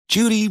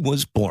Judy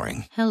was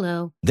boring.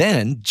 Hello.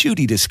 Then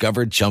Judy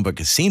discovered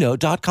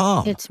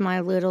ChumbaCasino.com. It's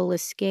my little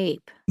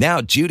escape. Now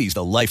Judy's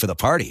the life of the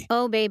party.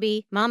 Oh,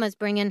 baby, mama's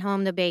bringing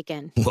home the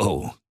bacon.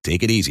 Whoa,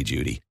 take it easy,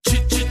 Judy.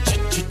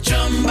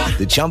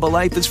 The Chumba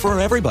life is for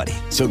everybody.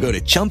 So go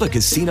to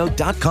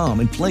ChumbaCasino.com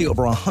and play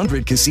over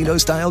 100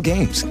 casino-style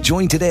games.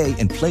 Join today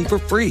and play for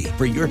free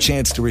for your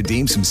chance to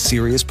redeem some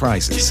serious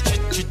prizes.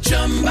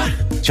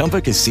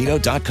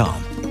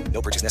 ChumbaCasino.com.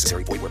 No purchase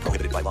necessary. Void where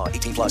prohibited by law.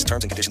 18 plus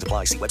terms and conditions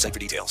apply. See website for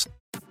details.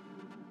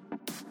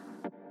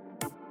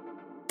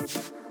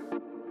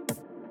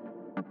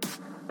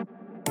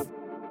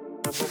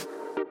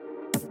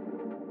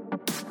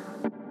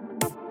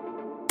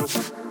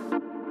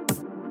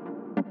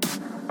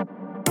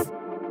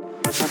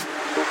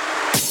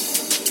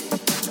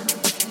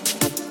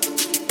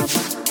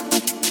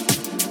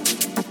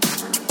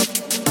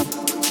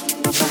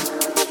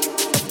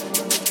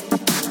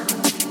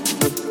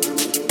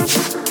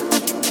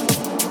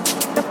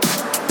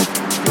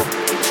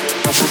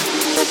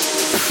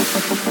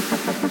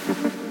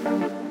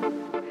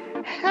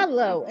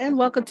 Hello, and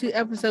welcome to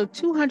episode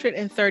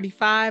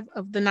 235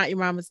 of the Not Your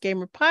Mama's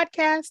Gamer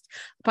podcast,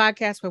 a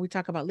podcast where we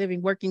talk about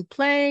living, working,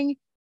 playing,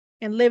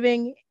 and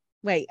living.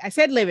 Wait, I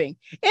said living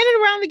in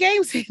and around the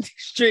games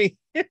industry.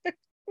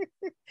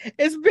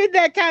 It's been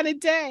that kind of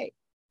day.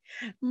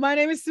 My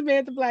name is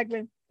Samantha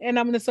Blackman, and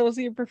I'm an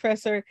associate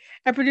professor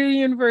at Purdue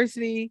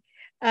University,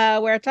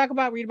 where I talk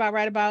about, read about,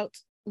 write about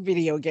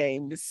video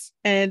games.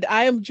 And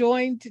I am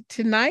joined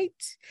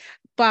tonight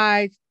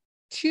by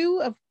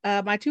two of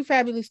my two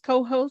fabulous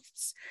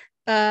co-hosts,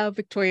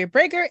 Victoria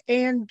Breaker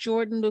and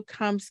Jordan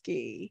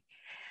Lukomsky.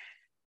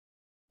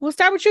 We'll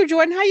start with you,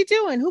 Jordan. How you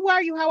doing? Who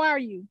are you? How are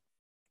you?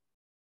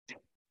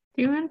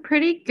 Doing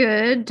pretty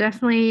good.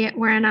 Definitely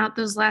wearing out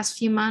those last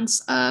few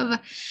months of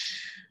a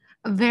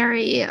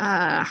very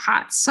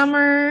hot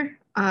summer.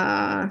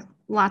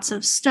 Lots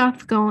of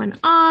stuff going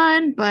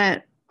on,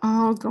 but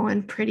all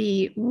going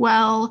pretty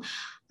well.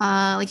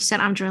 Like you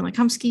said, I'm Jordan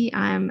Lukomsky.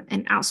 I'm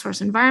an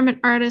outsourced environment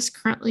artist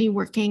currently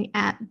working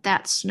at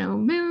That Snow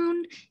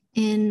Moon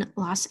in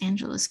Los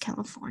Angeles,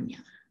 California.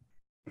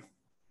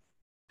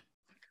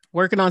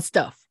 Working on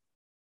stuff.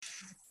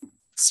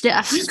 Just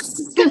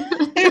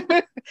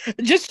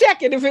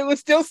checking if it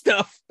was still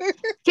stuff.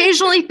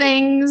 Occasionally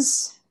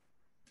things,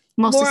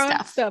 mostly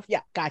stuff.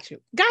 Yeah, got you.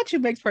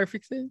 Makes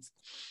perfect sense.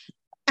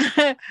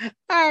 All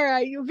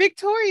right,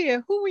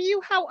 Victoria, who are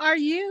you? How are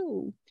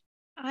you?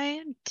 I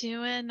am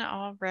doing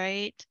all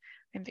right.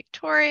 I'm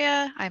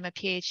Victoria. I'm a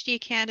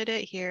PhD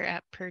candidate here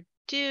at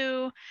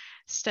Purdue,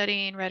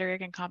 studying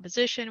rhetoric and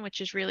composition,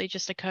 which is really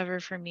just a cover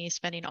for me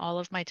spending all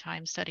of my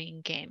time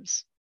studying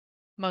games,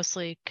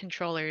 mostly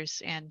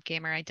controllers and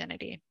gamer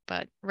identity,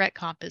 but Rhet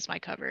Comp is my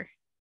cover.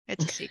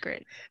 It's a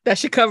secret.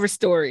 That's your cover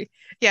story.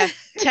 Yeah,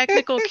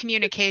 technical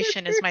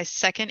communication is my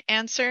second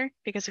answer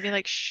because I'd be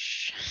like,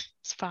 shh,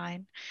 it's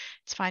fine.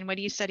 It's fine. What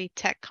do you study?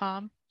 Tech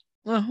comm?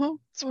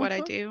 It's what I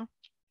do.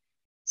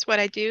 It's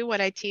what I do,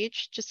 what I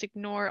teach. Just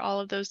ignore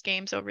all of those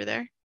games over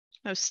there.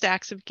 Those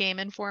stacks of Game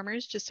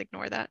Informers. Just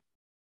ignore that.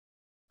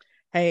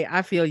 Hey,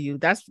 I feel you.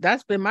 That's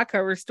been my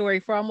cover story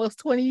for almost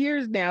 20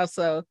 years now.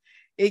 So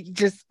it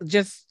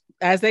just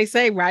as they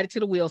say, ride it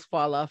till the wheels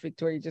fall off,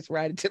 Victoria. Just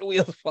ride it till the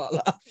wheels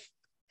fall off.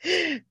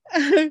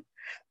 All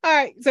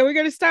right. So we're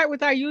going to start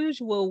with our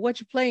usual, what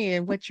you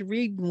playing, what you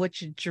reading,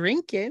 what you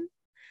drinking,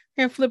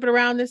 and flip it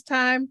around this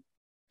time.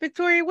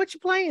 Victoria, what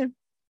you playing?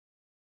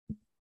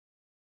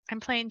 I'm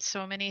playing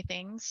so many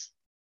things,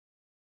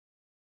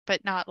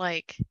 but not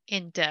like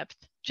in depth,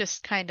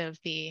 just kind of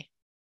the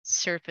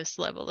surface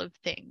level of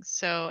things.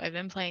 So I've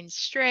been playing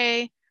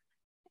Stray,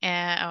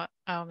 and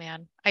oh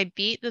man, I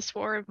beat this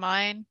War of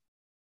Mine,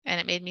 and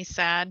it made me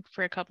sad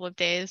for a couple of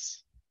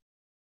days.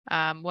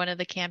 One of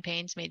the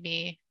campaigns made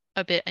me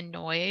a bit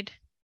annoyed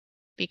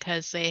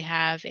because they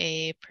have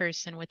a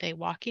person with a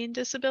walking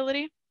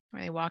disability,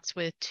 where he walks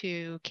with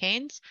two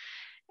canes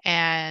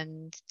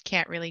and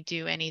can't really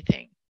do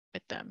anything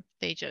with them.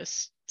 They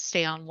just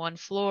stay on one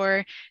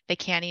floor. They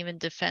can't even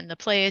defend the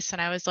place. And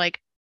I was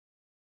like,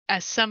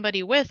 as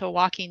somebody with a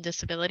walking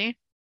disability,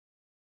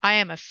 I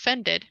am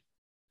offended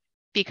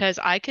because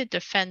I could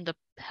defend the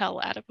hell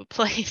out of a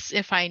place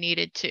if I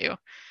needed to.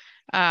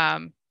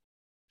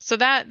 So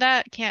that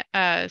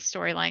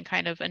storyline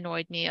kind of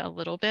annoyed me a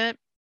little bit.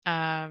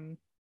 But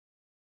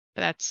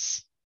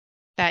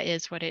that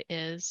is what it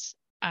is.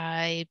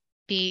 I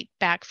beat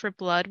Back 4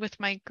 Blood with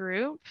my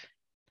group,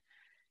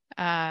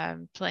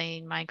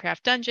 playing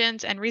Minecraft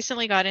Dungeons, and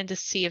recently got into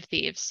Sea of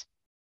Thieves.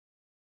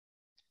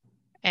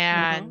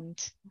 And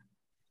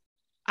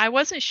I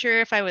wasn't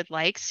sure if I would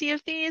like Sea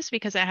of Thieves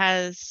because it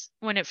has,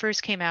 when it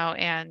first came out,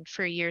 and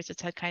for years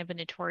it's had kind of a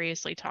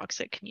notoriously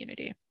toxic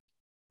community.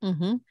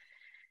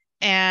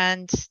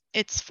 And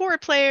it's 4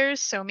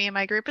 players, so me and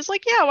my group is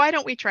like, yeah, why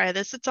don't we try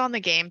this? It's on the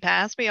Game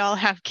Pass. We all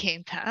have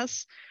Game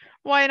Pass.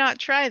 Why not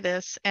try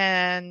this?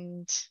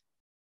 And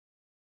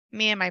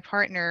me and my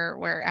partner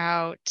were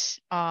out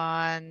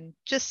on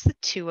just the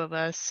two of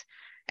us,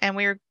 And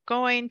we were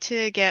going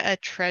to get a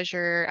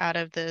treasure out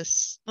of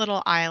this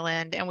little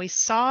island, and we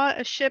saw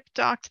a ship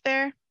docked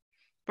there.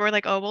 But we're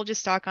like, oh, we'll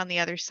just dock on the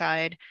other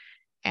side.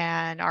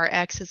 And our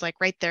ex is like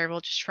right there.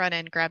 We'll just run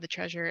in, grab the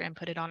treasure, and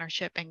put it on our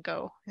ship and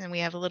go. And we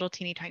have a little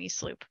teeny tiny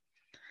sloop.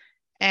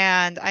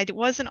 And I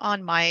wasn't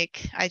on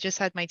mic. I just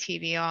had my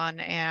TV on,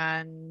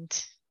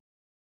 and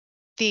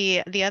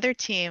the other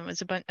team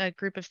was a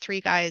group of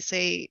 3 guys.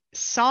 They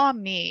saw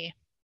me.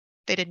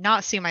 They did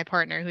not see my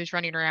partner who's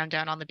running around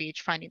down on the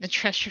beach finding the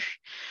treasure.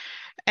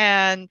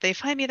 And they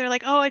find me. They're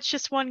like, oh, it's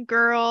just one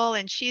girl,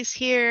 and she's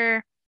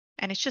here,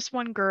 and it's just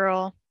one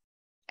girl.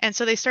 And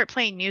so they start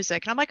playing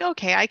music, and I'm like,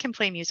 okay, I can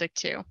play music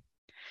too.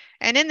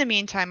 And in the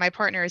meantime, my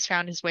partner has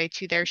found his way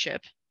to their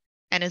ship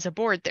and is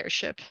aboard their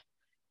ship,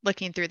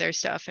 looking through their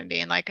stuff and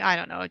being like, I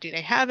don't know, do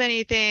they have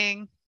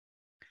anything?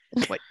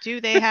 What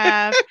do they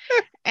have?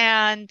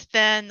 And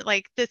then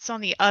like that's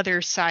on the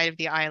other side of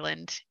the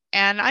island.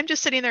 And I'm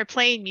just sitting there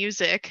playing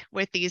music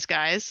with these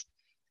guys,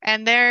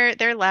 and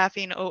they're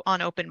laughing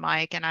on open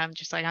mic, and I'm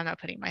just like, I'm not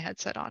putting my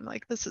headset on.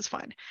 Like, this is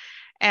fun.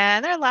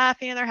 And they're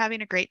laughing and they're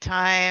having a great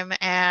time.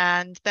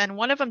 And then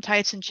one of them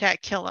types in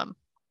chat, kill him.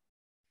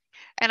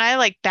 And I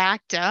like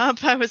backed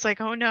up. I was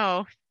like, oh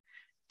no,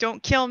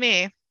 don't kill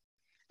me.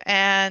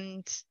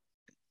 And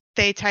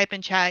they type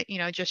in chat, you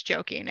know, just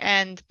joking.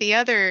 And the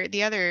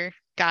other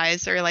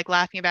guys are like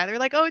laughing about it. They're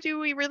like, oh,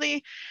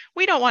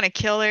 we don't want to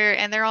kill her.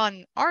 And they're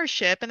on our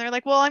ship. And they're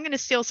like, well, I'm going to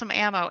steal some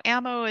ammo.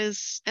 Ammo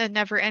is a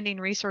never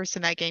ending resource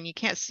in that game. You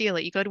can't steal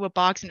it. You go to a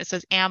box and it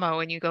says ammo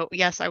and you go,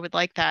 yes, I would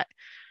like that.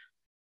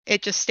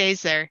 It just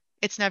stays there.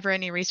 It's never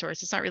any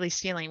resource. It's not really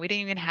stealing. We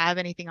didn't even have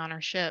anything on our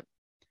ship.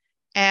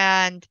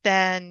 And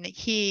then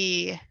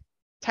he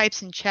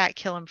types in chat,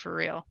 kill him for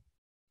real.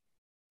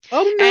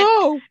 Oh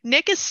no. And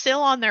Nick is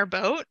still on their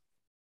boat,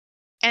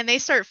 and they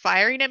start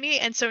firing at me.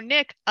 And so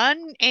Nick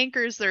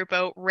unanchors their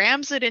boat,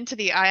 rams it into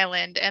the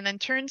island, and then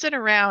turns it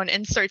around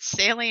and starts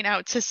sailing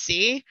out to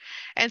sea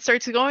and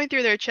starts going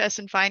through their chests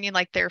and finding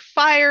like their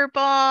fire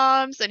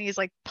bombs. And he's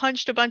like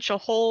punched a bunch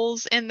of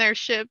holes in their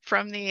ship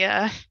from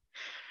the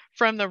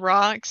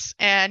rocks,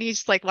 and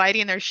he's like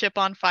lighting their ship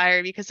on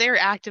fire because they were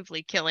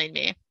actively killing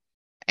me.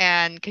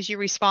 And because you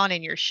respawn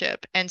in your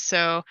ship. And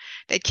so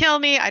they'd kill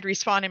me, I'd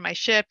respawn in my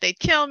ship. They'd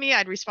kill me,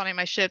 I'd respawn in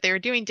my ship. They were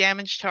doing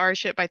damage to our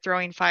ship by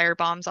throwing fire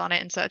bombs on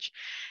it and such.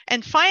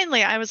 And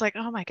finally, I was like,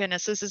 oh my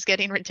goodness, this is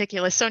getting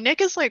ridiculous. So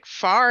Nick is like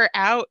far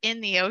out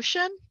in the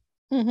ocean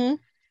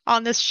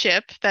on this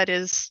ship that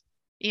is,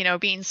 you know,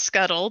 being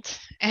scuttled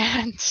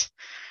and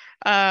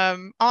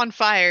on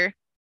fire.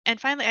 And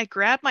finally, I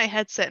grab my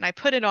headset and I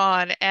put it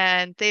on,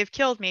 and they've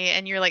killed me.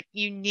 And you're like,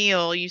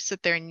 you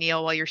sit there and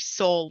kneel while your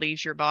soul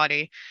leaves your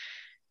body.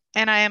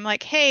 And I am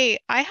like, hey,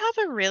 I have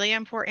a really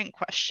important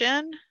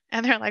question.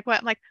 And they're like, what?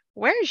 I'm like,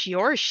 where's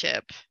your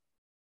ship?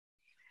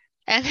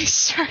 And they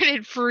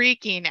started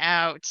freaking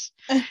out.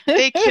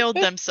 They killed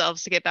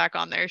themselves to get back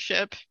on their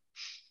ship.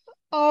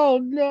 Oh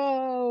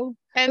no.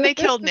 And they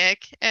killed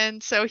Nick.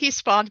 And so he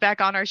spawned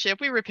back on our ship.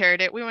 We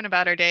repaired it. We went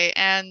about our day.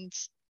 And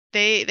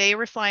they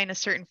were flying a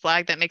certain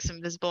flag that makes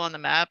them visible on the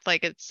map,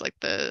 like it's like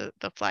the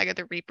flag of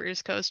the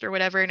Reaper's Coast or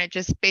whatever, and it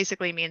just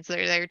basically means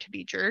they're there to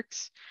be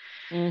jerks.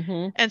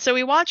 And so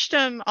we watched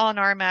them on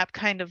our map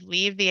kind of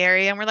leave the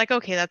area, and we're like,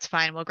 okay, that's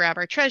fine, we'll grab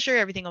our treasure,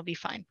 everything will be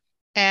fine.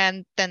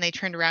 And then they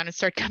turned around and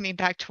started coming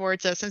back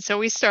towards us, and so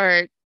we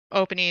start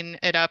opening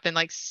it up and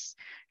like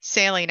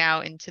sailing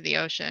out into the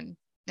ocean,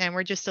 and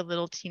we're just a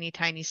little teeny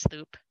tiny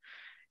sloop.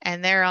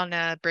 And they're on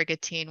a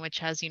brigantine, which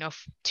has, you know,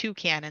 2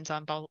 cannons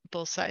on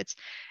both sides.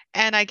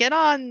 And I get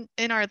on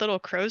in our little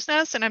crow's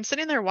nest, and I'm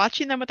sitting there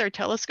watching them with our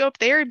telescope.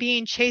 They are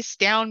being chased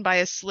down by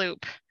a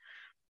sloop,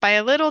 by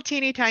a little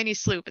teeny tiny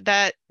sloop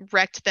that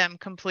wrecked them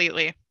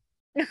completely.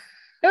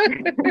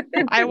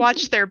 I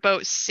watched their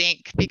boat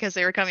sink because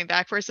they were coming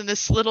back for us, and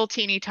this little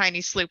teeny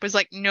tiny sloop was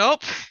like,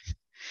 nope,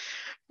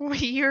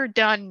 you're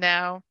done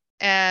now.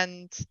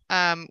 And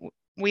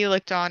we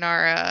looked on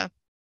our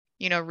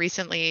you know,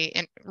 recently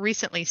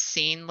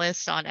seen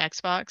list on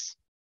Xbox.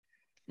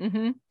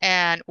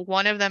 And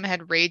one of them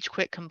had rage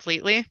quit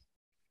completely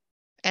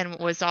and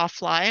was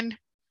offline,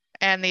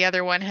 and the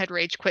other one had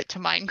rage quit to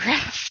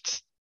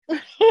Minecraft.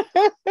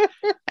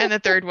 And the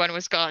third one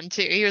was gone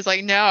too. He was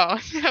like, no.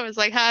 I was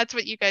like, that's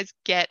what you guys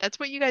get. That's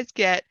what you guys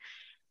get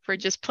for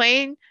just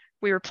playing.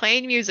 We were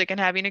playing music and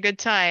having a good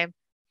time,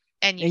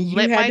 and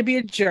you had to be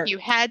a jerk. You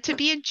had to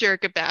be a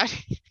jerk about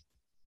it.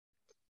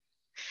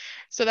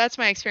 So that's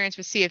my experience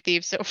with Sea of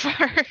Thieves so far.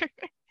 See, that's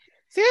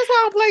why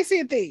I don't play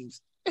Sea of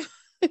Thieves.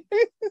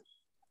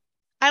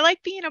 I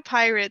like being a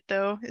pirate,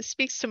 though. It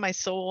speaks to my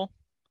soul.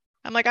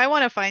 I'm like, I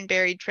want to find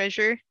buried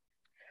treasure.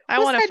 I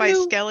want to fight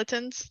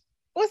skeletons.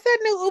 What's that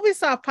new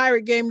Ubisoft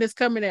pirate game that's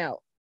coming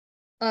out?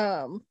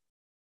 There's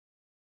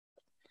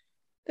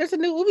a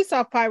new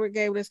Ubisoft pirate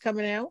game that's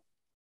coming out.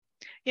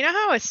 You know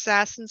how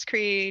Assassin's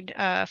Creed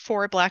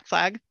 4 Black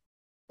Flag?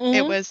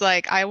 It was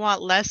like, I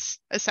want less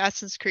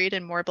Assassin's Creed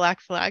and more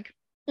Black Flag.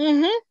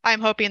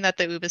 I'm hoping that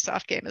the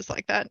Ubisoft game is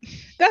like that.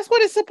 That's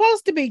what it's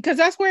supposed to be, because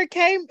that's where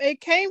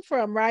it came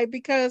from, right?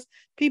 Because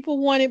people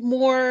wanted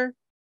more.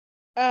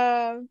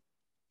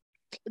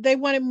 They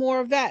wanted more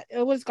of that.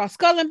 It was called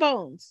Skull and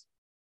Bones.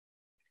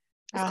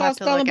 It's called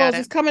Skull and Bones.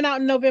 It's coming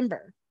out in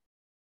November.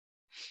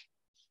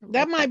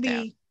 That might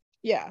be,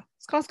 yeah.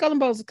 It's called Skull and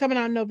Bones. It's coming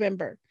out in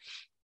November.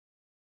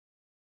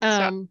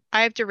 So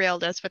I've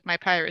derailed us with my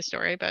pirate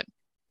story, but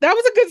that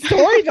was a good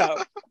story,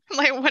 though.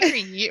 Like, what are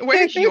you?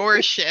 Where's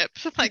your ship?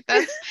 Like,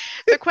 that's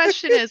the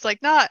question. Is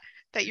like not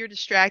that you're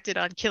distracted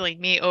on killing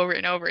me over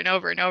and over and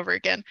over and over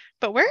again,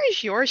 but where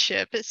is your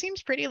ship? It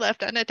seems pretty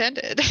left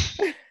unattended.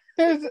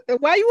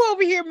 Why you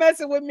over here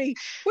messing with me?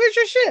 Where's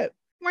your ship?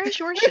 Where's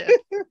your ship?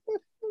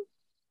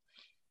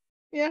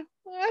 Yeah,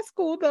 well, that's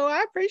cool though.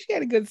 I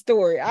appreciate a good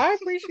story. I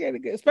appreciate it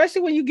good,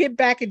 especially when you get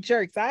back in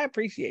jerks. I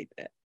appreciate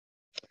that.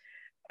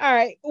 All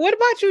right. What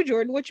about you,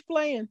 Jordan? What you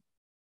playing?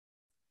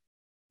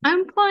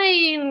 I'm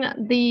playing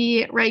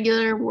the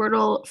regular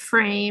Wordle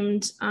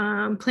framed,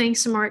 playing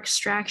some more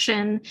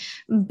Extraction,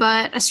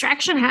 but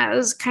Extraction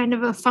has kind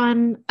of a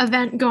fun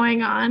event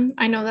going on.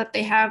 I know that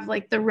they have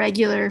like the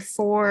regular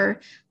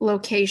 4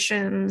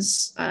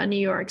 locations, New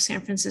York,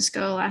 San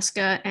Francisco,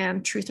 Alaska,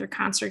 and Truth and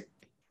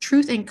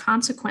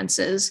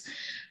Consequences.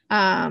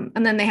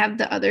 And then they have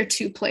the other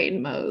 2 played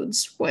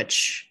modes,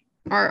 which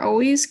are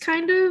always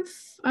kind of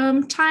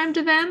timed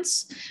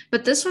events.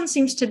 But this one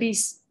seems to be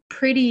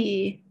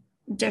pretty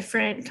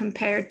different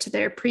compared to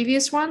their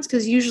previous ones,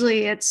 because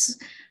usually it's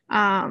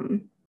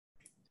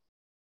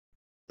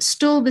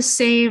still the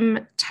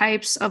same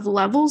types of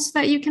levels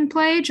that you can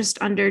play,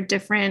 just under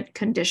different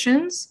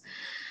conditions.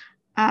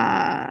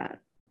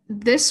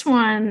 This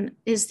one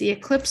is the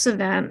Eclipse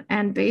event,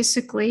 and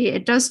basically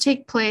it does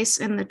take place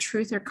in the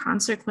Truth or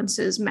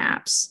Consequences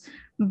maps,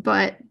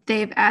 but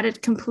they've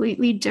added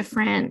completely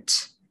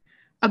different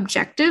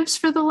objectives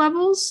for the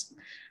levels.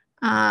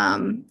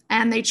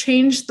 And they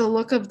changed the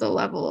look of the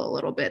level a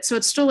little bit. So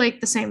it's still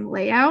like the same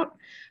layout,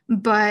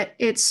 but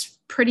it's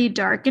pretty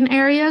dark in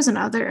areas, and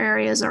other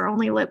areas are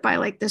only lit by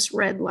like this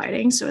red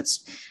lighting. So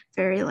it's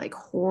very like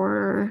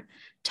horror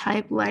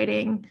type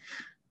lighting,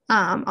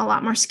 a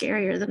lot more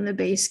scarier than the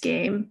base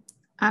game.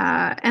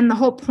 And the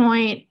whole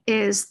point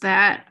is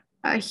that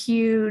a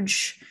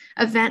huge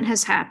event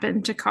has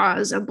happened to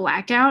cause a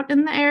blackout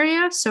in the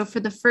area. So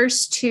for the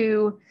first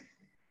 2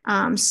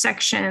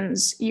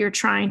 sections, you're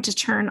trying to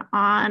turn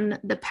on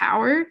the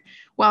power,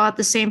 while at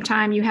the same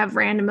time you have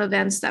random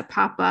events that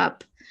pop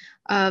up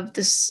of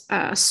this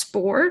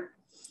spore,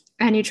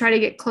 and you try to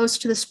get close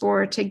to the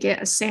spore to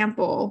get a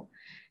sample,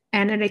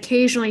 and it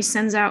occasionally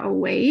sends out a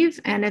wave,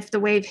 and if the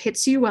wave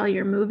hits you while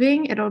you're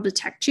moving, it'll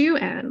detect you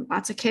and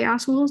lots of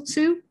chaos will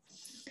ensue.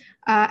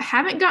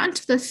 Haven't gotten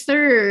to the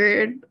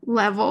 3rd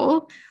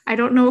level. I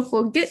don't know if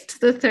we'll get to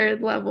the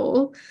 3rd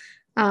level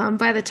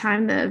by the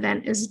time the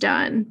event is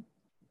done.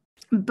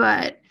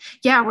 But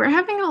yeah, we're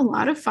having a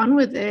lot of fun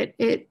with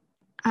it.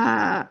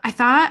 I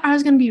thought I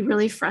was going to be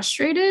really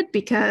frustrated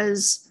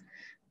because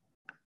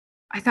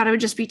I thought it would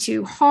just be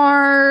too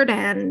hard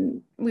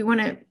and we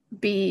wouldn't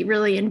be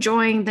really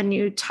enjoying the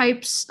new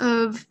types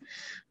of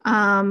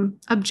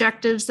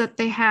objectives that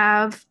they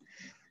have,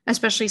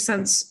 especially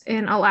since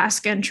in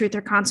Alaska and Truth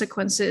or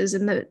Consequences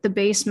in the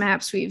base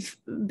maps, we've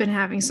been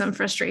having some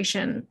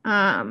frustration.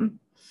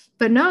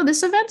 But no,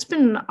 this event's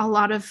been a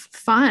lot of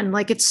fun.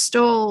 Like, it's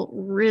still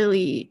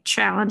really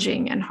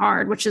challenging and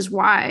hard, which is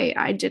why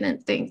I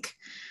didn't think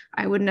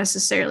I would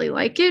necessarily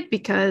like it,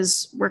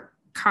 because we're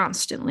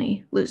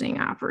constantly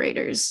losing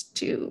operators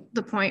to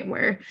the point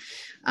where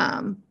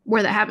that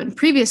happened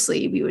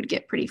previously, we would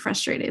get pretty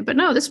frustrated. But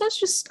no, this one's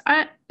just,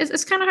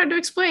 it's kind of hard to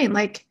explain.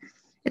 Like,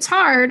 it's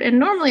hard, and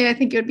normally I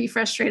think it would be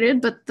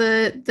frustrated, but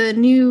the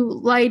new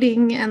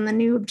lighting and the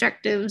new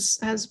objectives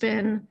has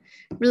been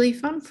really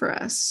fun for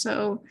us.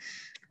 So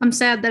I'm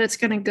sad that it's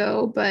going to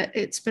go, but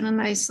it's been a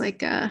nice,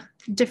 like,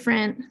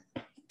 different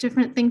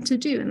thing to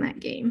do in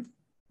that game.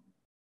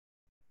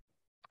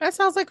 That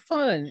sounds like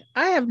fun.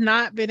 I have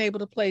not been able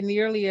to play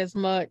nearly as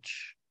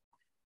much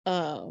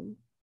of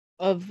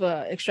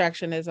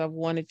Extraction as I've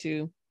wanted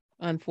to,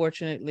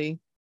 unfortunately.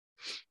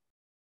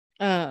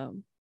 But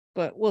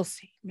we'll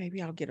see.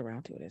 Maybe I'll get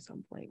around to it at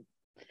some point.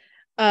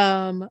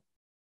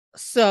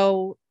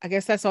 So I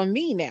guess that's on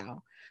me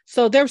now.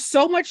 So there's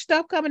so much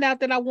stuff coming out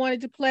that I wanted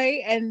to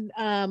play, and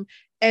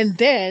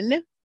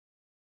then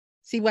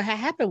see what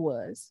happened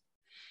was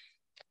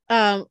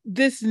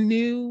this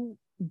new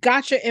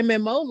Gacha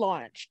MMO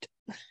launched.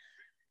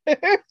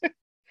 It's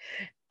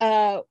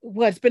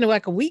been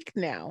like a week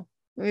now,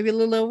 maybe a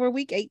little over a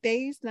week, 8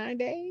 days, 9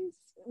 days,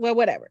 well,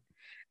 whatever.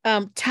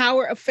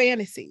 Tower of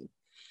Fantasy.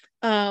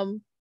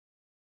 And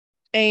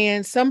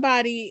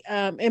somebody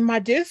in my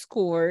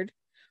Discord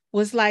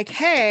was like,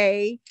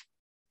 hey,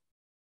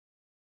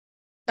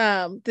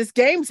 this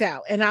game's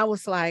out. And I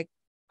was like,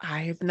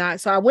 I have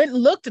not. So I went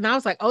and looked, and I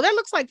was like, oh, that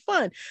looks like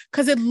fun,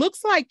 because it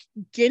looks like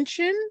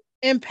Genshin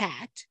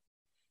Impact,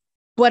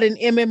 but an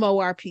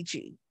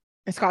MMORPG.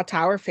 It's called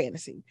Tower of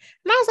Fantasy.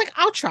 And I was like,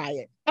 I'll try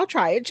it. I'll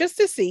try it just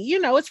to see. You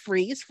know, it's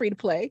free. It's free to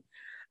play.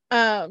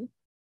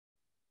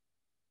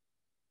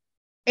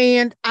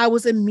 And I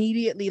was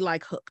immediately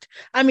like hooked.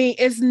 I mean,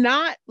 it's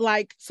not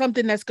like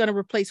something that's going to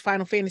replace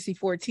Final Fantasy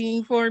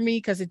 14 for me,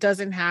 because it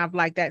doesn't have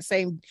like that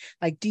same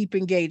like deep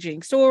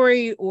engaging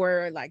story,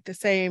 or like the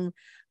same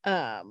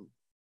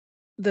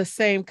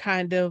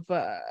kind of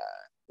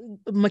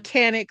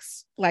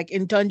mechanics like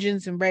in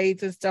dungeons and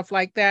raids and stuff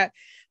like that.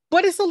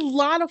 But it's a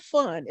lot of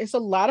fun. It's a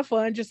lot of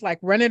fun just like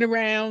running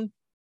around,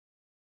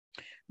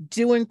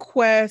 doing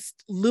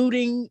quests,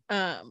 looting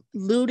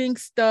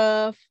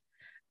stuff,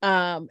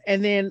 and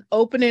then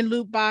opening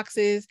loot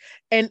boxes.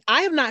 And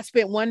I have not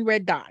spent one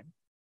red dime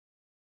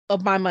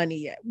of my money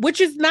yet, which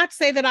is not to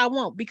say that I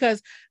won't,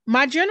 because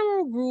my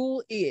general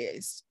rule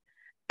is,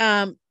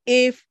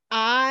 if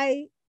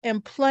I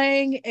am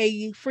playing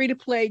a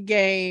free-to-play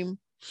game,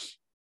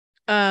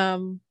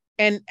 and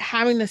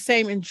having the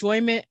same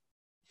enjoyment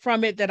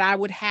from it that I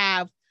would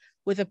have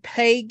with a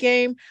paid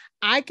game,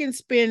 I can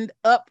spend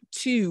up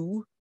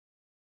to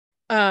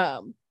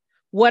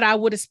what I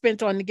would have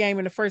spent on the game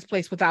in the first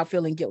place without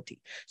feeling guilty.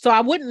 So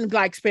I wouldn't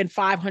like spend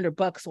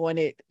 $500 on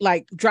it,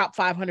 like drop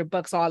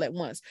 $500 all at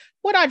once.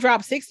 Would I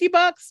drop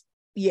 $60?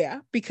 Yeah,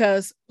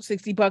 because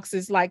 $60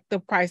 is like the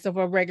price of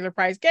a regular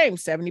price game.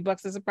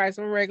 $70 is the price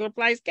of a regular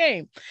price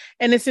game.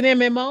 And it's an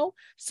MMO.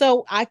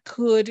 So I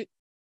could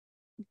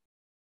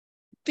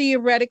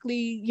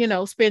theoretically, you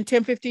know, spend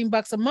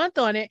 $10-15 a month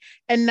on it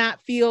and not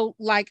feel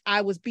like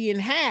I was being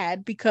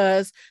had,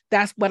 because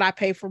that's what I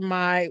pay for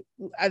my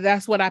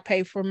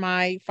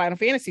Final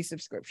Fantasy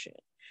subscription.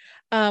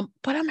 But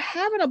I'm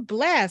having a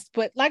blast.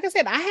 But like I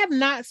said, I have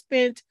not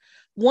spent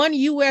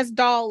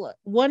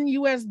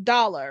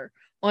 $1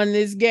 on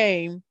this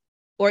game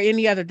or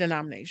any other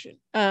denomination.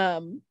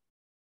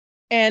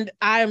 And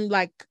I'm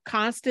like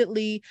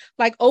constantly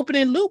like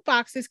opening loot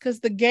boxes,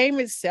 because the game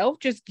itself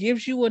just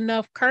gives you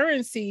enough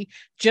currency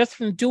just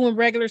from doing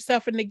regular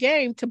stuff in the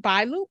game to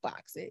buy loot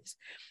boxes.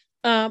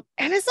 And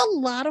it's a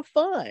lot of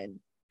fun.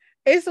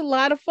 It's a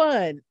lot of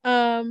fun.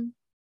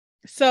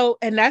 So,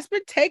 and that's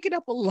been taking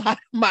up a lot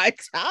of my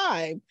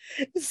time.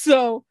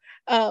 So,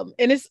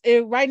 and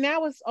right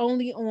now it's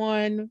only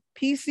on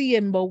PC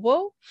and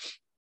mobile.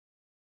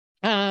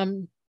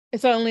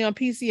 It's only on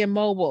PC and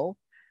mobile.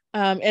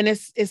 And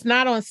it's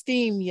not on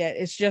Steam yet.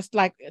 It's just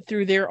like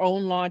through their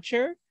own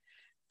launcher.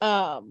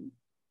 So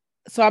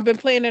I've been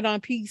playing it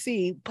on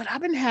PC, but I've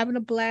been having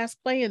a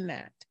blast playing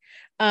that.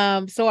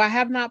 So I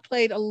have not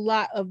played a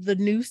lot of the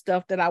new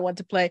stuff that I want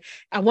to play.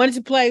 I wanted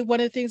to play,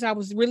 one of the things I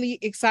was really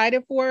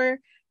excited for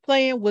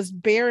playing was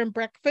Bear and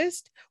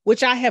Breakfast,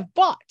 which I have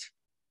bought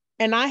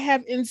and I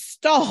have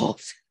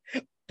installed.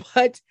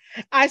 But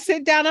I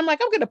sit down, I'm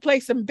like, I'm going to play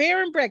some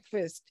Bear and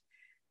Breakfast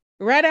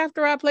right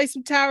after I play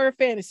some Tower of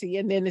Fantasy,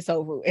 and then it's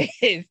over with.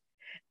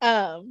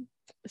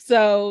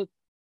 So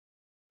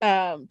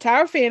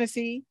Tower of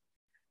Fantasy.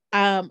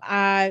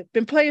 I've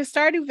been playing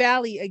Stardew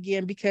Valley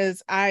again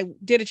because I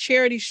did a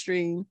charity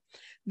stream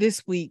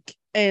this week,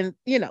 and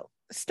you know,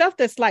 stuff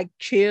that's like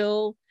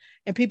chill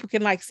and people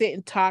can like sit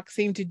and talk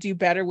seem to do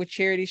better with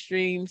charity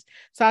streams.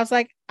 So I was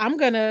like, I'm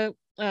gonna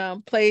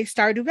play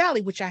Stardew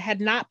Valley, which I had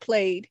not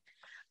played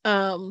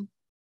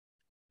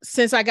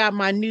since I got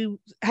my new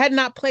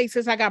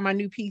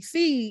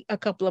PC a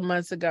couple of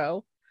months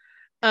ago.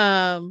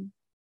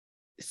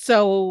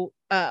 So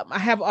I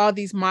have all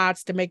these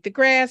mods to make the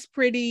grass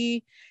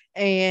pretty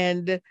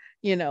and,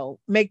 you know,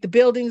 make the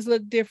buildings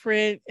look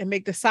different and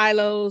make the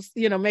silos,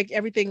 you know, make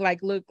everything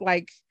like look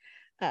like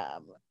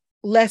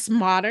less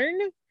modern.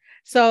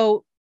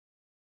 So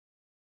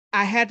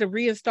I had to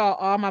reinstall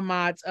all my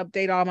mods,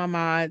 update all my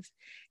mods.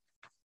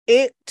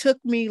 It took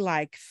me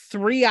like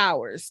 3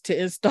 hours to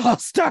install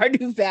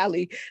Stardew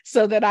Valley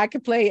so that I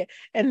could play it.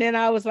 And then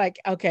I was like,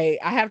 okay,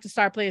 I have to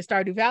start playing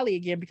Stardew Valley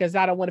again because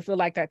I don't want to feel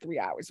like that 3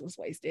 hours was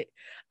wasted.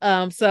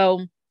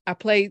 So I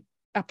played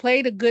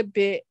a good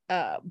bit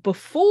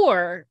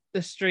before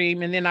the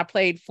stream, and then I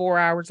played 4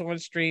 hours on the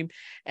stream.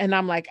 And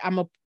I'm like, I'm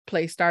gonna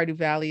play Stardew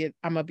Valley.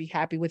 I'm gonna be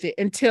happy with it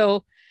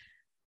until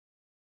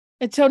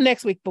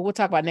next week. But we'll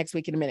talk about next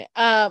week in a minute.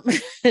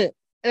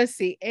 Let's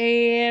see.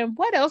 And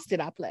what else did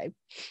I play?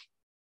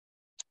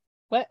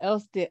 I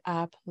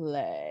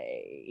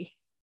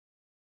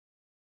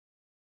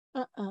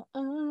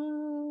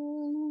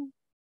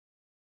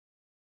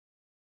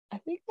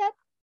think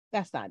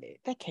that's not it.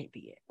 That can't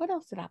be it. What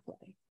else did I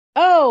play?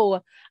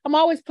 Oh, I'm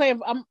always playing.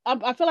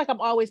 I feel like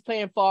I'm always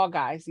playing Fall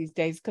Guys these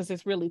days because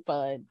it's really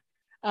fun.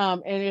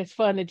 And it's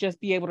fun to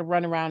just be able to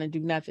run around and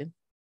do nothing.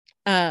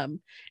 And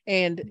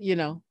you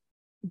know,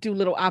 do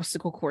little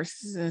obstacle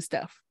courses and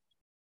stuff.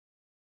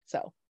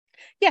 So,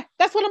 yeah,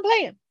 that's what I'm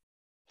playing.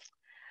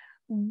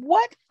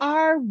 What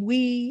are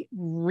we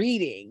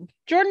reading?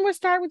 Jordan, we'll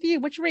start with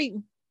you. What you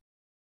reading?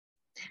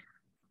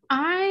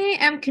 I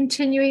am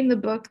continuing the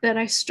book that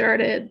I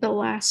started the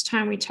last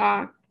time we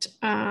talked.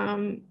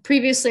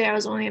 Previously, I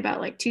was only about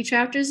like 2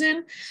 chapters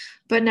in,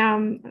 but now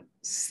I'm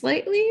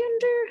slightly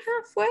under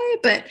halfway,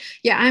 but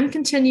yeah, I'm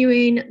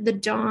continuing The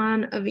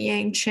Dawn of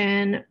Yang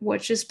Chen,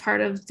 which is part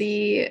of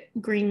the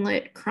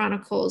Greenlit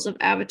Chronicles of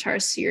Avatar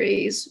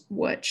series,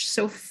 which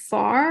so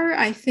far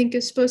I think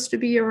is supposed to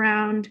be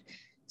around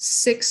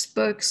 6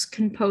 books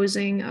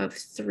composing of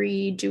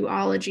 3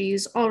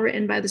 duologies, all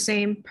written by the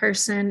same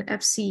person,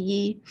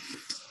 FCE.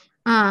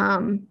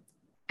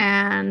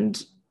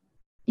 And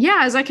yeah,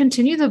 as I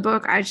continue the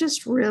book, I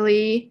just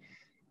really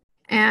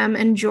am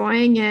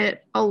enjoying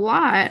it a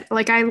lot.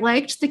 Like, I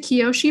liked the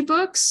Kyoshi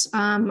books.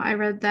 I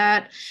read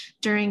that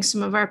during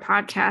some of our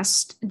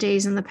podcast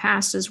days in the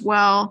past as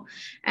well.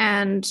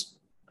 And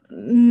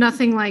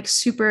nothing like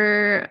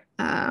super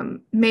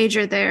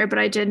major there, but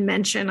I did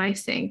mention, I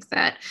think,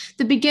 that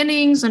the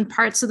beginnings and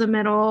parts of the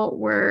middle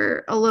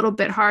were a little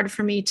bit hard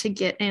for me to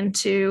get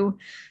into.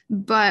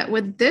 But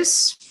with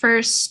this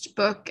first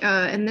book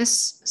in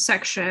this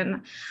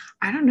section,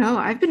 I don't know,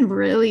 I've been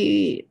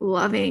really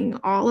loving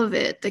all of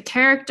it. The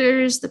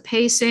characters, the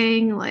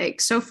pacing,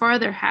 like so far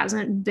there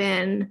hasn't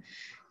been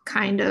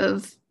kind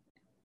of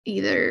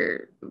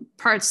either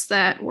parts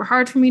that were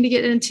hard for me to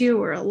get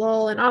into or a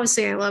lull. And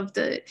obviously I love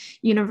the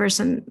universe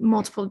and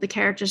multiple of the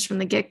characters from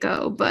the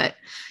get-go. But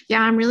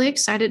yeah, I'm really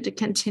excited to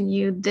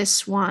continue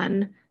this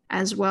one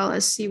as well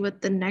as see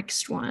what the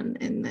next one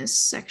in this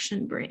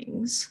section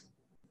brings.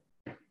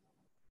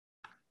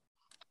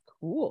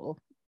 Cool.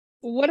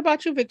 What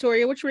about you,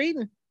 Victoria? What you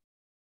reading?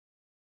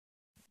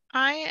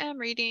 I am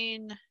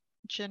reading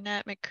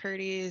Jeanette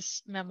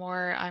McCurdy's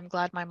memoir, I'm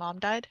Glad My Mom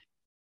Died.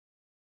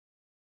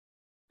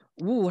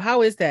 Ooh,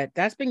 how is that?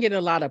 That's been getting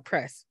a lot of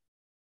press.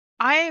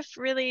 I've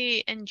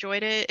really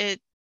enjoyed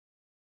it.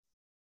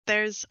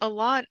 There's a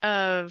lot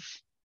of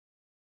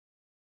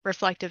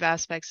reflective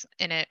aspects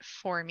in it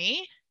for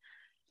me,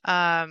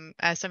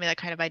 as somebody that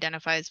kind of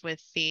identifies with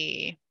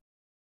the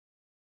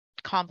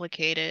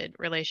complicated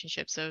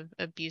relationships of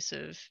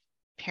abusive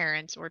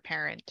parents or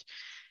parent,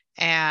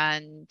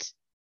 and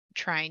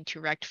trying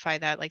to rectify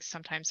that. Like,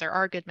 sometimes there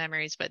are good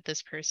memories, but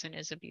this person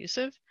is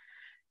abusive.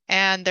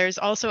 And there's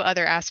also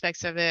other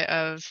aspects of it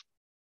of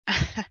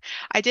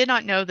I did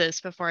not know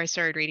this before I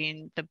started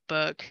reading the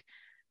book,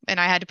 and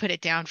I had to put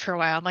it down for a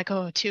while. I'm like,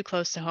 oh, too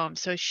close to home.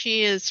 So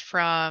she is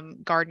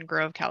from Garden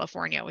Grove,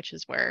 California, which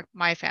is where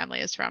my family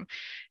is from.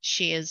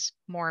 She is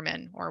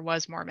Mormon, or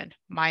was Mormon.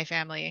 My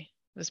family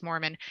was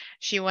Mormon.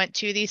 She went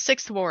to the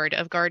 6th ward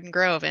of Garden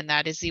Grove, and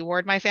that is the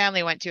ward my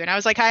family went to. And I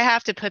was like, I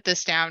have to put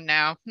this down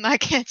now.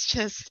 Like, it's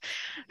just,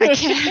 I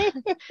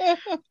can't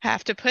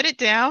have to put it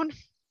down.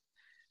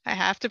 I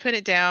have to put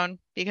it down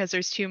because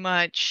there's too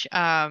much,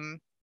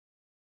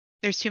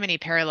 there's too many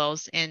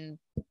parallels in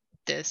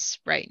this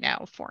right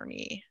now for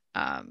me.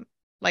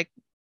 Like,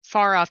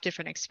 far off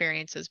different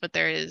experiences, but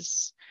I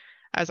was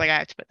like, I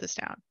have to put this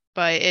down.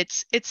 But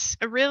it's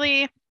a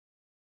really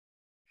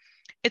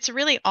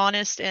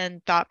honest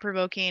and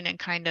thought-provoking, and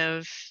kind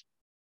of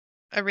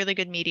a really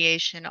good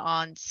mediation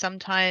on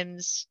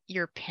sometimes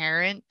your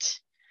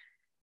parent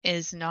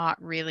is not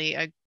really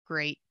a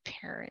great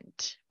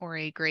parent or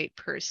a great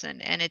person,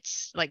 and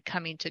it's like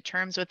coming to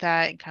terms with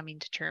that, and coming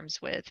to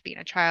terms with being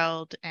a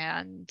child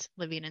and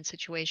living in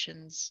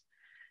situations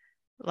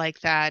like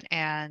that.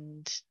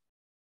 And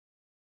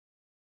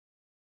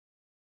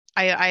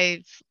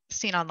I've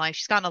seen online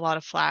she's gotten a lot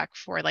of flack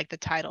for, like, the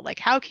title, like,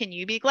 how can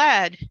you be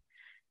glad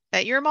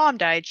that your mom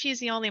died? She's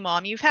the only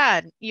mom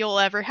you'll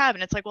ever have.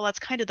 And it's like, well, that's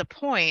kind of the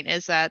point,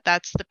 is that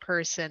that's the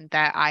person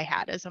that I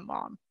had as a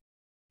mom.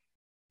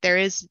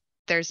 There's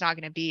not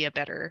going to be a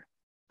better,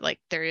 like,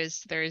 there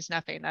is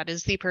nothing. That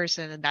is the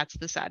person, and that's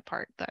the sad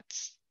part.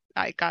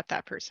 I got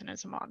that person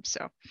as a mom.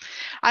 So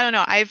I don't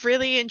know. I've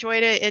really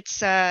enjoyed it.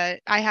 It's I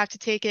have to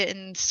take it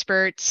in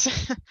spurts.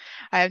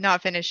 I have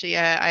not finished it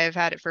yet. I have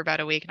had it for about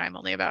a week, and I'm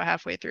only about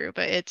halfway through.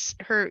 But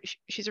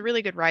she's a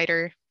really good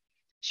writer.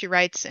 She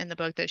writes in the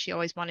book that she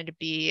always wanted to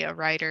be a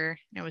writer.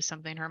 It was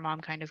something her mom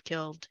kind of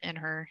killed in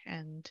her.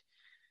 And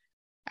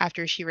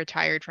after she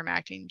retired from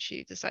acting,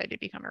 she decided to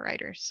become a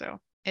writer. So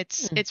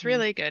it's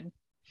really good.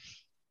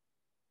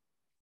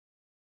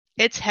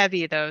 It's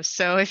heavy though.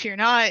 So if you're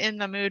not in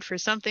the mood for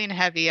something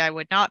heavy, I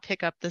would not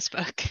pick up this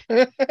book.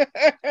 I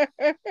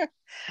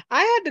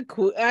had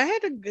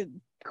to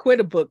quit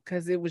a book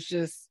because it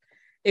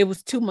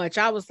was too much.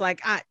 I was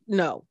like, I'm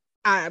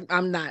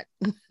not.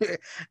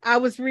 I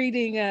was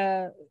reading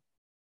a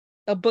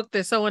book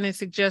that someone had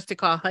suggested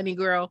called Honey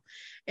Girl,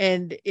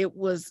 and it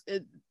was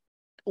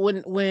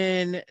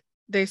when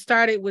they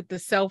started with the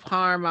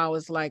self-harm, I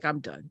was like, I'm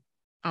done.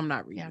 I'm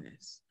not reading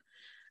this.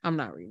 I'm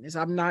not reading this.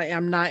 I'm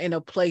not in a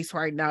place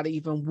right now to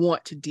even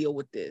want to deal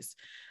with this.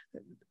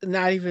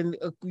 Not even,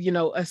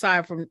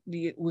 aside from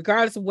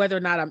regardless of whether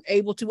or not I'm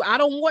able to, I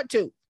don't want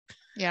to.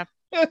 Yeah.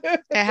 I'm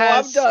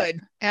done.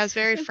 It has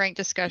very frank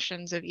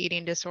discussions of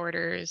eating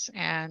disorders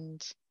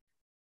and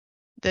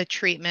the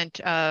treatment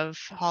of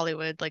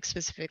Hollywood, like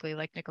specifically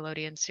like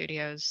Nickelodeon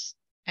Studios,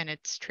 and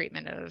its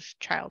treatment of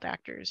child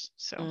actors.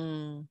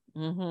 So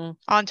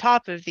on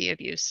top of the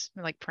abuse,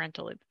 like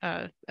parental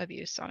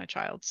abuse on a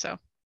child. So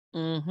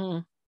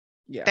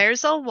Yeah.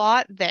 There's a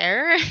lot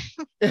there.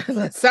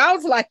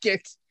 Sounds like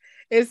it.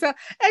 It's and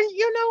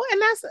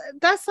and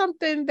that's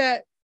something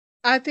that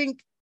I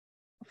think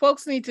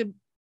folks need to,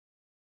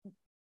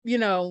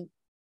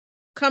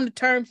 come to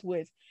terms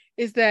with,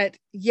 is that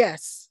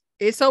yes,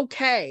 it's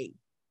okay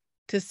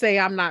to say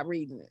I'm not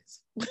reading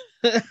this.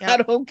 I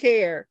don't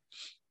care.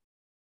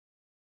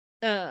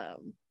 Yeah.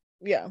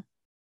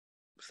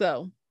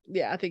 So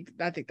yeah, I think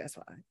that's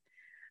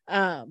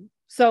fine.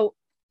 So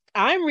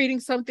I'm reading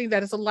something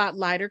that is a lot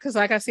lighter because,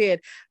 like I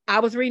said, I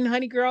was reading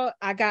Honey Girl.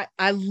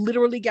 I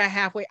literally got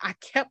halfway. I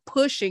kept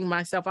pushing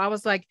myself. I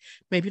was like,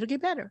 maybe it'll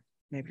get better.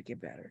 Maybe it'll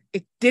get better.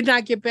 It did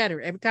not get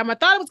better. Every time I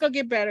thought it was gonna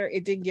get better,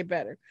 it didn't get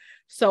better.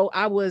 So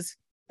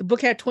the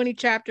book had 20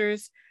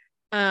 chapters,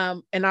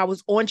 and I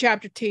was on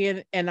chapter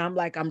 10, and I'm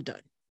like, I'm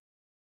done.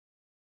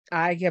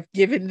 I have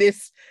given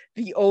this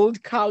the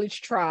old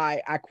college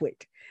try. I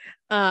quit.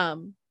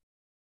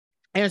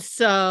 And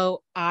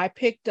so I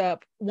picked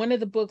up one of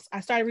the books. I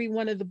started reading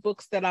one of the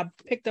books that I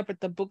picked up at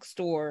the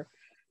bookstore.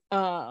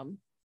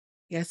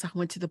 Yes, I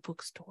went to the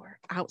bookstore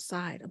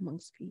outside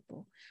amongst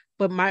people.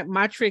 But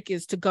my trick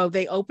is to go.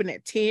 They open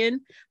at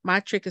 10.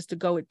 My trick is to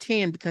go at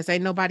 10 because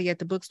ain't nobody at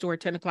the bookstore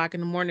at 10 o'clock in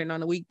the morning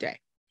on a weekday.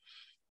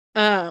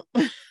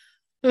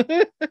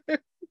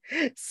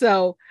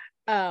 So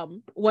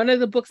one of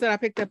the books that I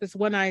picked up is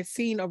one I had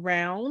seen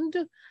around.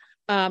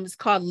 It's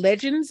called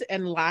Legends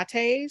and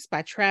Lattes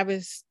by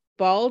Travis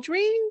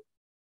Baldree.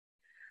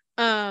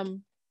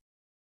 And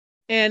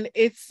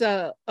it's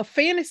a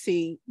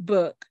fantasy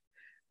book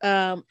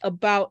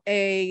about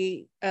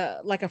a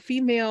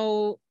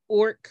female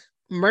orc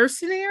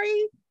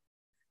mercenary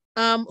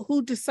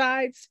who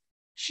decides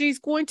she's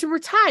going to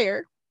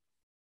retire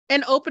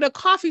and open a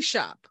coffee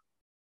shop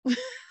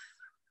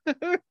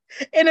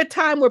in a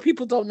time where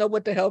people don't know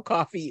what the hell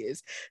coffee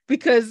is,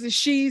 because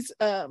she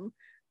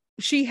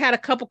had a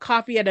cup of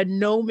coffee at a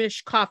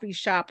gnomish coffee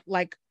shop,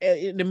 like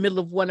in the middle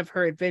of one of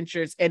her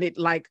adventures, and it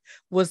like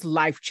was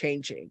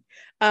life-changing.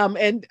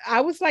 And I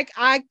was like,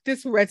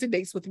 this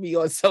resonates with me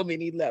on so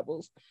many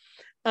levels.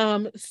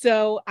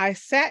 So I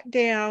sat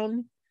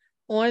down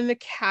on the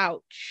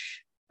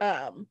couch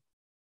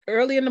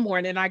early in the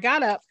morning. I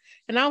got up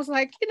and I was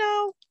like,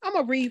 I'm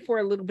gonna read for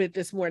a little bit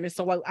this morning.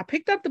 So I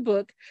picked up the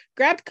book,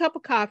 grabbed a cup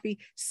of coffee,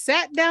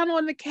 sat down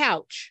on the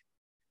couch,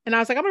 and I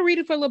was like, I'm gonna read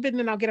it for a little bit and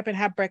then I'll get up and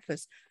have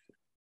breakfast.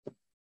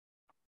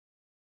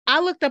 I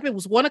looked up, it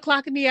was 1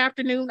 o'clock in the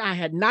afternoon. I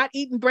had not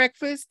eaten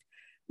breakfast.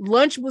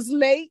 Lunch was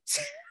late.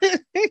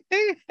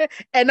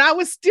 And I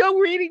was still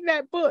reading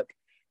that book.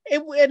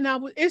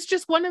 It's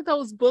just one of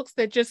those books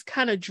that just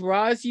kind of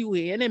draws you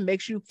in and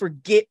makes you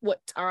forget what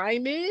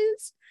time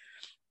is.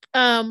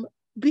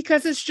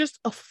 Because it's just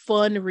a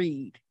fun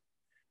read.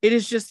 It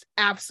is just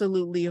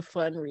absolutely a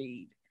fun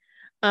read.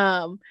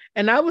 And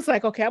I was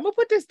like, okay, I'm gonna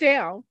put this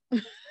down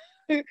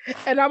and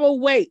I'm gonna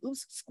wait.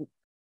 Oops,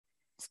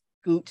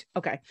 scoot.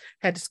 Okay,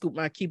 had to scoop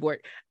my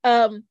keyboard.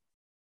 I'm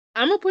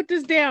gonna put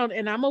this down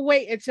and I'm gonna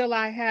wait until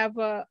I have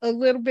a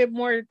little bit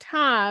more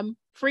time,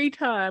 free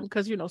time,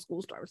 because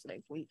school starts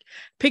next week.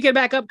 Pick it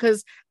back up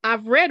because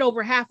I've read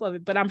over half of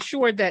it, but I'm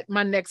sure that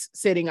my next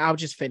sitting I'll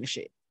just finish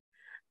it.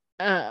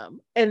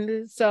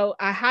 And so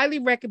I highly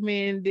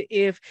recommend,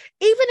 even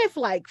if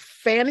like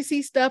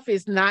fantasy stuff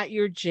is not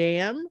your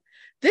jam,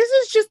 this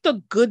is just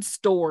a good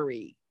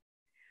story.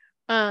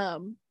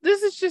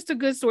 This is just a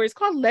good story. It's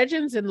called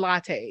Legends and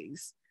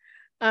Lattes.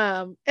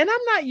 And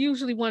I'm not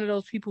usually one of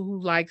those people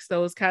who likes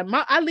those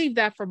I leave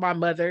that for my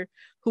mother,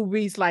 who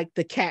reads like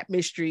the cat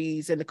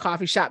mysteries and the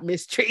coffee shop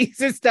mysteries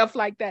and stuff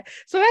like that.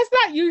 So that's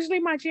not usually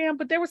my jam,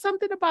 but there was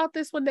something about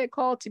this one that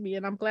called to me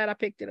and I'm glad I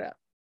picked it up.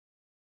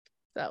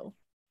 So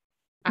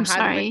I'm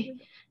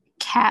sorry,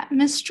 cat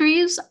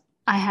mysteries?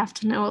 I have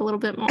to know a little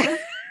bit more.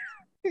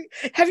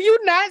 Have you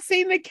not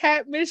seen the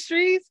cat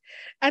mysteries?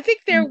 I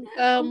think they're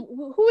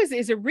who is it?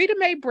 Is it Rita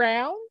Mae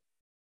Brown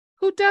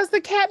who does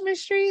the cat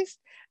mysteries?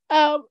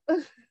 Yeah,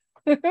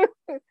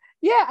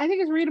 I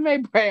think it's Rita Mae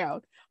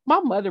Brown. My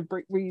mother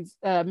reads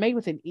Mae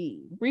with an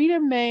E.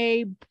 Rita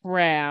Mae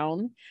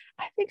Brown.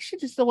 I think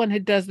she's just the one who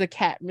does the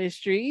cat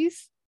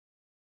mysteries.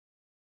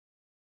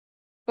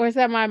 Or is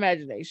that my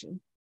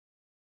imagination?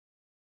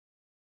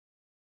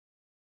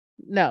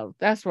 No,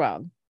 that's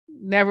wrong.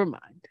 Never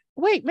mind.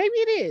 Wait, maybe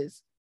it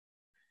is.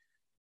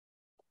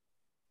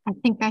 I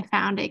think I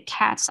found it.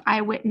 Cat's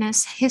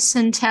Eyewitness, Hiss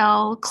and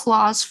Tell,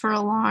 Claws for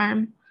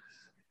Alarm.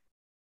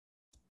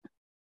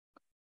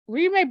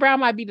 Rita Mae Brown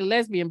might be the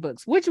lesbian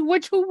books.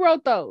 Who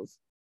wrote those?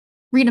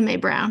 Rita Mae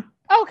Brown.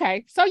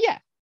 Okay, so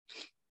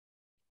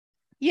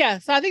yeah.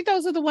 So I think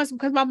those are the ones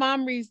because my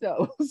mom reads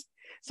those.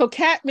 So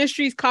cat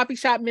mysteries, coffee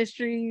shop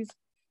mysteries.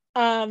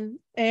 And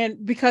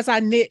because I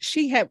knit,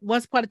 she had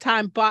once upon a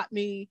time bought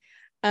me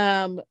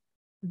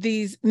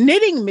these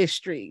knitting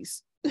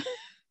mysteries.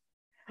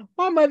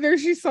 My mother,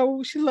 she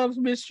loves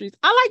mysteries.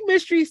 I like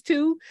mysteries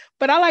too,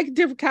 but I like a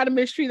different kind of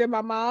mystery than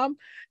my mom.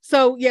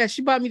 So yeah,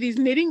 she bought me these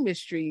knitting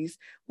mysteries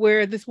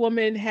where this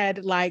woman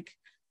had like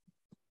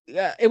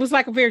it was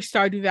like a very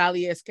Stardew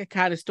Valley-esque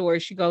kind of story.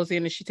 She goes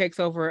in and she takes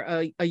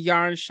over a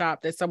yarn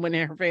shop that someone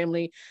in her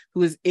family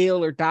who is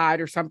ill or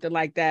died or something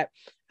like that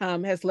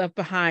has left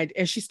behind,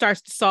 and she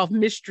starts to solve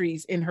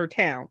mysteries in her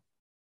town.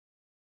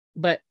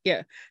 But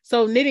yeah,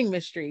 so knitting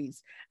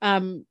mysteries,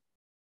 and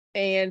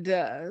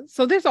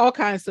so there's all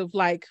kinds of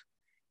like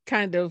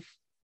kind of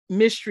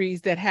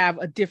mysteries that have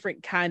a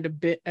different kind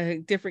of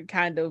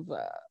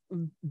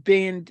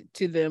bend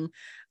to them.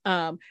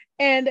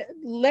 And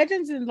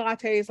Legends and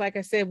Lattes, like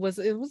I said, was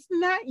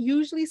not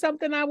usually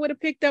something I would have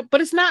picked up,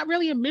 but it's not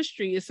really a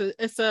mystery.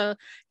 It's a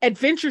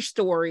adventure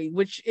story,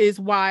 which is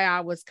why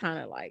I was kind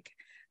of like,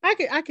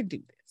 I could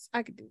do this.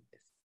 I could do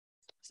this.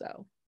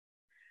 So,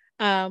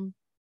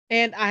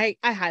 and I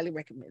highly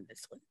recommend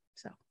this one.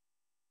 So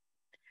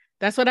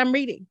that's what I'm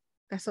reading.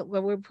 That's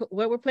what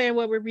we're playing,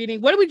 what we're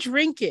reading. What are we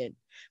drinking?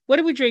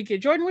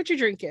 Jordan, what you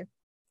drinking?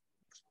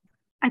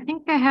 I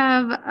think I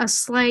have a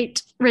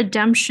slight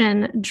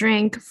redemption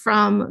drink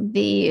from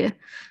the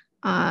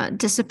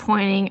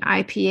disappointing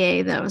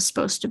IPA that was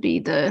supposed to be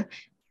the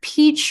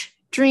Peach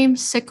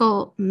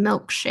Dreamsicle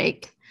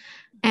Milkshake.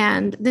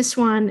 And this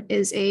one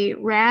is a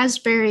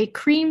raspberry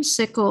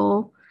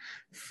creamsicle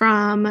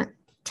from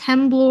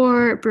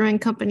Temblor Brewing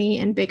Company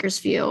in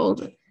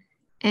Bakersfield.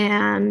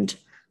 And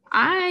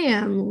I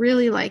am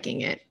really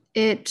liking it.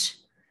 It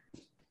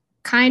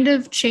kind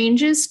of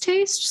changes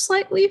taste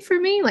slightly for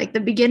me. Like the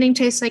beginning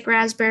tastes like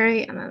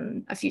raspberry, and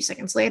then a few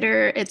seconds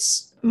later,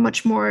 it's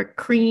much more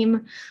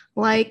cream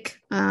like,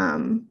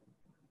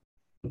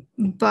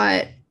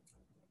 but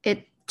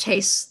it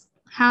tastes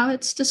how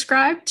it's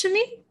described to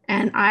me.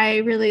 And I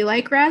really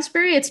like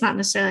raspberry. It's not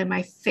necessarily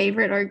my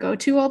favorite or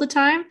go-to all the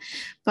time,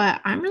 but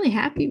I'm really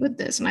happy with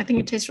this. And I think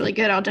it tastes really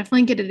good. I'll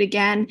definitely get it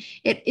again.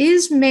 It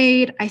is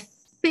made, I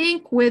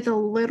think, with a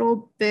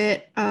little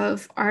bit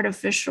of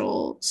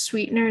artificial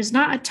sweeteners,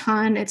 not a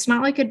ton. It's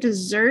not like a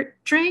dessert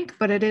drink,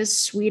 but it is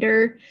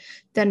sweeter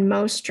than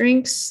most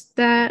drinks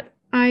that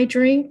I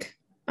drink.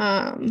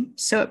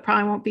 So it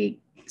probably won't be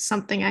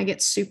something I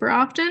get super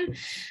often,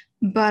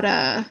 but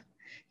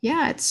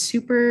yeah, it's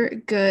super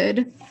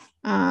good.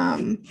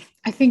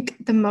 I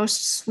think the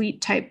most sweet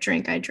type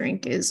drink I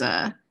drink is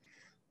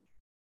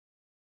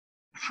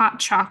hot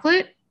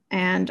chocolate.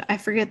 And I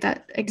forget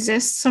that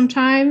exists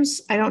sometimes.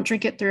 I don't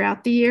drink it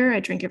throughout the year. I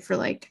drink it for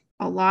like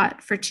a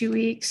lot for 2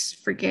 weeks,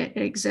 forget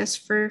it exists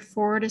for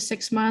 4 to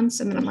 6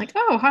 months. And then I'm like,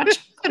 oh, hot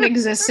chocolate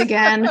exists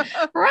again.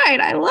 Right.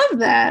 I love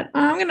that.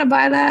 I'm going to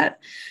buy that.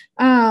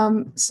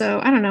 So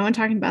I don't know. I'm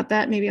talking about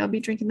that. Maybe I'll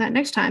be drinking that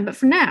next time. But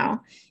for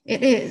now,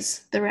 it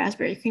is the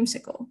raspberry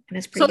creamsicle, and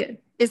it's pretty good.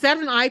 Is that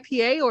an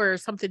IPA or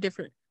something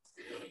different?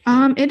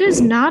 It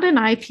is not an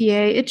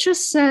IPA. It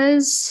just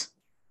says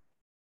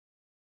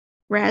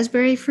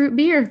raspberry fruit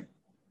beer.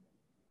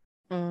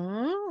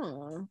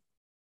 Oh.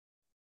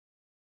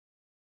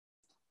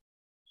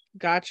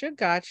 Gotcha.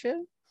 That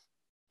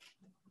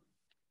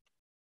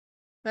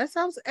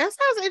sounds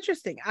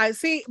interesting. I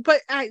see,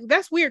 but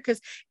that's weird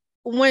because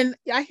when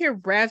I hear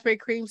raspberry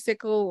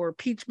creamsicle or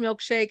peach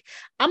milkshake,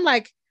 I'm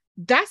like,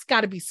 that's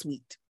got to be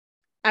sweet.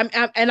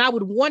 And I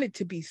would want it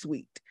to be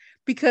sweet,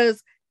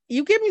 because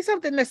you give me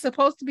something that's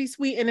supposed to be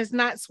sweet and it's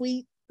not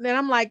sweet, then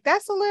I'm like,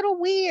 that's a little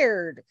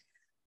weird.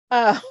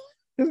 Oh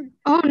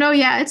no,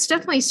 yeah, it's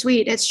definitely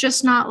sweet. It's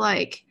just not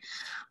like,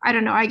 I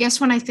don't know. I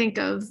guess when I think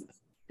of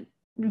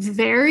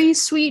very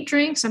sweet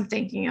drinks, I'm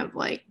thinking of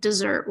like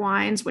dessert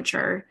wines, which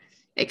are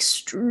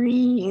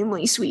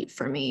extremely sweet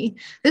for me.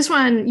 This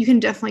one, you can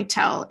definitely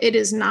tell it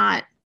is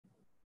not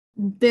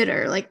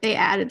bitter. Like they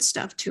added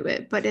stuff to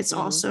it, but it's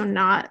also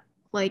not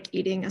like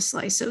eating a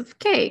slice of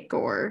cake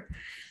or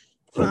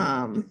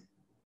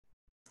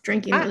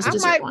drinking those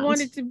dessert I might wines.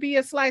 want it to be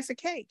a slice of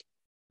cake.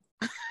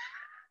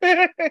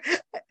 I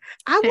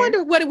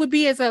wonder what it would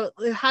be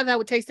how that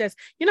would taste as,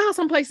 you know how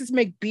some places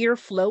make beer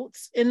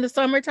floats in the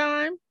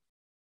summertime?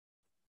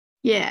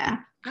 Yeah.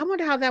 I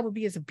wonder how that would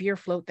be as a beer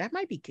float. That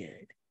might be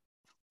good.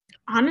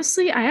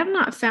 Honestly, I have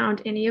not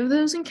found any of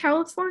those in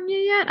California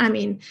yet. I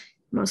mean,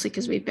 mostly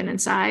because we've been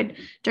inside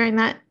during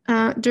that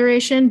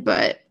duration,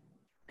 but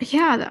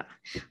yeah,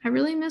 I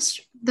really miss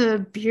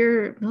the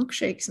beer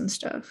milkshakes and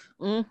stuff.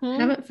 Mm-hmm. I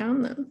haven't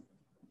found them.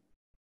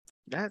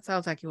 That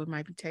sounds like it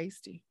might be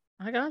tasty.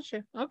 I got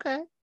you. Okay.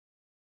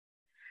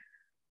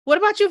 What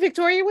about you,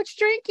 Victoria? What you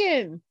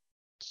drinking?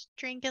 Just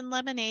drinking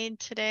lemonade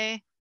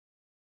today.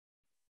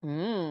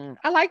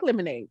 I like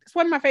lemonade. It's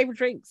one of my favorite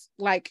drinks.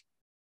 Like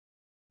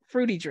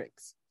fruity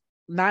drinks,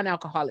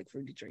 non-alcoholic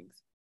fruity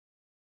drinks.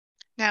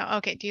 Now,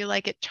 okay, do you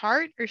like it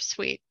tart or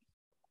sweet?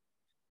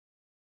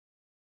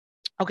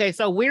 Okay,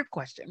 so weird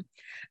question.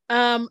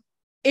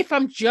 If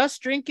I'm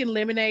just drinking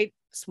lemonade,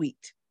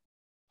 sweet.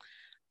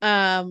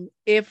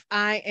 If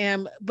I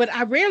am, but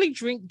I rarely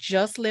drink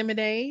just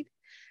lemonade.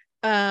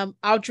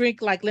 I'll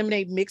drink like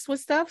lemonade mixed with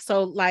stuff.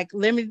 So like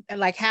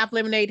like half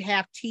lemonade,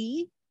 half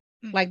tea,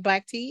 like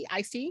black tea,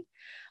 iced tea,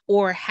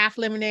 or half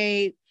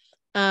lemonade,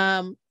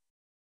 also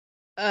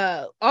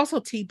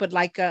tea, but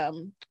like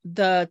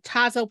the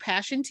Tazo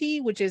passion tea,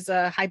 which is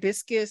a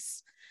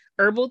hibiscus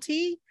herbal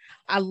tea.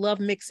 I love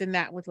mixing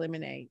that with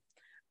lemonade.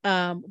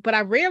 But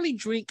I rarely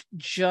drink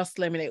just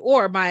lemonade,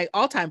 or my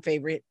all-time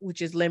favorite,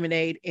 which is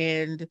lemonade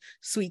and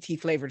sweet tea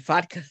flavored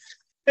vodka.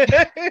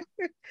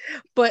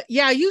 But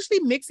yeah, I usually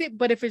mix it.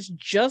 But if it's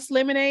just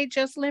lemonade,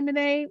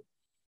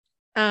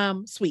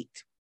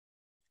 sweet.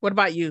 What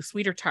about you?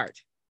 Sweet or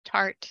tart?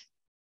 Tart.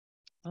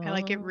 I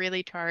like it Oh,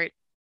 really tart.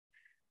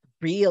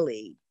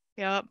 really?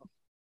 Yep.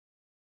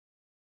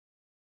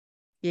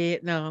 Yeah,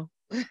 no.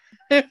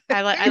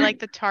 I like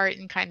the tart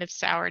and kind of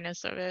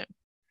sourness of it.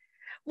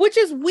 Which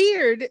is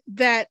weird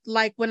that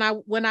like when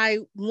I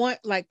want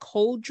like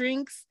cold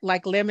drinks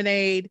like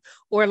lemonade,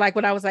 or like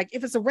when I was like,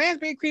 if it's a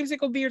raspberry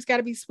creamsicle beer, it's got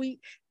to be sweet.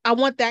 I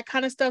want that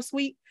kind of stuff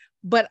sweet,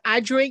 but I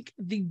drink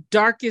the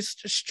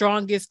darkest,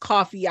 strongest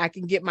coffee I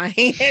can get my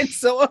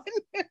hands on.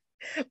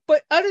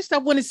 But other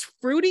stuff, when it's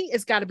fruity,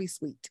 it's got to be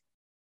sweet.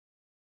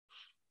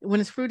 When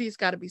it's fruity, it's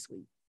got to be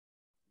sweet.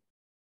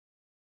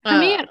 For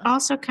me, it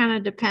also kind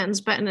of depends,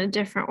 but in a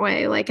different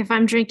way. Like if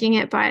I'm drinking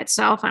it by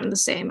itself, I'm the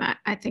same.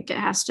 I think it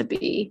has to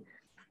be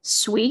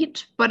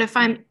sweet. But if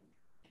I'm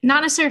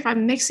not necessarily if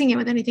I'm mixing it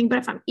with anything, but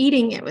if I'm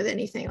eating it with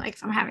anything, like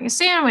if I'm having a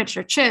sandwich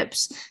or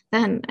chips,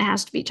 then it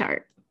has to be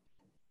tart.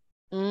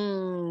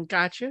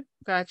 Gotcha.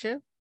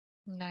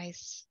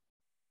 Nice.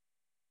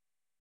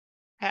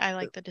 I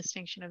like the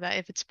distinction of that.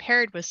 If it's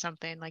paired with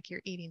something, like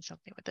you're eating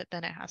something with it,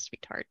 then it has to be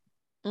tart.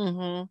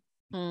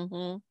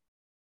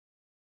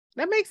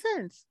 That makes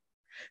sense.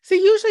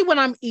 See, usually when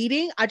I'm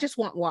eating, I just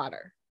want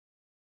water.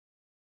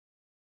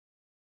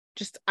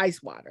 Just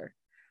ice water.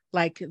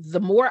 Like the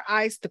more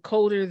ice, the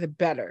colder, the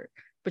better.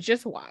 But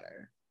just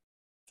water.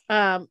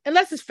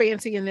 Unless it's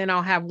fancy, and then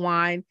I'll have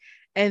wine.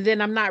 And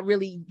then I'm not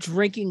really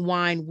drinking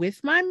wine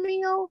with my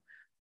meal,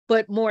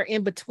 but more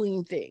in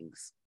between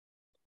things.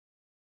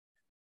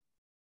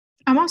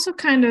 I'm also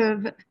kind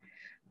of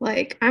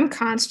like, I'm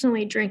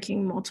constantly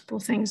drinking multiple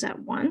things at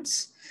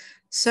once.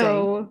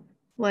 So,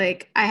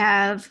 like, I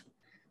have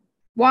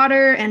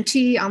water and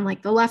tea on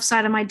like the left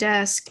side of my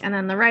desk, and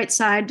then the right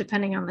side,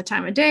 depending on the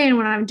time of day and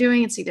what I'm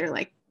doing, it's either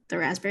like the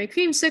raspberry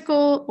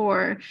creamsicle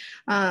or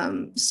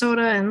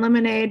soda and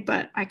lemonade.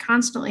 But I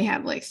constantly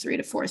have like 3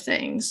 to 4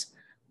 things,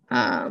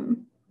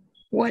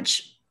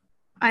 which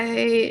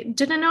I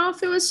didn't know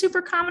if it was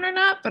super common or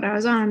not, but I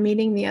was on a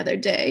meeting the other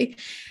day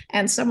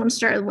and someone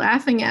started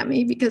laughing at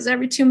me because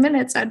every 2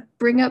 minutes I'd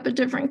bring up a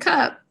different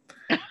cup.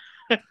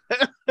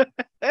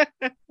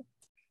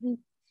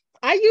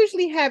 I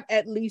usually have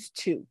at least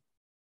two.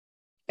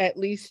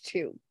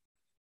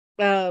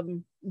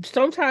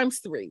 Sometimes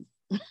 3.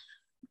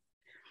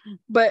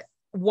 But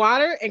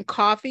water and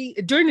coffee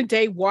during the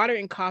day, water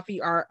and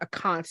coffee are a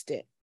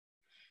constant.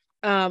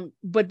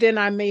 But then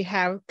I may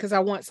have, because I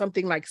want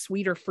something like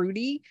sweet or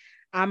fruity,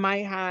 I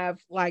might have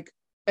like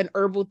an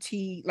herbal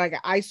tea, like an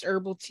iced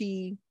herbal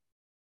tea,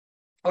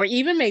 or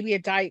even maybe a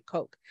Diet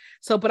Coke.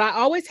 So, but I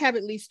always have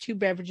at least 2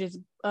 beverages.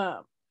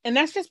 And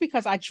that's just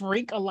because I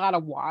drink a lot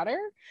of water.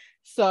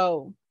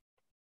 So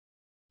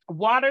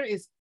water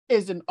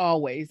isn't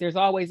always. There's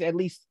always at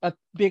least a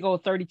big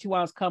old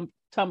 32-ounce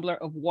tumbler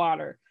of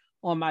water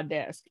on my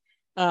desk.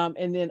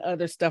 And then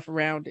other stuff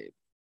around it.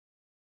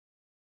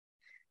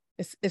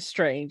 It's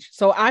strange.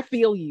 So I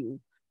feel you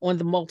on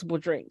the multiple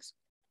drinks.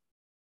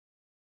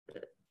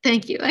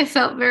 Thank you. I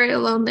felt very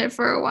alone there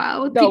for a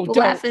while with people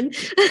laughing.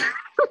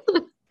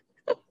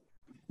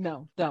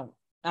 No, don't.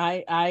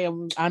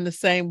 I'm the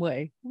same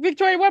way.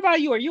 Victoria, what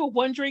about you? Are you a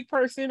 1 drink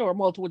person or a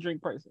multiple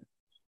drink person?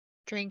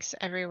 Drinks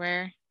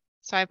everywhere.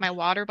 So I have my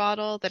water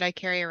bottle that I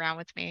carry around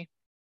with me.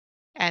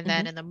 And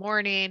then in the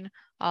morning,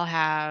 I'll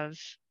have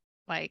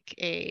like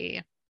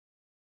a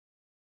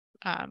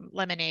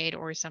lemonade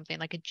or something,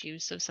 like a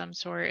juice of some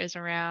sort is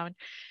around.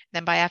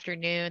 Then by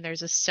afternoon,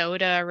 there's a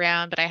soda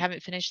around, but I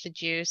haven't finished the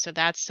juice, so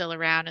that's still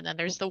around. And then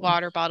there's the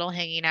water bottle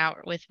hanging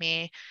out with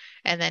me.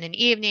 And then in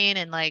evening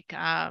and like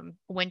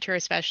winter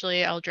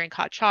especially, I'll drink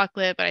hot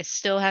chocolate, but I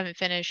still haven't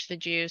finished the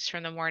juice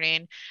from the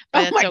morning.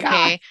 But it's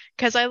okay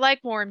because I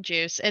like warm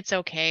juice. It's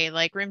okay.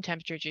 Like room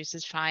temperature juice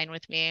is fine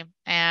with me.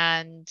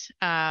 And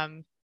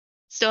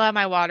still have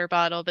my water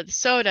bottle, but the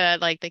soda,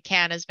 like the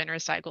can has been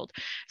recycled.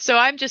 So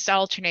I'm just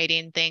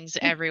alternating things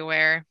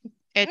everywhere.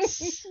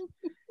 It's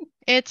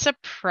a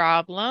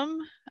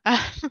problem.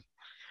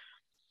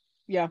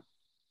 Yeah.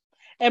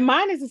 And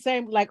mine is the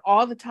same, like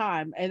all the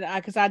time. And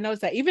because I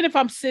noticed that even if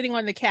I'm sitting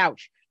on the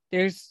couch,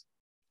 there's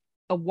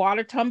a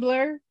water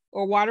tumbler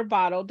or water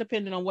bottle,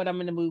 depending on what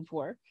I'm in the mood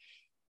for.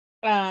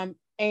 And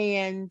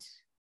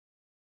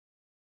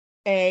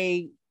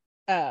a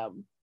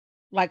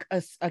like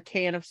a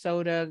can of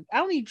soda.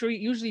 I only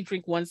usually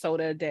drink 1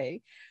 soda a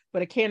day,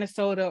 but a can of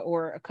soda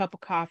or a cup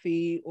of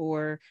coffee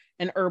or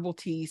an herbal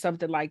tea,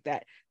 something like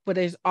that. But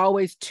there's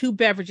always 2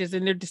 beverages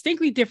and they're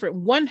distinctly different.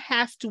 One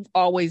has to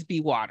always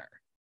be water.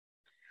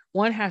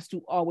 I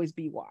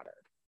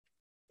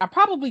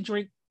probably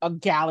drink a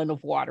gallon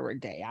of water a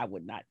day. I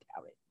would not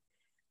doubt it.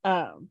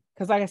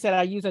 Because like I said,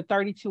 I use a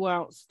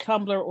 32-ounce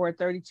tumbler or a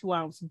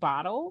 32-ounce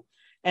bottle,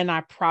 and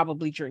I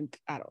probably drink,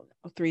 I don't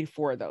know, 3 to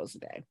 4 of those a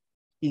day.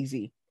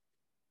 Easy.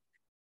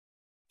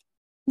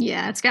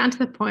 Yeah, it's gotten to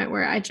the point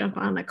where I jump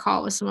on a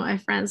call with some of my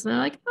friends and they're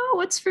like, "Oh,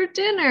 what's for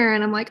dinner?"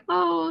 And I'm like,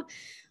 "Oh,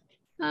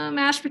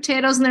 mashed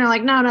potatoes." And they're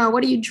like, "No,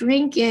 what are you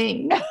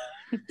drinking?"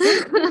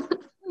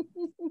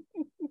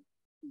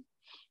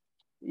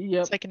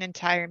 Yep. It's like an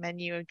entire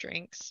menu of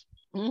drinks.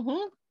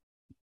 Mm-hmm.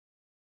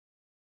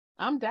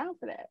 I'm down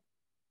for that.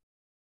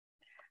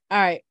 All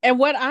right. And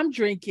what I'm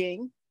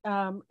drinking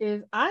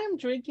is I am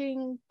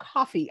drinking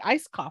coffee,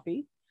 iced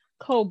coffee,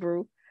 cold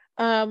brew,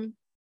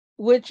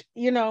 which,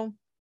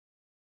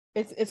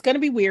 it's going to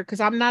be weird because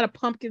I'm not a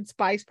pumpkin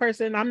spice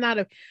person. I'm not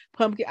a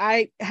pumpkin.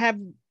 I have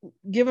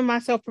given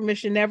myself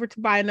permission never to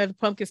buy another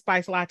pumpkin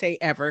spice latte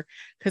ever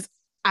because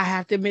I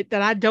have to admit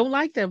that I don't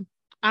like them.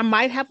 I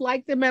might have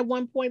liked them at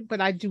one point, but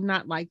I do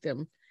not like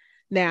them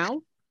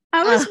now.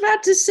 I was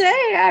about to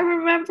say, I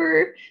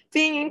remember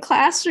being in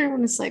classroom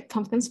and it's like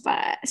pumpkin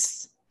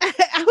spice.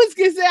 I was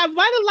gonna say I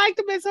might have liked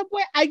them at some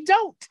point. I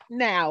don't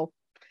now.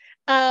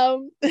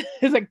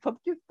 It's like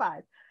pumpkin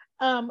spice.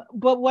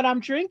 But what I'm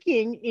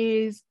drinking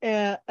is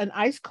an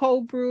ice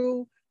cold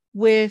brew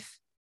with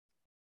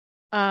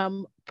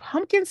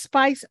pumpkin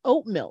spice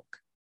oat milk.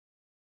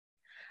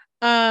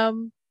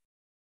 Because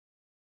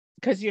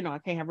I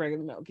can't have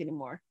regular milk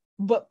anymore.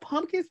 But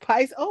pumpkin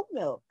spice oat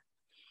milk,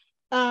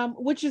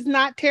 which is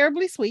not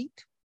terribly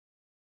sweet.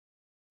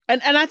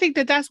 And I think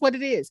that's what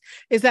it is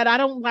that I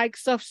don't like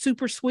stuff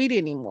super sweet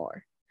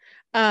anymore.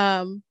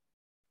 I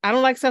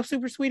don't like stuff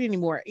super sweet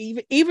anymore.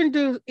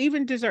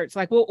 Even desserts.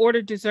 Like we'll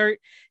order dessert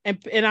and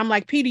I'm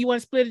like, P, do you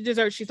want to split a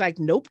dessert? She's like,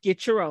 nope,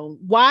 get your own.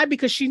 Why?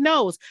 Because she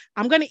knows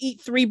I'm gonna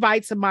eat 3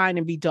 bites of mine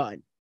and be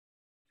done.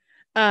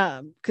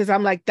 Because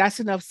I'm like, that's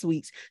enough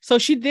sweets. So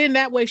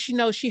that way she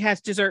knows she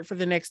has dessert for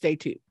the next day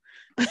too.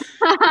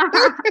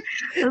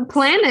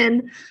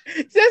 Planning.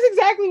 That's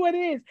exactly what it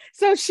is.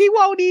 So she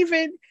won't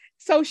even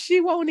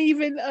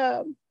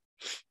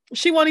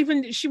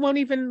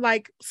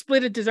like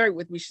split a dessert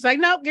with me. She's like,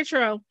 nope, get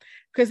your own.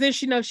 Because then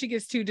she knows she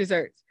gets 2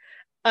 desserts.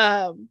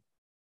 And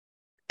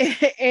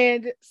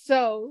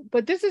so,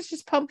 but this is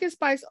just pumpkin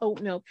spice oat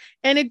milk.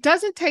 And it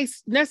doesn't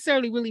taste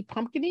necessarily really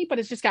pumpkin-y, but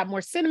it's just got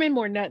more cinnamon,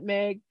 more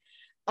nutmeg.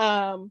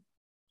 And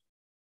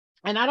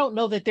I don't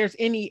know that there's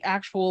any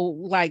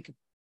actual like,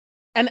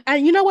 and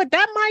you know what?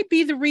 That might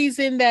be the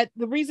reason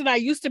I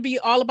used to be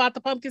all about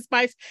the pumpkin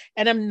spice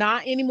and I'm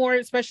not anymore,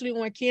 especially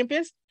on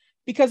campus,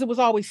 because it was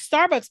always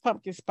Starbucks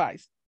pumpkin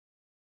spice.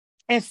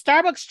 And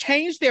Starbucks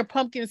changed their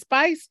pumpkin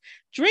spice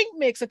drink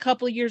mix a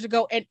couple of years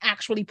ago and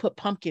actually put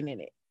pumpkin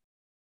in it.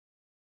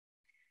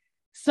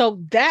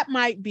 So that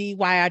might be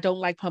why I don't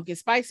like pumpkin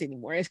spice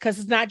anymore. It's because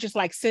it's not just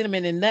like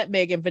cinnamon and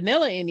nutmeg and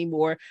vanilla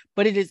anymore,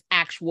 but it is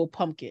actual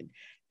pumpkin.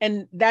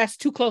 And that's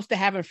too close to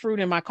having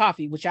fruit in my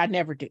coffee, which I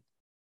never do.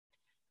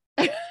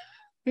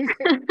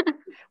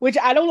 Which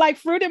I don't like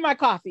fruit in my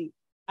coffee.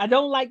 I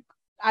don't like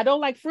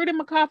fruit in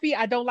my coffee.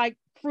 I don't like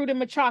fruit in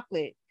my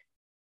chocolate.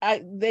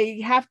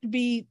 They have to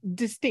be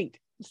distinct.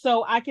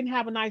 So I can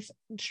have a nice,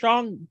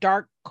 strong,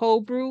 dark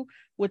cold brew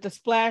with a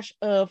splash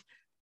of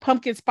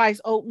pumpkin spice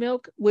oat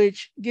milk,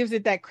 which gives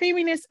it that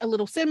creaminess, a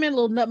little cinnamon, a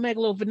little nutmeg, a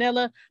little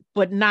vanilla,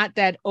 but not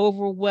that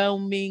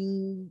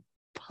overwhelming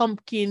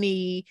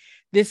pumpkin-y.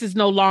 This is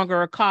no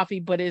longer a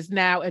coffee, but is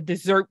now a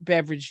dessert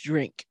beverage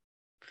drink.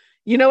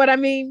 You know what I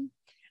mean?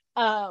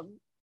 So,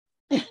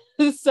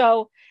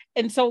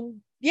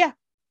 yeah.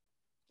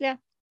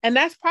 And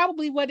that's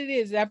probably what it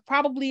is. That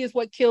probably is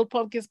what killed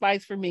pumpkin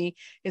spice for me,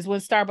 is when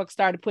Starbucks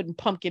started putting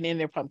pumpkin in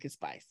their pumpkin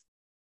spice.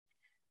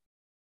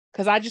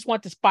 Because I just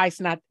want the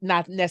spice,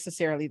 not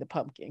necessarily the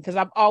pumpkin. Because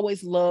I've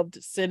always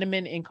loved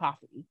cinnamon in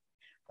coffee,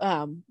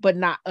 but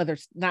not a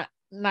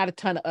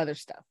ton of other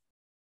stuff.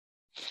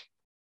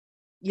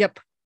 Yep.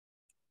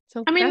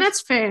 So I mean,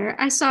 that's fair.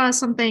 I saw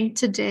something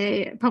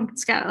today.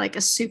 Pumpkin's got like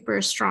a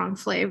super strong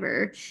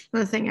flavor.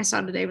 Another thing I saw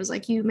today was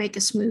like, you make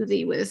a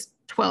smoothie with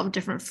 12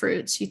 different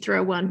fruits. You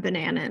throw 1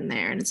 banana in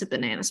there and it's a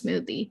banana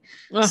smoothie.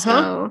 Uh-huh.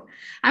 So,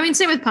 I mean,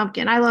 same with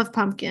pumpkin. I love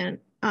pumpkin.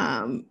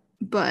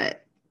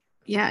 But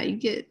yeah, you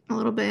get a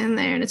little bit in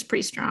there and it's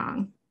pretty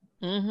strong.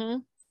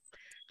 Mm-hmm.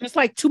 Just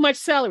like too much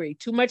celery.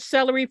 Too much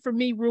celery for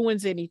me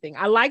ruins anything.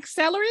 I like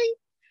celery.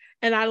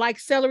 And I like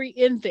celery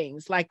in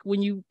things, like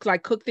when you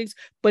like cook things.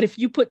 But if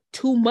you put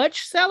too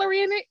much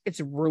celery in it,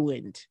 it's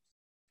ruined.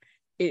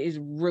 It is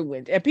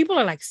ruined. And people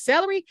are like,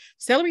 celery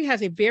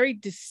has a very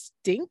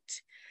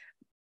distinct,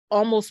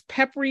 almost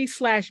peppery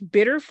 /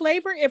 bitter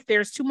flavor if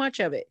there's too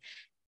much of it.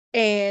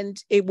 And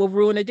it will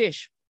ruin a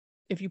dish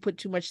if you put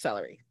too much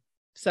celery.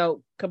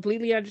 So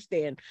completely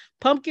understand.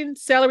 Pumpkin,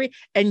 celery,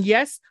 and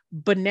yes,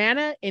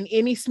 banana in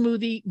any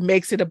smoothie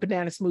makes it a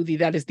banana smoothie.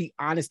 That is the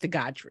honest to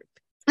God truth.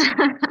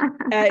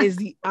 That is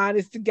the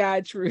honest to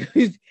God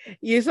truth.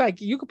 It's like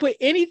you can put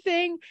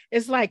anything.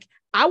 It's like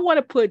I want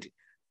to put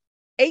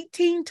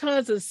 18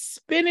 tons of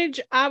spinach,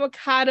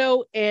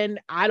 avocado,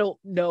 and I don't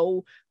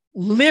know,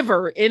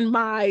 liver in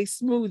my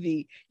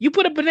smoothie. You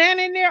put a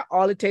banana in there,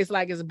 all it tastes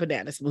like is a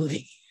banana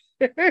smoothie.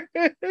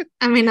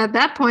 I mean, at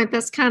that point,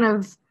 that's kind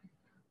of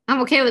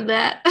I'm okay with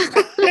that.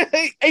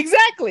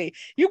 Exactly.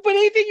 You put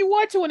anything you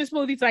want to in a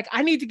smoothie. It's like,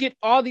 I need to get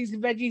all these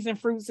veggies and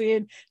fruits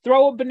in,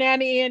 throw a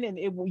banana in, and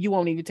you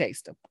won't even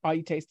taste them. All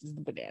you taste is the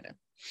banana.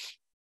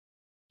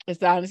 It's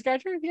the honest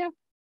God truth. Yeah.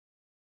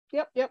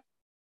 Yep.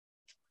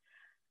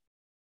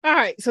 All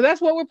right. So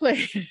that's what we're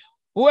playing,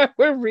 what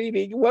we're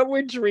reading, what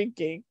we're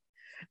drinking.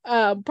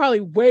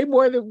 Probably way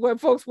more than what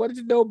folks wanted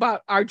to know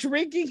about our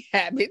drinking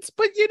habits.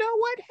 But you know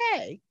what?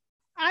 Hey,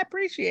 I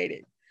appreciate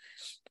it.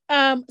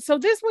 So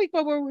this week,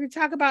 what we're going to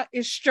talk about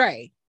is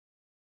Stray.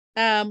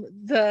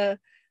 The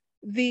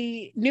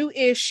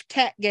new-ish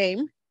cat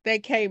game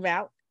that came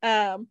out,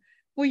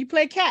 where you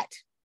play cat,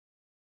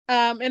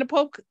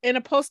 in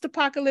a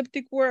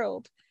post-apocalyptic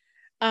world.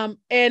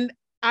 And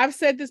I've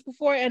said this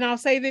before, and I'll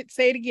say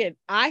it again.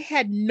 I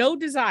had no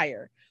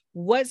desire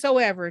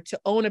whatsoever to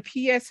own a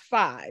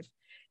PS5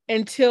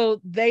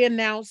 until they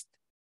announced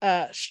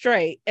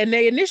Stray, and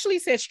they initially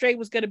said Stray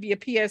was going to be a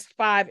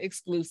PS5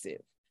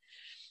 exclusive.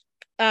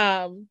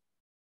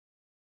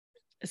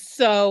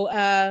 So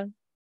I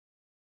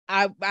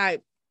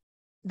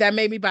that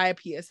made me buy a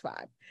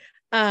PS5.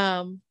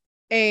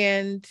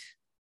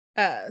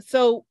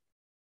 So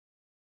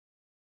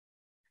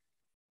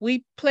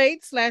we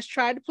played /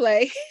 tried to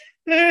play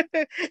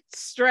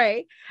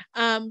Stray,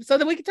 so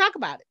that we could talk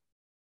about it.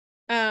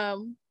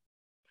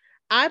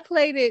 I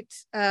played it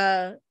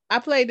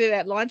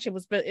at launch. It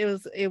was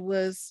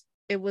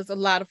a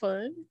lot of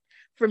fun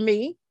for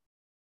me,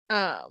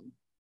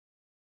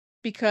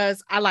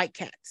 because I like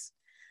cats.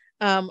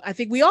 I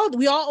think we all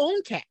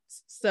own cats.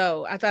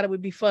 So I thought it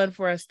would be fun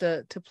for us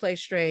to play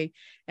Stray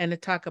and to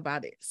talk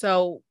about it.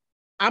 So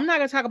I'm not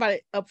gonna talk about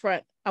it up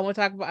front. I want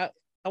to talk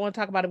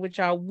about it with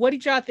y'all. What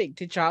did y'all think?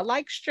 Did y'all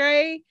like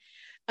Stray?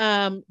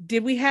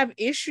 Did we have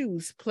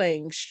issues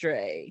playing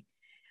Stray?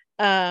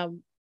 I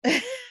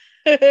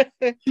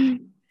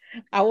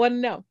want to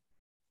know.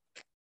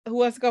 Who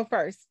wants to go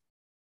first?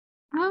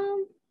 I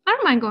don't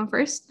mind going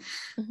first.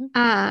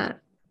 Mm-hmm.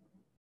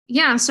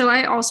 Yeah, so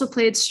I also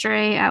played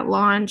Stray at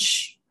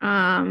launch.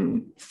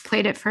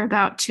 Played it for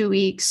about 2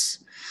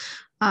 weeks.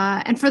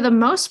 And for the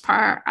most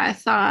part, I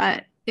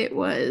thought it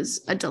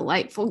was a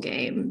delightful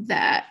game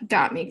that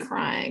got me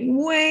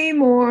crying way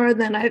more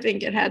than I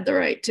think it had the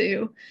right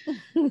to.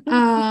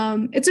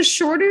 It's a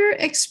shorter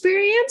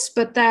experience,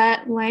 but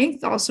that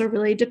length also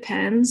really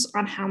depends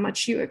on how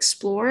much you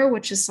explore,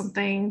 which is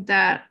something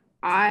that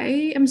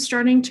I am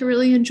starting to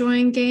really enjoy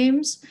in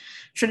games.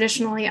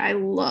 Traditionally, I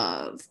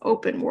love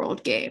open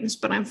world games,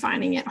 but I'm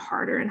finding it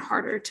harder and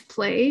harder to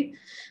play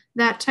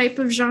that type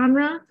of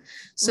genre.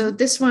 So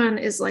this one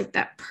is like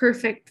that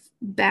perfect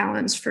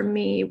balance for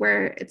me,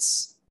 where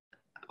it's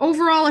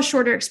overall a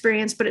shorter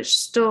experience, but it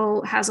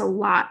still has a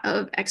lot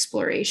of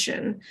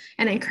exploration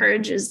and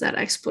encourages that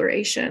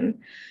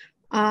exploration.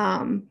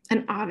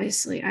 And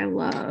obviously, I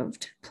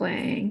loved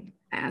playing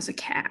as a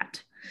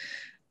cat.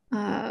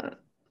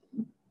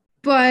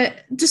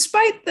 But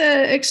despite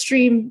the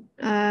extreme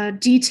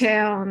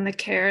detail and the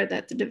care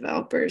that the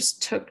developers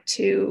took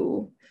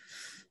to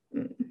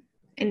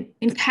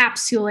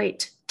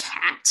encapsulate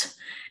cat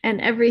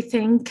and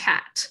everything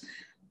cat,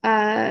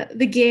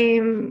 the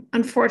game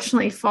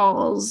unfortunately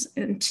falls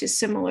into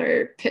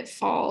similar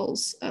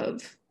pitfalls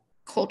of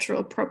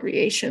cultural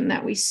appropriation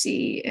that we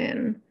see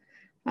in,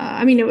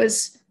 it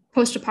was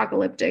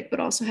post-apocalyptic, but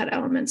also had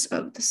elements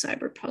of the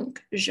cyberpunk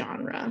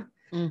genre.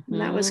 Mm-hmm.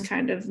 And that was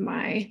kind of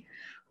my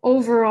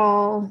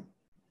overall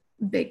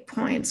big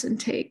points and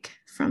take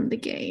from the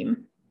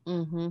game.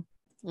 I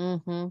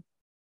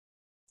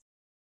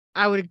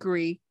would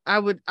agree. I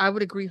would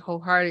agree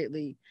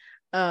wholeheartedly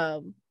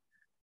on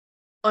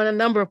a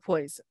number of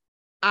points.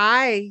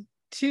 I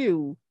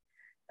too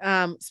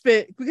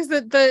spent, because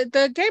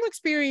the game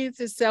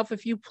experience itself,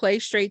 if you play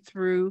straight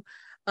through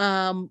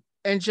and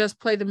just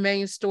play the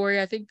main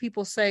story, I think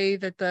people say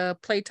that the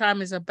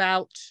playtime is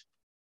about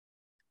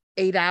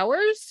 8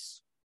 hours.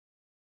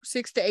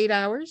 6 to 8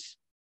 hours.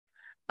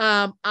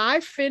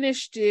 I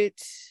finished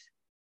it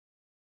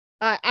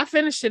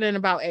in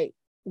about 8,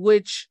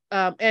 which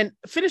and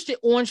finished it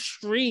on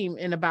stream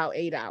in about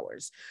 8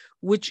 hours,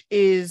 which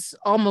is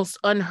almost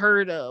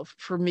unheard of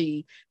for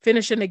me,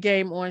 finishing a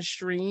game on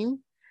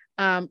stream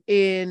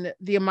in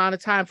the amount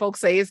of time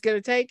folks say it's going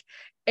to take.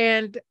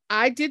 And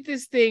I did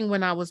this thing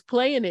when I was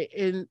playing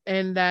it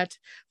in that,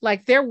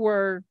 like, there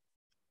were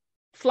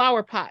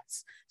flower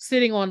pots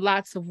sitting on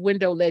lots of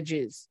window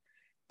ledges.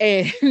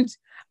 And they're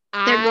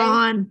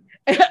gone.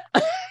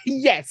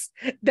 Yes,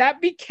 that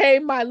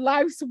became my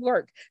life's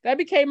work. That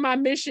became my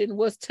mission,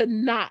 was to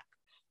knock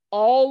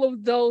all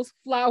of those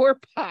flower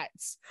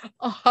pots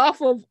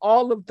off of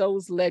all of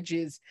those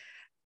ledges,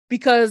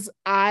 because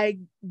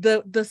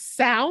the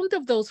sound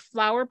of those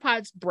flower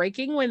pots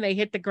breaking when they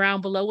hit the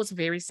ground below was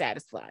very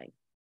satisfying.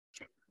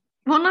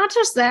 Well, not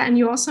just that, and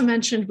you also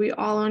mentioned we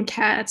all own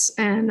cats,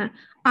 and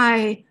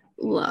I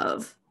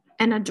love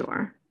and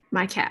adore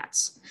my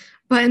cats.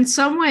 But in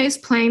some ways,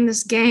 playing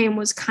this game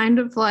was kind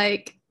of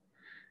like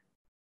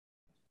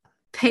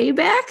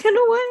payback in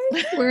a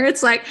way where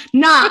it's like,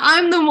 nah,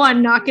 I'm the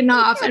one knocking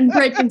off and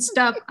breaking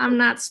stuff I'm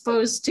not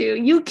supposed to.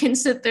 You can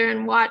sit there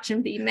and watch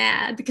and be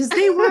mad, because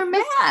they were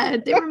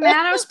mad. They were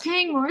mad I was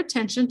paying more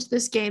attention to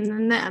this game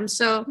than them.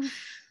 So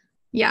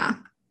yeah.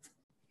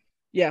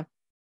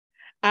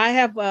 I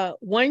have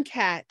one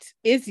cat,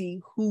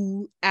 Izzy,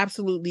 who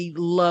absolutely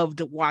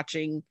loved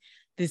watching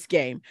this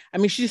game. I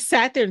mean, she just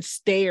sat there and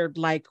stared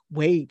like,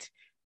 wait,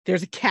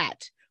 there's a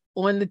cat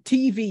on the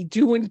TV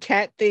doing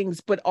cat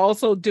things, but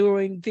also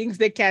doing things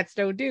that cats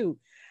don't do.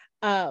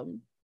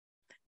 And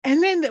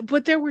then,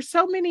 but there were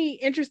so many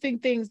interesting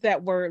things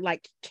that were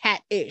like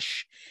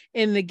cat-ish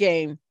in the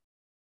game.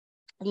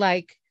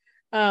 Like,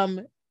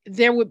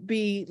 there would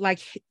be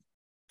like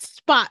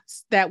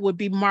spots that would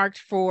be marked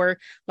for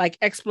like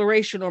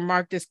exploration or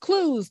marked as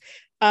clues.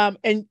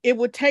 And it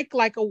would take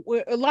like a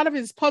lot of it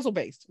is puzzle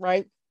based,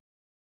 right?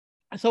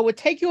 So it would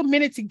take you a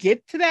minute to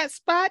get to that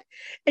spot,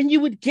 and you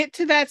would get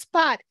to that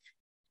spot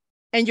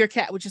and your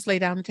cat would just lay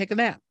down and take a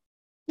nap.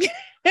 And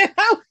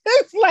I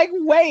was like,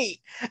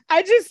 wait,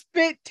 I just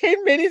spent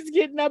 10 minutes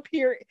getting up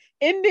here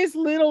in this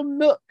little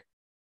nook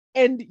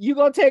and you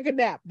gonna take a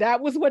nap.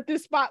 That was what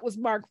this spot was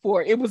marked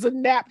for. It was a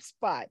nap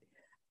spot,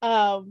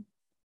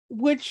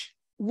 which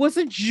was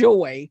a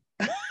joy.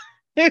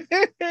 It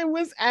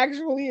was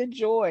actually a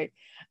joy.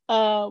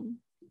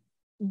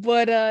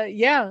 But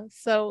yeah,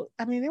 so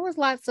I mean, there was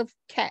lots of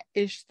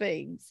cat-ish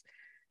things.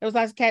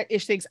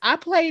 I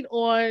played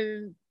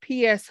on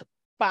PS5.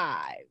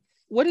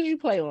 What did you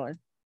play on?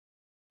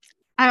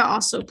 I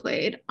also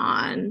played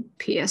on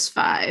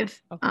PS5.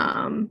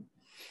 Okay.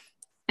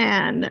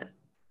 And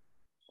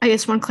I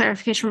guess one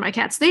clarification for my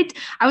cats.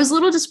 I was a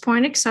little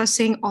disappointed because I was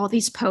seeing all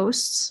these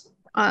posts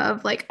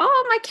of like,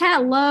 oh, my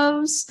cat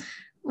loves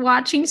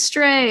watching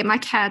Stray. My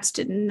cats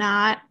did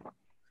not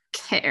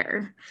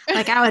care.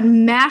 Like, I would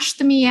mash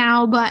the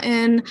meow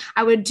button.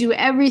 I would do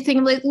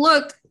everything like,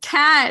 look,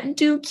 cat,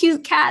 do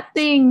cute cat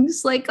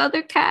things like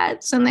other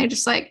cats. And they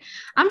just like,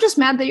 I'm just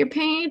mad that you're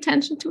paying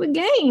attention to a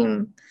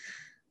game.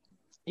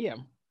 Yeah.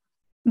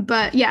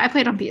 But yeah, I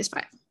played on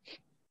PS5.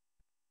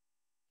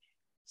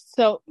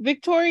 So,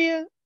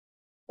 Victoria,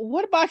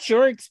 what about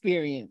your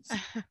experience?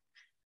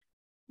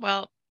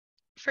 Well,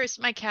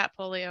 first, my cat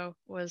Polio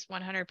was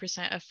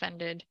 100%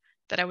 offended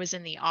that I was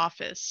in the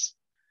office.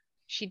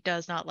 She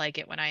does not like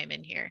it when I am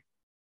in here.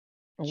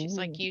 She's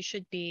like, you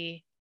should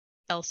be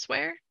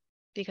elsewhere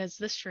because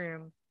this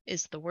room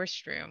is the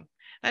worst room.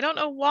 I don't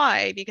know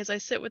why, because I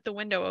sit with the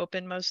window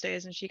open most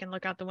days and she can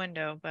look out the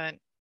window, but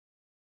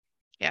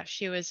yeah,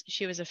 she was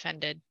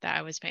offended that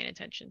I was paying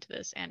attention to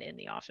this and in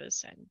the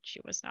office, and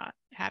she was not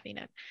having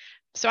it.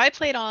 So I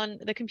played on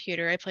the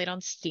computer. I played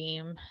on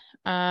Steam.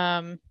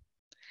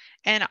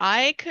 And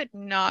I could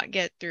not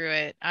get through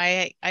it.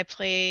 I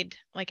played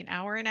like an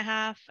hour and a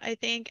half, I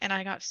think, and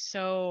I got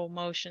so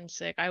motion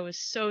sick. I was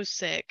so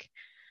sick.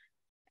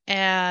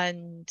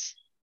 And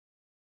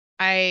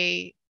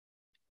I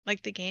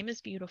like, the game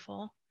is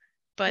beautiful,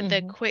 but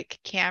the quick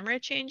camera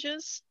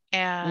changes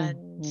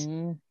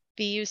and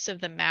the use of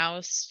the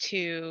mouse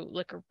to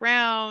look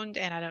around,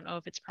 and I don't know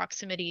if it's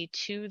proximity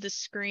to the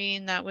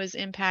screen that was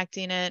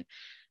impacting it.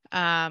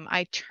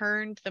 I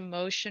turned the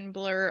motion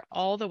blur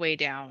all the way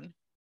down.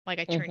 Like,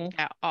 I turned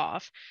that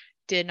off,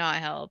 did not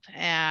help.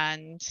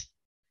 And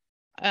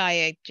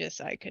I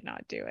could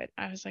not do it.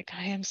 I was like,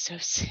 I am so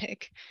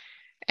sick.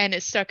 And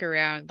it stuck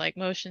around. Like,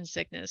 motion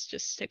sickness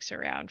just sticks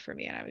around for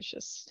me. And I was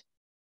just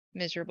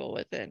miserable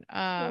with it.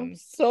 I'm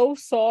so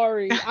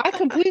sorry. I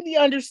completely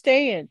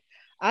understand.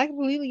 But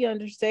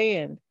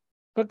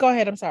go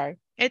ahead. I'm sorry.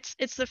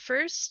 It's the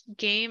first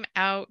game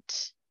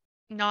out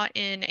not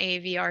in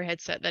a VR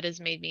headset that has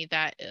made me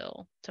that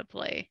ill to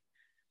play.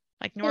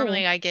 Like,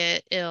 normally I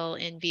get ill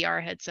in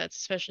VR headsets,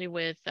 especially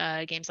with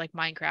games like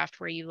Minecraft,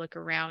 where you look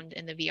around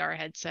in the VR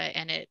headset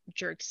and it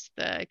jerks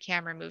the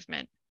camera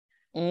movement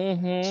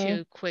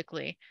too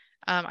quickly.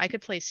 I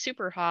could play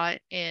super hot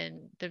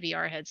in the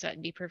VR headset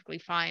and be perfectly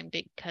fine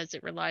because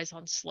it relies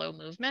on slow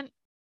movement.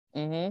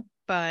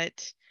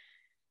 But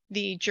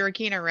the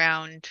jerking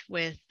around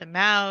with the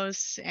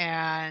mouse,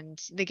 and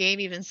the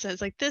game even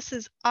says, like, this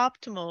is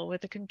optimal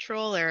with a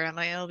controller. I'm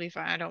like, it'll be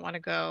fine. I don't want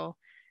to go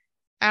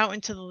out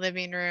into the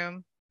living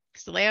room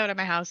because the layout of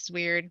my house is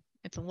weird.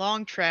 It's a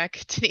long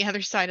trek to the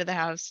other side of the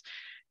house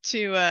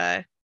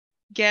to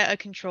get a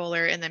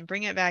controller and then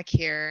bring it back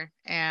here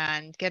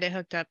and get it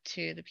hooked up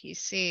to the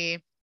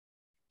PC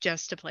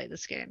just to play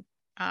this game.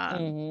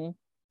 But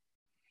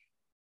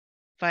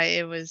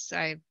it was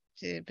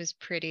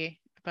pretty.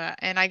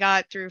 And I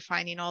got through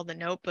finding all the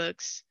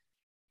notebooks,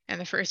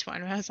 and the first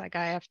one was like,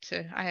 I have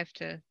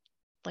to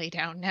lay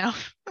down now.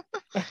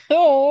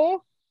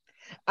 Oh,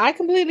 I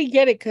completely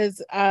get it,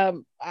 because I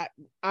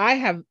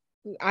have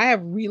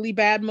really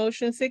bad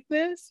motion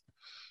sickness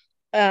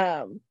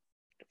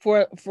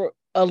for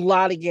a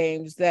lot of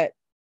games that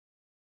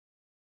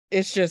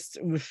it's just,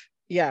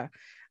 yeah.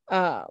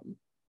 And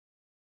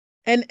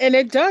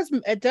it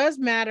does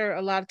matter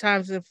a lot of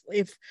times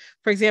if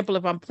for example,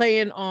 if I'm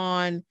playing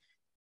on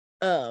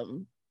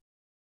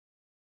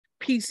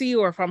PC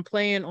or if I'm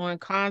playing on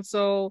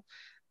console,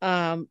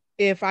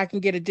 if I can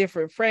get a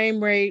different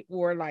frame rate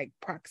or like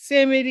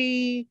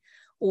proximity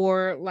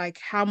or like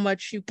how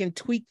much you can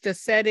tweak the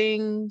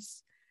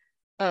settings.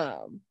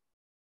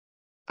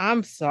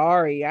 I'm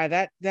sorry.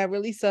 That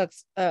really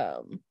sucks.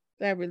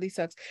 That really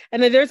sucks.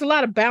 And then there's a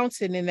lot of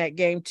bouncing in that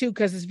game too,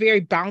 because it's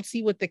very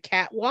bouncy with the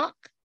catwalk.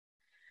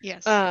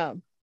 Yes.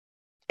 And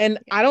Yeah.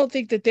 I don't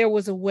think that there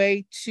was a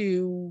way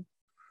to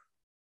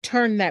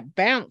turn that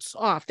bounce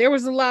off. There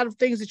was a lot of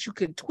things that you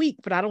could tweak,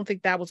 but I don't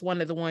think that was one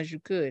of the ones you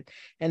could.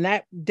 And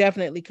that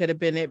definitely could have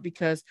been it,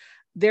 because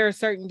there are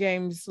certain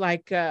games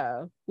like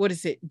what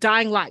is it?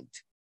 Dying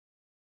Light.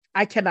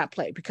 I cannot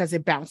play because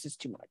it bounces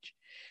too much.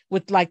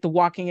 With like the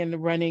walking and the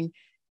running,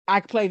 I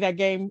could play that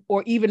game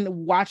or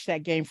even watch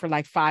that game for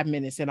like 5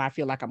 minutes and I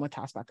feel like I'm gonna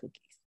toss my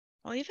cookies.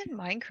 Well, even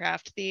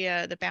Minecraft,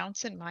 the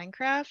bounce in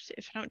Minecraft,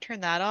 if I don't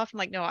turn that off, I'm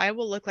like, no, I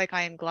will look like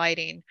I am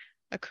gliding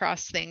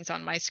across things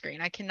on my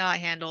screen. I cannot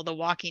handle the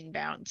walking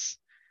bounce.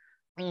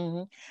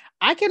 Mm-hmm.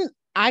 I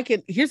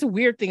can, here's a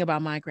weird thing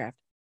about Minecraft.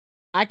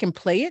 I can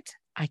play it.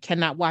 I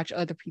cannot watch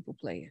other people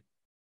play it.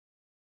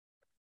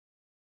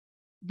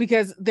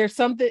 Because there's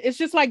something, it's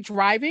just like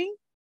driving.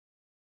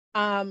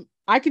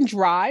 I can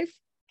drive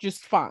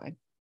just fine.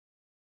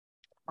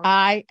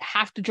 I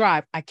have to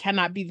drive. I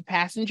cannot be the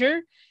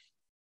passenger.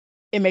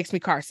 It makes me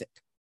car sick.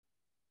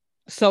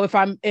 So if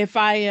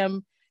I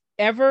am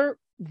ever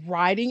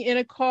riding in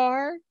a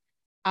car,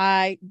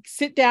 I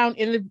sit down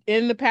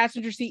in the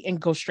passenger seat and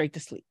go straight to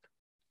sleep,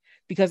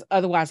 because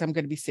otherwise I'm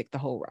going to be sick the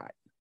whole ride.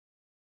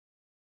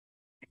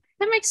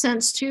 That makes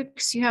sense too,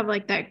 because you have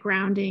like that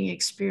grounding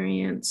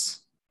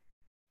experience.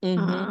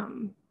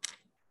 Mm-hmm.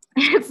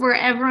 If we're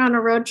ever on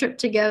a road trip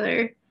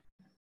together,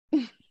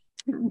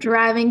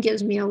 driving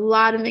gives me a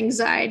lot of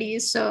anxiety.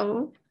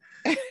 So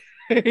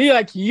you're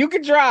like, you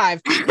can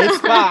drive, it's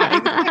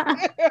fine.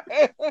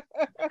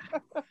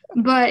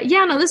 But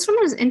yeah, no, this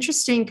one was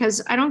interesting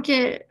because I don't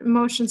get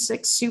motion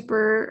sick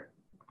super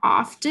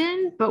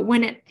often, but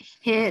when it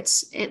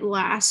hits, it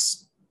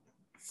lasts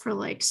for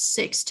like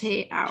 6 to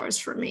 8 hours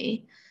for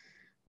me.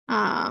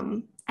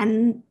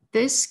 And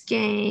this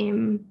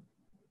game,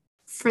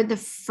 for the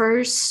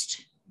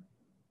first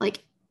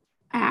like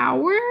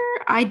hour,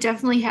 I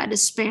definitely had to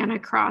span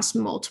across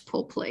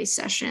multiple play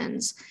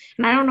sessions.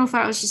 And I don't know if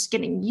I was just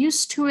getting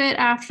used to it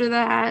after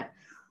that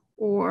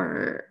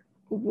or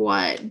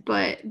what,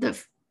 but the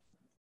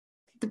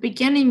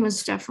beginning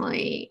was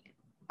definitely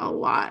a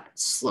lot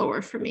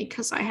slower for me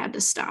because I had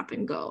to stop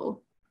and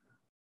go.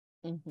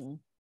 Mm-hmm.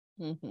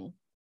 Mm-hmm.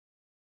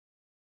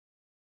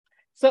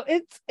 So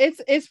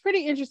it's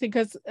pretty interesting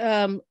because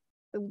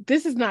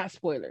this is not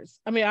spoilers.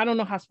 I mean, I don't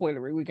know how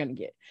spoilery we're gonna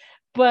get,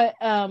 but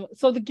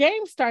so the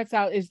game starts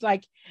out is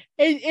like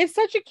it's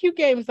such a cute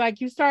game. It's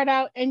like you start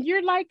out and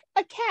you're like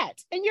a cat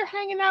and you're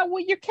hanging out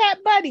with your cat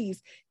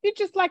buddies. You're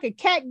just like a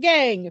cat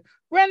gang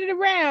running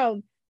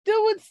around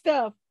doing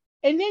stuff,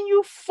 and then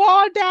you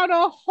fall down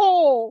a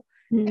hole.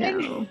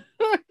 No.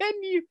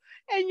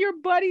 And your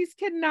buddies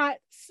cannot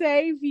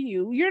save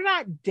you. You're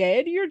not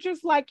dead. You're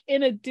just like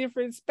in a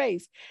different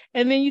space.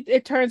 And then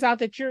it turns out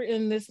that you're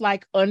in this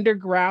like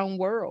underground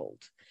world,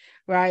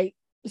 right?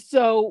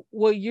 So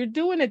what you're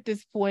doing at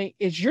this point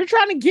is you're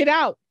trying to get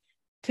out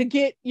to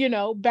get,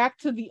 back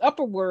to the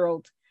upper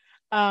world.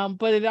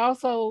 But it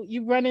also,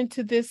 you run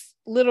into this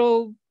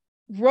little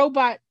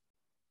robot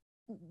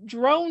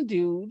drone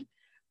dude,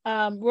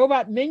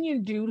 robot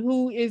minion dude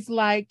who is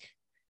like,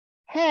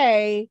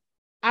 hey,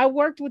 I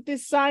worked with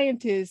this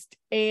scientist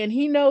and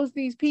he knows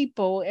these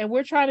people and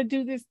we're trying to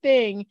do this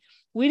thing.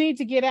 We need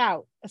to get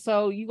out.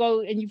 So you go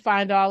and you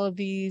find all of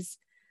these.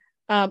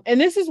 And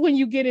this is when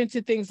you get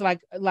into things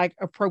like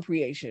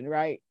appropriation,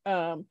 right?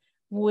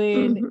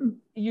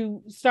 When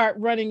you start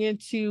running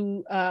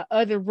into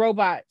other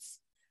robots,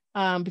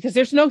 because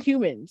there's no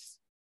humans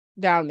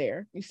down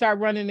there. You start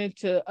running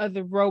into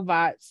other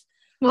robots.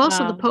 Well,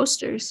 also the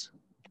posters.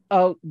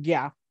 Oh,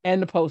 yeah.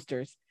 And the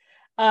posters.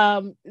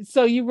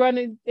 So you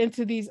run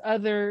into these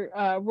other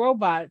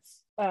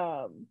robots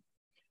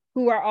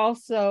who are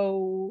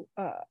also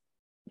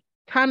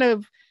kind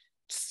of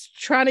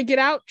trying to get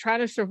out, trying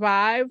to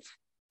survive,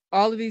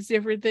 all of these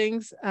different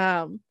things.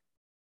 And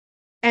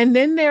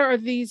then there are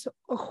these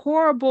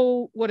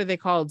horrible, what are they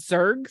called?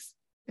 Zergs?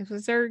 It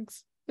was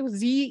Zergs. It was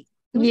Z.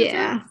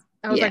 Yeah.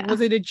 I was like, was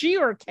it a G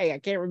or a K? I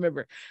can't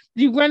remember.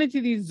 You run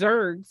into these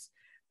Zergs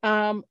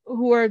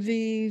who are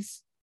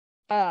these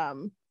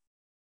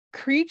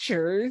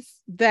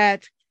creatures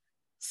that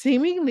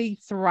seemingly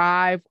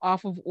thrive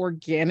off of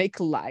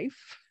organic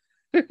life.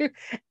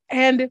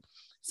 And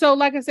so,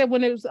 like I said,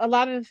 when it was a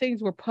lot of the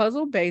things were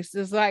puzzle based,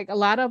 it's like a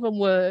lot of them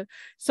were.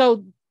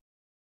 So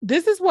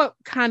this is what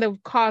kind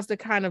of caused a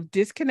kind of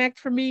disconnect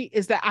for me,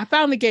 is that I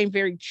found the game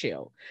very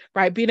chill,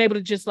 right? Being able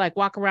to just like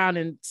walk around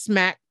and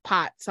smack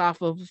pots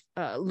off of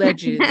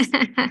ledges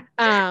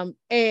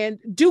and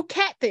do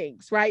cat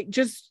things, right?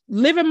 Just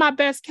living my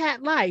best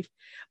cat life.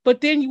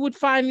 But then you would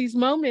find these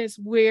moments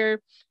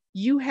where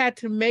you had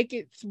to make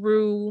it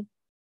through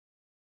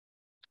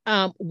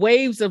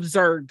waves of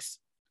Zergs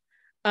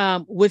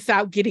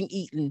without getting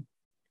eaten.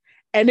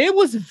 And it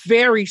was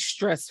very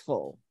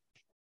stressful.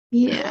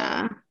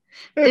 Yeah.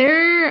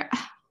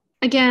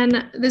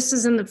 Again, this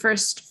is in the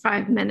first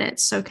 5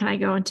 minutes. So can I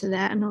go into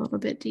that in a little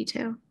bit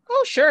detail?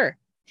 Oh, sure.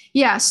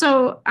 Yeah.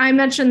 So I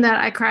mentioned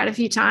that I cried a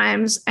few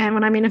times. And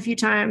when I mean a few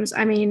times,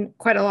 I mean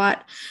quite a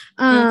lot.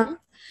 And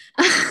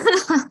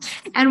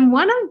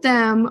one of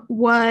them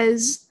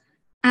was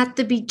at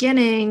the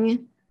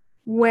beginning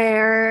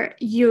where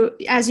you,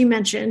 as you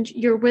mentioned,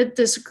 you're with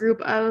this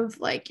group of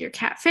like your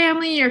cat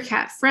family, your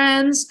cat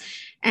friends,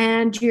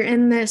 and you're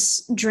in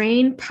this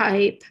drain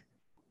pipe.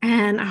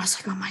 And I was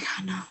like, oh my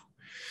God,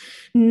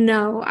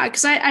 no,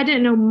 because I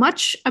didn't know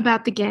much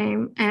about the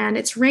game, and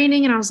it's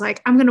raining, and I was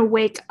like, I'm going to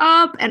wake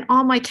up and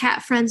all my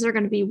cat friends are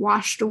going to be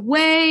washed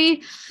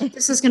away.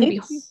 This is going to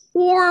be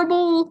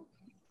horrible.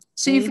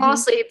 So you fall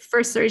asleep,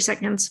 first 30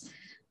 seconds,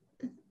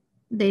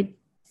 they're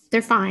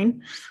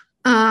fine.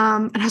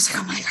 And I was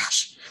like,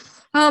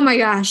 oh my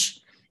gosh,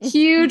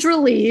 huge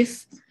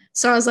relief.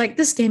 So I was like,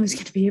 this game is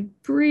going to be a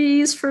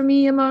breeze for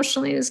me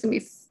emotionally. It's going to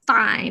be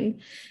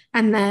fine.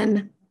 And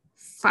then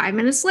 5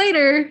 minutes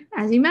later,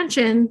 as you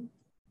mentioned,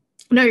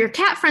 no, your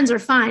cat friends are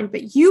fine,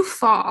 but you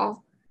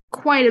fall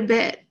quite a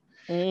bit.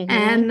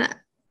 And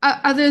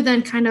other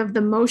than kind of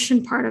the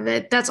motion part of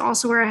it, that's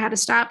also where I had to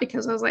stop,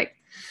 because I was like,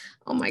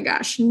 oh my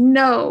gosh,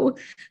 no,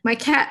 my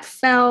cat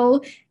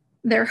fell.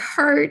 They're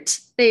hurt.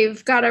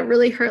 They've got a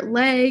really hurt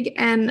leg.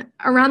 And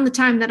around the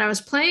time that I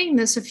was playing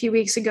this a few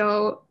weeks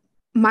ago,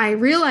 my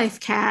real life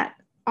cat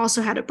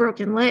also had a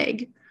broken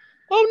leg.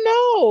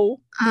 Oh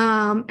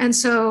no. And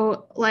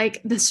so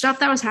like the stuff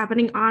that was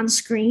happening on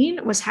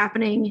screen was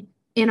happening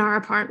in our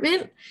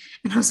apartment.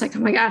 And I was like, oh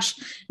my gosh,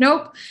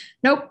 nope,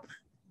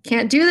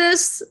 can't do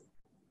this.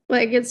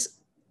 Like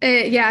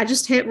I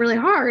just hit really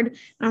hard. And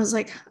I was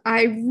like,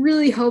 I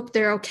really hope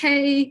they're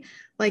okay.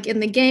 Like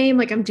in the game,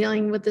 like I'm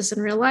dealing with this in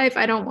real life.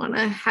 I don't want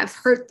to have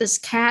hurt this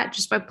cat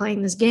just by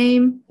playing this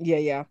game.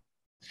 Yeah.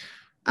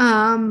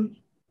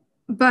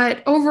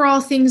 But overall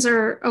things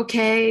are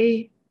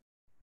okay.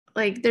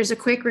 Like there's a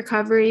quick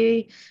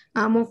recovery.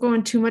 Won't go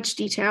into too much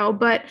detail,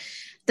 but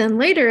then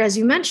later, as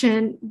you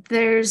mentioned,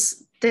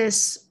 there's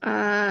this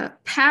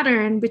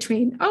pattern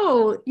between,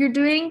 you're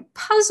doing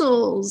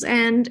puzzles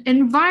and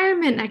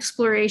environment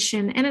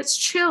exploration, and it's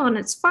chill and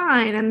it's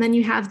fine. And then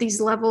you have these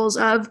levels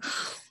of,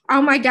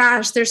 oh my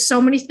gosh, there's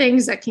so many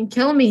things that can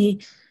kill me.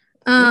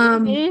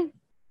 And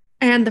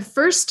the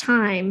first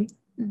time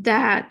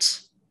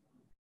that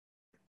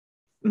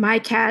my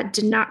cat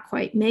did not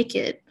quite make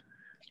it,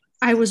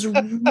 I was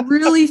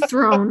really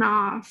thrown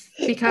off,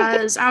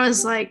 because I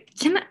was like,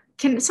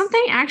 can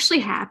something actually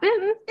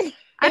happen?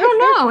 I don't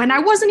know. And I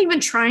wasn't even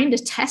trying to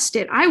test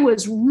it. I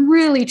was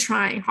really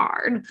trying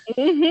hard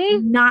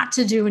not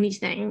to do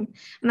anything.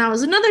 And that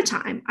was another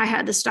time I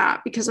had to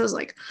stop, because I was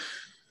like,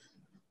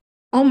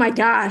 oh my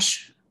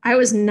gosh, I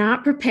was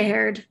not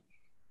prepared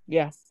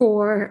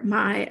for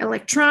my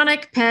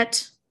electronic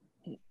pet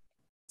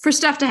for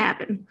stuff to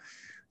happen.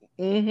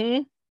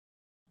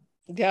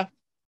 Yeah.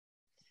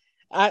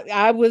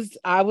 I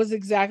was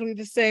exactly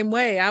the same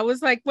way. I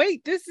was like,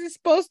 wait, this is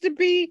supposed to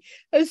be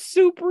a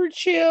super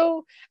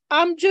chill,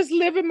 I'm just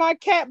living my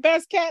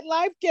best cat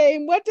life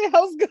game. What the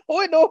hell's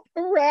going on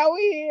around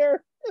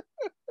here?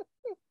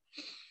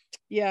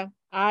 Yeah,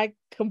 I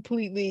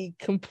completely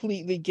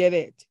get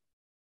it.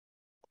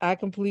 I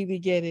completely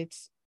get it.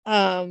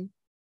 And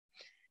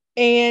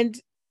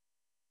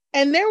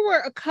there were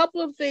a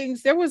couple of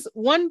things. There was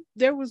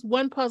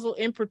one puzzle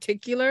in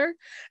particular,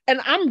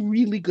 and I'm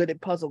really good at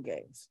puzzle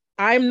games.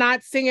 I am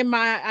not singing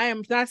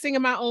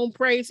my own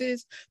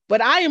praises,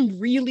 but I am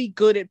really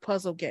good at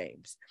puzzle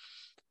games.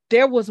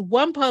 There was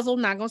one puzzle,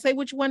 not gonna say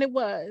which one it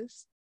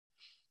was,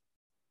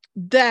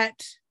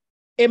 that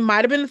it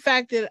might have been the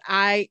fact that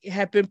I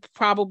had been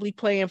probably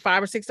playing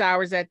 5 or 6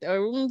 hours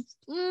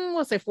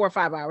let's say 4 or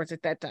 5 hours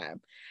at that time.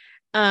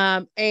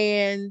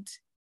 And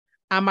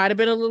I might have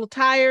been a little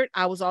tired.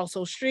 I was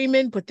also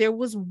streaming, but there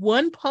was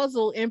one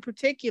puzzle in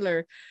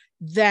particular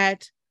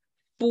that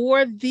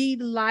for the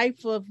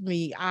life of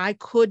me, I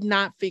could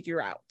not figure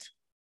out.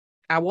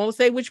 I won't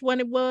say which one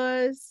it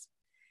was,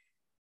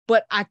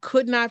 but I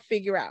could not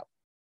figure out.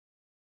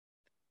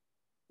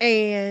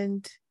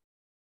 And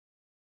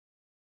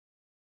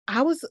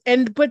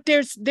but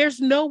there's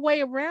no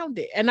way around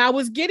it. And I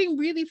was getting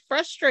really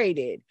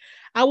frustrated.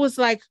 I was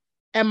like,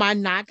 am I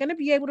not going to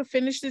be able to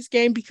finish this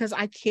game because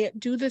I can't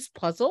do this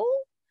puzzle?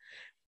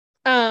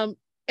 And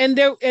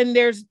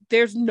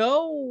there's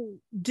no,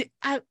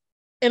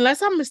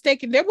 unless I'm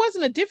mistaken, there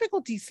wasn't a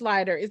difficulty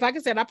slider. It's like I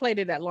said, I played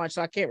it at launch,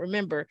 so I can't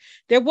remember.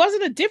 There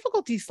wasn't a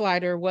difficulty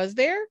slider, was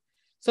there?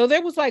 So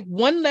there was like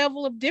one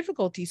level of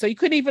difficulty. So you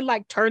couldn't even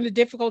like turn the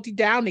difficulty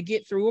down to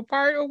get through a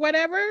part or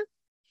whatever.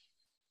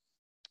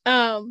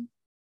 And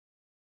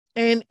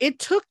it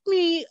took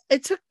me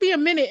a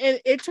minute, and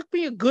it took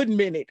me a good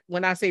minute.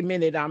 When I say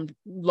minute, I'm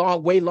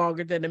way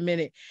longer than a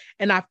minute.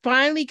 And I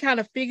finally kind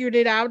of figured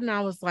it out, and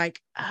I was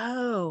like,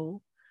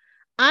 oh,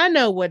 I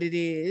know what it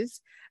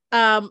is.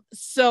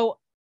 So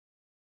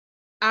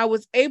I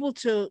was able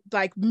to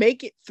like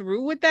make it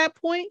through at that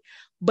point,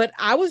 but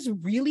I was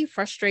really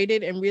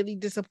frustrated and really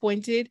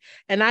disappointed.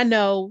 And I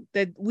know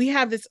that we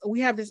have this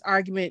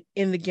argument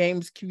in the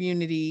games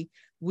community.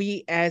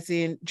 We, as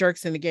in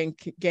jerks in the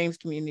games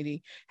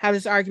community, have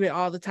this argument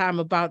all the time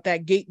about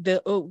that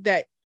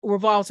that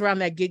revolves around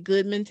that get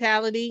good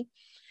mentality.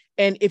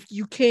 And if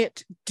you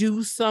can't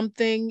do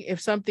something, if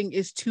something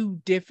is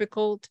too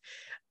difficult,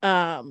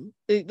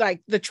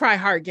 like the try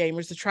hard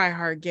gamers, the try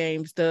hard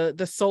games,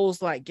 the Souls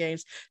like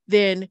games,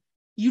 then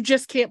you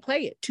just can't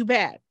play it. Too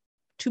bad,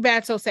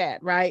 so sad,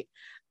 right?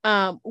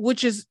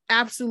 Which is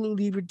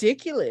absolutely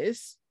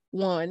ridiculous.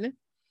 One,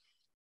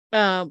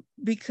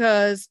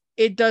 because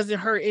it doesn't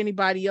hurt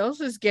anybody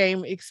else's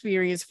game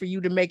experience for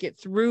you to make it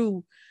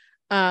through,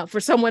 for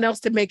someone else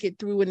to make it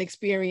through an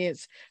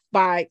experience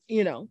by,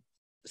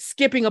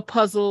 skipping a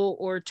puzzle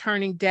or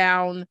turning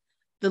down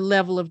the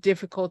level of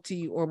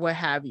difficulty or what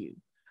have you.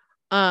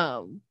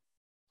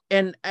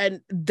 And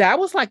that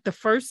was like the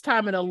first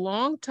time in a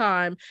long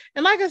time.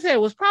 And like I said,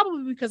 it was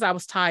probably because I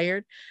was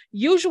tired.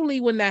 Usually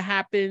when that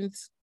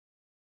happens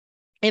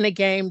in a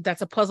game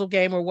that's a puzzle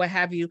game or what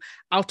have you,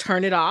 I'll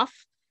turn it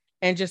off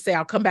and just say,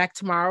 I'll come back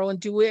tomorrow and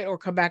do it, or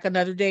come back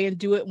another day and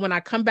do it. When I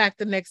come back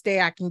the next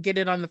day, I can get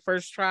it on the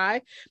first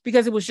try,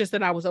 because it was just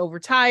that I was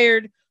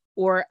overtired,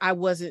 or I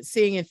wasn't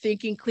seeing and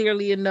thinking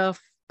clearly enough,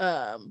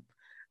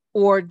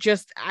 or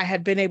just I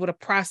had been able to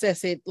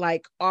process it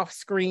like off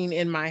screen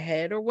in my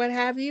head or what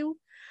have you.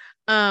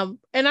 And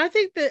I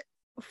think that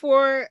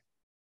for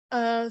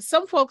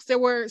some folks, there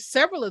were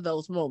several of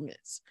those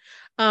moments.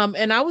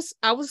 And I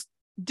was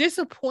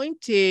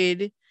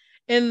disappointed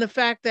in the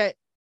fact that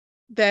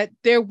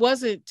there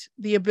wasn't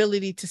the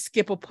ability to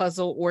skip a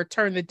puzzle or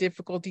turn the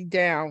difficulty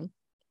down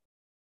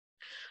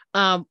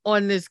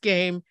on this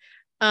game.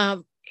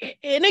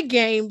 In a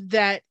game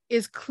that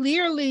is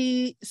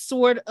clearly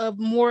sort of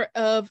more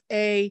of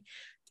a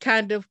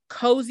kind of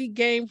cozy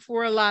game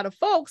for a lot of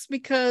folks,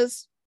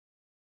 because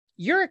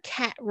you're a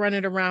cat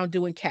running around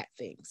doing cat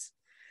things,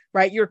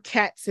 right? You're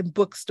cats in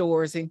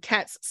bookstores and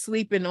cats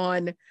sleeping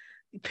on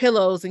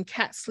pillows and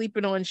cats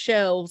sleeping on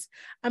shelves.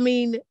 I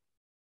mean,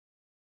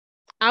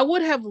 I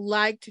would have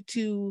liked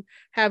to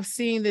have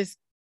seen this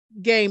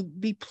game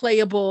be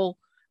playable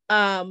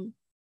in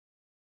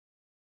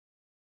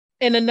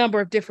a number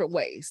of different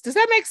ways. Does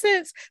that make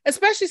sense?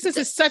 Especially since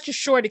it's such a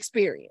short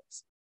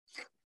experience.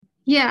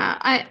 Yeah,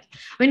 I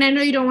mean, I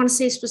know you don't want to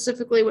say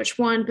specifically which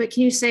one, but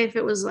can you say if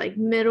it was like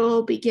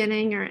middle,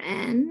 beginning, or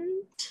end?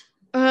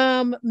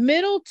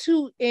 Middle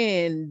to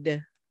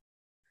end.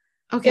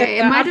 Okay,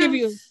 yeah, I'll give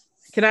you.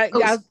 Can I?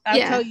 Oh, I'll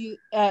tell you.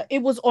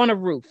 It was on a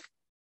roof.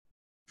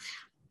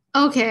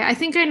 Okay, I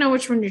think I know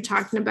which one you're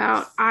talking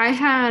about. I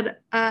had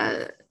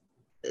a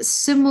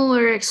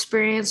similar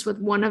experience with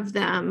one of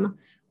them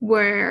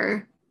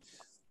where,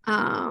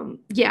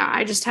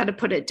 I just had to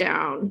put it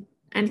down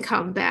and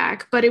come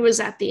back, but it was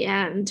at the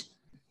end,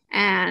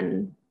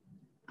 and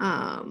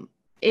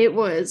it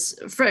was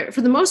for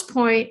the most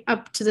point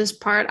up to this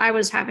part, I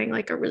was having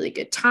like a really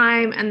good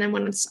time, and then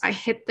when I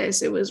hit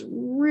this, it was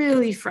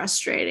really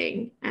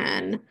frustrating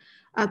and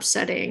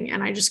upsetting,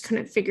 and I just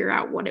couldn't figure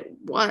out what it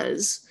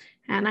was.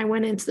 And I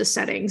went into the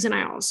settings and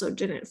I also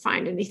didn't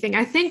find anything.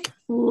 I think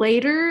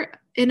later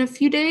in a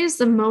few days,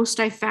 the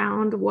most I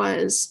found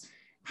was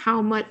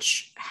how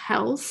much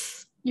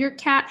health your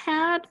cat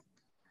had.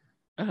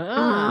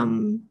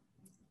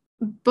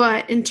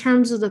 But in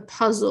terms of the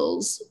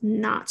puzzles,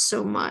 not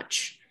so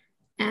much.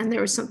 And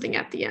there was something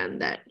at the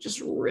end that just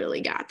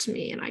really got to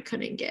me and I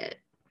couldn't get.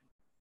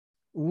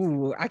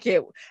 Ooh, I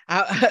can't.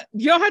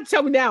 You don't have to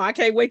tell me now. I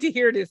can't wait to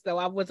hear this though.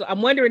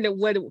 I'm wondering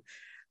what.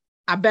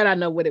 I bet I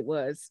know what it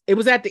was. It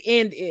was at the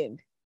end.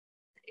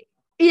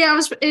 Yeah,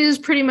 it was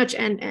pretty much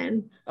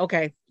end.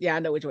 Okay. Yeah, I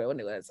know which one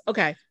it was.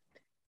 Okay.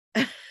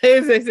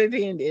 It was at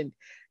the end.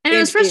 And it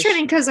was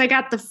frustrating because I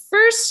got the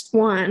first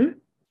one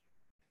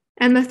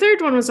and the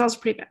third one was also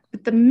pretty bad.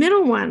 But the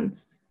middle one,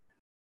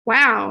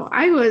 wow,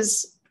 I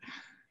was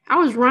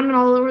running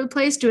all over the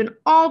place doing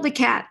all the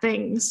cat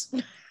things.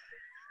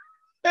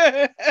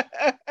 And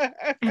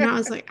I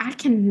was like, I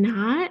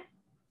cannot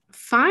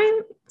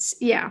find,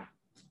 yeah.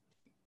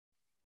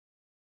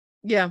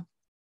 Yeah.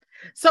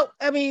 So,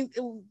 I mean,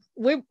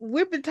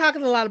 we've been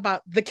talking a lot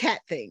about the cat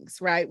things,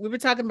 right? We've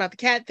been talking about the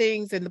cat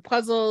things and the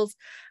puzzles.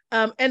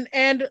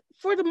 And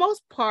for the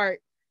most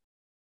part,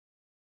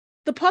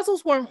 the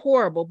puzzles weren't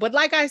horrible. But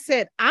like I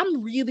said,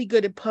 I'm really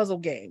good at puzzle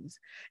games.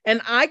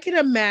 And I can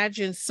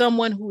imagine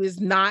someone who is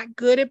not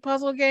good at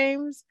puzzle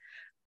games.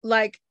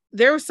 Like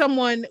there was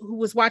someone who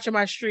was watching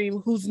my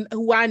stream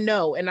who I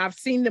know, and I've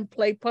seen them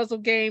play puzzle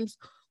games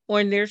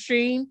on their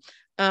stream,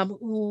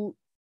 who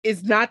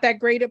is not that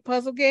great at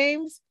puzzle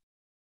games.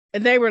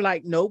 And they were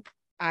like, nope,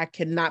 I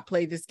cannot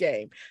play this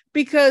game,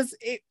 because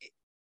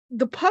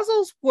the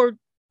puzzles were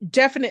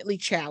definitely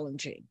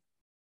challenging.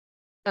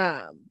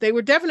 They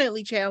were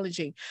definitely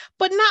challenging,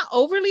 but not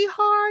overly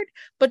hard.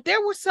 But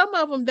there were some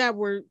of them that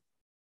were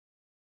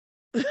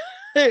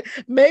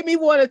made me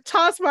want to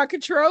toss my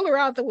controller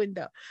out the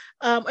window.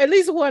 At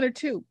least one or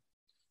two.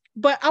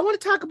 But I want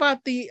to talk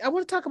about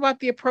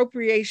the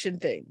appropriation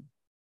thing.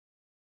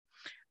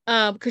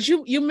 Because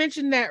you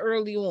mentioned that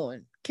early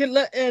on.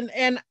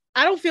 And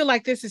I don't feel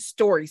like this is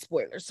story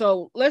spoiler.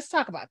 So let's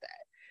talk about that.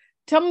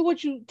 Tell me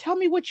what you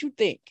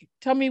think.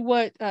 Tell me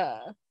what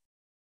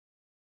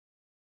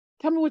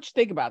you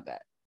think about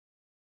that.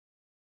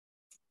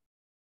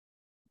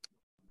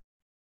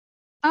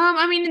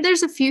 I mean,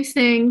 there's a few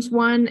things.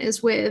 One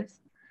is with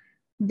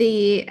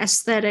the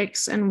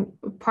aesthetics, and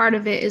part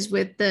of it is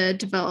with the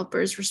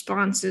developers'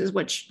 responses,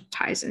 which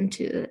ties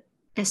into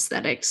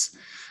aesthetics.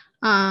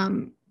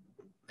 In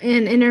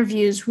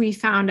interviews, we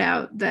found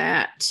out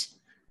that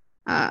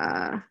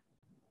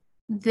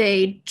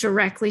they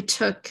directly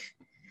took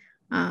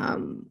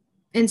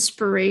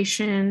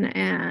inspiration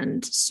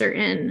and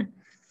certain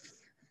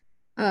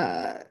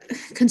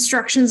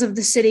constructions of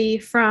the city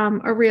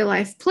from a real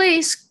life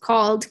place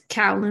called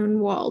Kowloon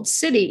Walled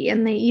City.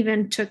 And they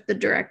even took the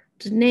direct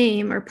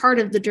name, or part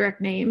of the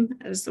direct name,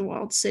 as the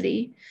Walled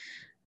City.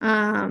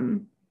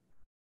 And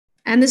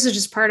this is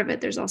just part of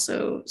it. There's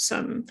also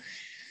some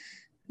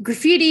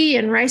graffiti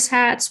and rice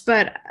hats,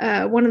 but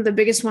one of the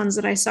biggest ones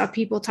that I saw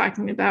people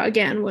talking about,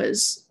 again,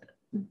 was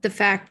the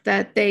fact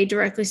that they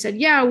directly said,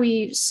 yeah,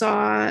 we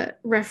saw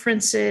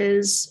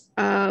references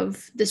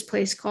of this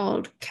place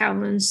called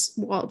Kowloon's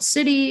Walled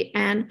City,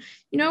 and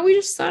we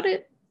just thought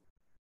it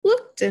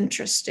looked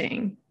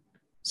interesting,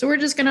 so we're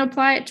just going to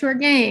apply it to our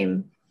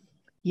game.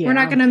 We're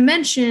not going to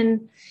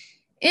mention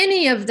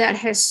any of that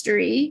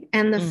history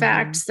and the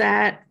fact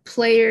that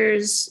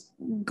players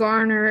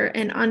garner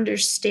an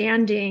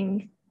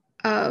understanding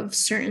of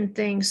certain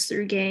things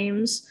through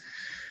games.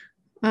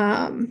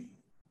 And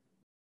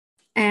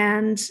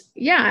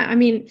yeah, I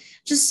mean,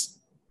 just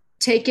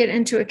take it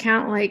into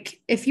account.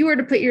 Like, if you were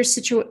to put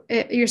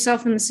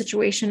yourself in the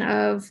situation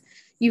of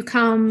you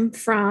come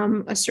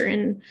from a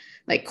certain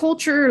like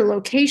culture or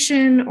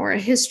location or a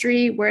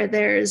history where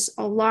there's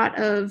a lot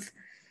of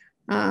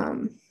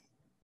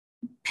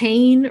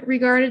pain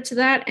regarded to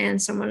that, and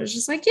someone is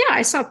just like, yeah,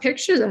 I saw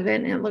pictures of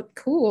it and it looked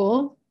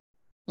cool.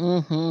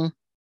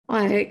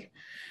 Like,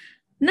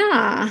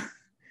 nah.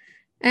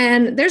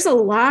 And there's a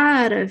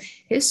lot of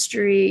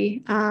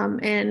history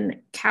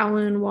in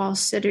Kowloon Wall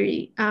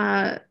City.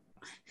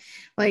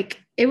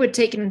 Like, it would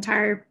take an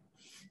entire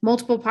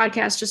multiple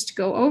podcasts just to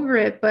go over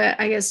it. But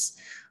I guess,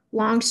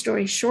 long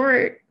story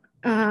short,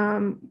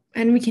 and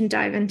we can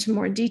dive into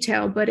more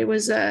detail, but it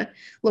was a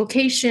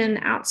location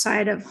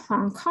outside of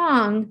Hong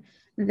Kong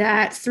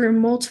that, through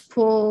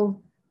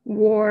multiple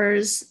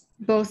wars,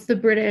 both the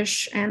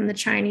British and the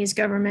Chinese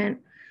government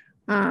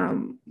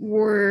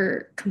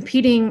were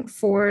competing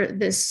for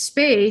this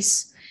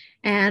space.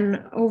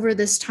 And over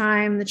this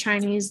time, the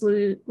Chinese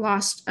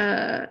lost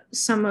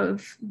some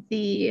of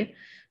the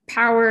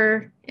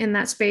power in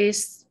that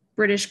space.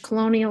 British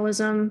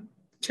colonialism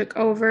took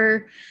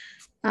over.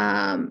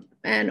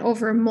 And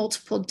over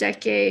multiple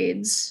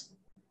decades,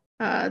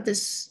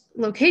 this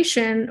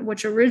location,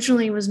 which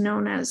originally was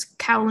known as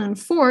Kowloon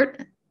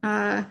Fort,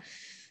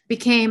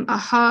 became a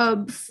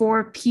hub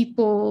for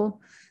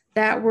people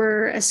that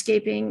were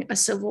escaping a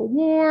civil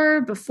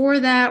war.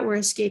 Before that, were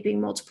escaping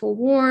multiple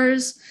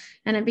wars.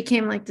 And it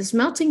became like this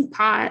melting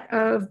pot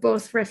of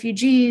both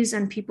refugees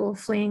and people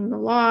fleeing the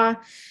law.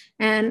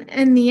 And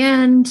in the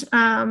end,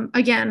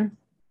 again,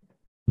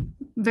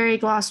 very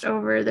glossed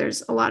over,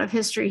 there's a lot of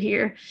history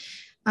here.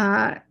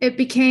 It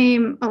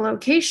became a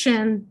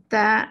location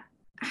that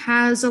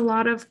has a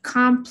lot of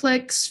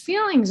complex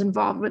feelings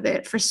involved with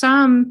it. For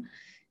some,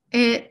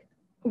 it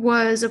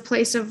was a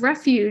place of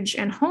refuge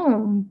and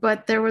home,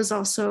 but there was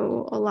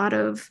also a lot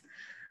of,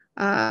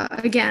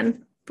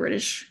 again,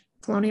 British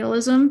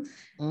colonialism.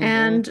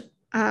 And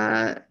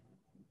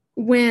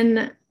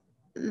when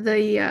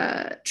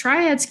the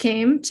triads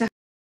came to...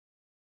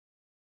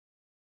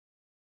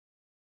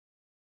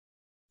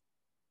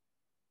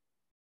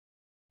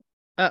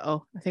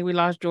 Uh-oh, I think we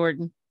lost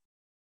Jordan.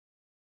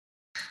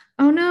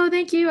 Oh no,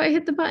 thank you. I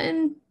hit the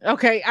button.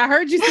 Okay, I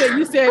heard you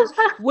said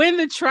when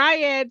the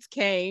triads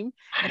came,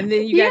 and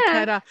then you got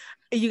cut off.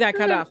 You got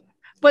cut off.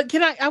 But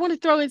I want to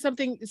throw in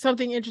something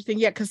interesting.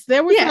 Yeah, because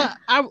there was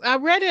I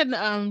read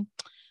in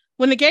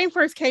when the game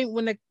first came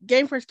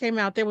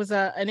out, there was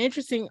an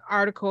interesting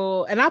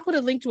article, and I'll put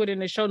a link to it in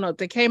the show notes.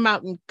 That came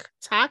out in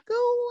Kotaku,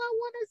 I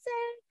want to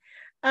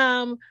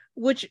say,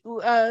 which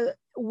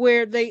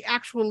where they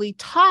actually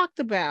talked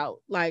about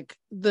like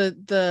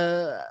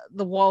the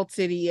walled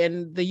city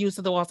and the use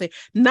of the walled city,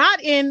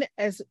 not in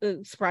as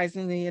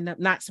surprisingly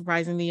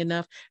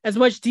enough as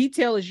much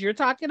detail as you're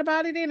talking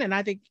about it in, and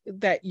I think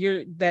that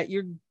you're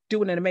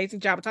doing an amazing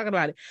job of talking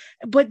about it,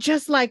 but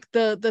just like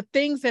the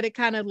things that it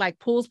kind of like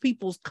pulls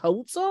people's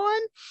coats on,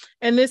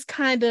 and this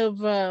kind of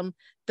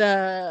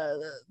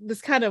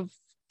this kind of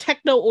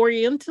techno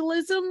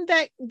orientalism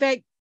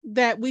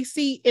that we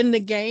see in the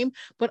game,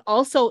 but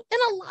also in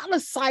a lot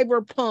of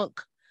cyberpunk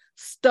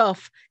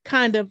stuff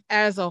kind of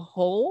as a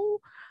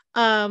whole.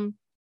 And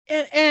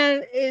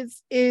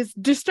is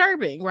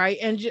disturbing, right?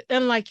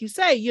 And like you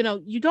say,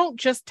 you don't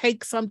just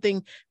take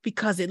something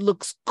because it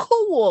looks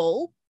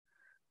cool.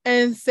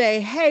 and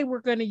say, hey, we're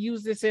going to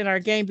use this in our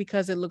game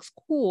because it looks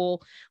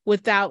cool,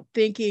 without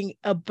thinking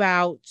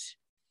about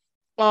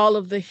all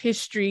of the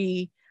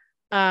history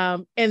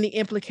and the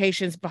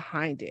implications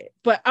behind it.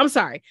 But I'm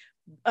sorry.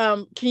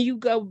 Can you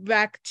go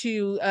back?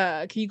 You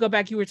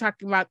were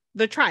talking about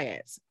the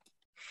triads.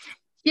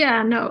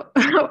 Yeah, no,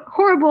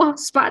 horrible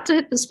spot to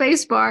hit the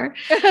space bar.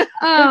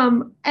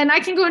 And I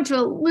can go into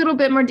a little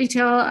bit more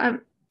detail.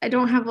 I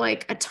don't have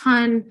like a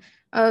ton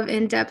of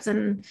in-depth,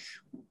 and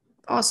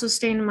also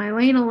staying in my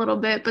lane a little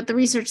bit, but the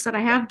research that I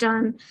have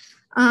done,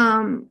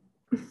 the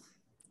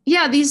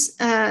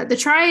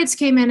triads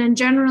came in, and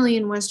generally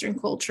in Western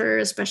culture,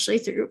 especially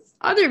through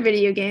other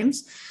video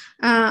games,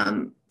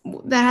 that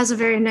has a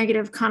very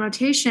negative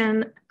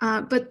connotation.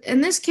 But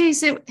in this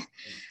case,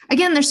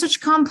 again, there's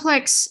such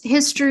complex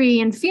history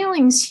and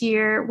feelings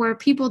here, where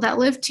people that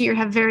lived here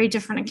have very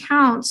different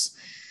accounts.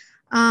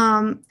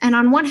 And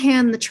on one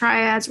hand, the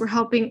triads were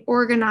helping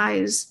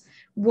organize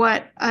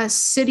what a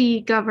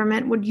city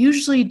government would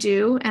usually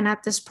do. And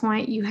at this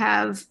point, you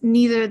have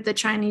neither the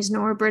Chinese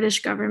nor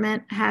British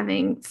government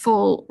having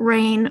full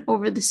reign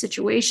over the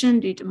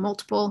situation due to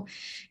multiple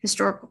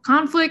historical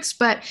conflicts.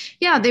 But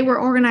yeah, they were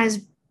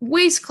organized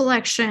waste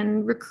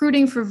collection,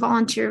 recruiting for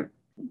volunteer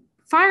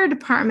fire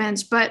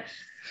departments, but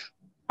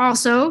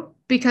also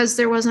because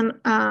there wasn't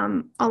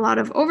a lot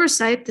of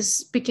oversight,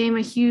 this became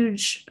a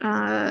huge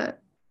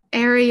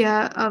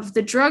area of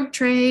the drug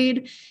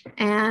trade.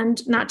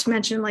 And not to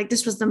mention, like,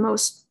 this was the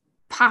most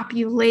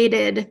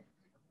populated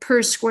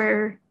per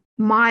square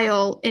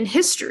mile in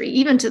history,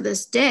 even to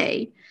this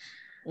day.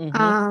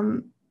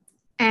 Mm-hmm.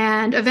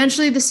 And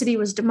eventually the city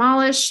was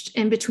demolished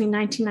in between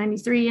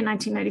 1993 and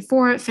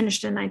 1994. It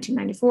finished in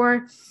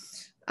 1994.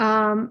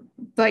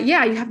 But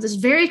yeah, you have this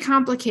very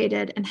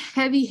complicated and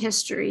heavy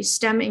history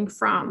stemming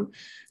from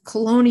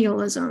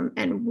colonialism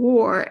and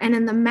war. And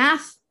in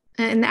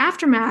the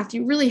aftermath,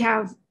 you really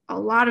have a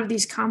lot of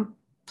these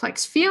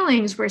complex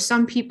feelings where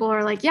some people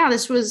are like, yeah,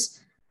 this was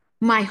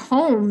my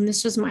home,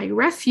 this was my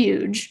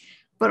refuge,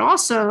 but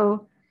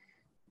also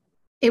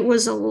it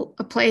was a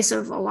place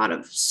of a lot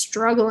of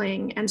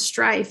struggling and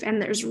strife,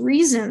 and there's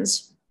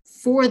reasons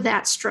for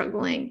that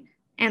struggling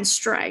and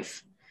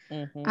strife.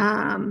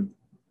 Mm-hmm.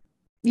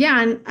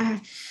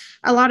 And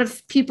a lot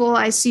of people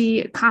I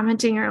see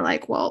commenting are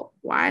like, well,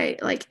 why?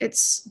 Like,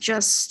 it's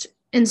just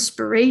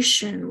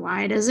inspiration.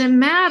 Why does it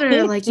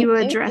matter? Like, you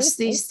address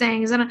these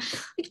things, and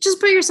just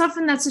put yourself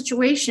in that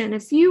situation.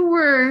 If you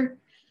were,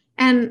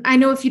 and I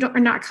know if you are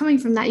not coming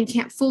from that, you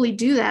can't fully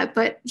do that,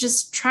 but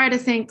just try to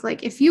think,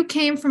 like, if you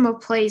came from a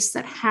place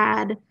that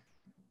had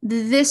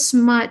this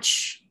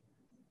much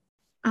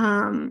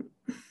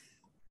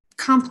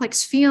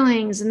complex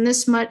feelings and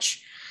this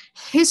much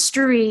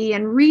history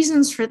and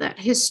reasons for that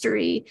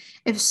history,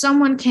 if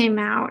someone came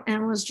out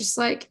and was just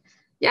like,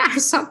 yeah, I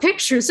saw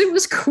pictures, it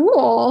was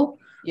cool.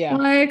 Yeah.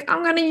 Like,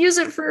 I'm going to use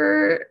it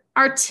for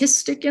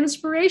artistic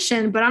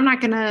inspiration, but I'm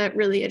not going to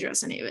really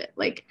address any of it.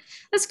 Like,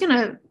 that's going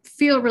to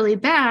feel really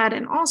bad.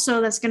 And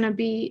also that's going to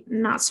be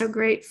not so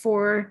great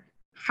for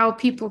how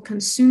people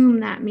consume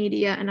that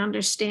media and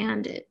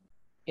understand it.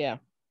 Yeah.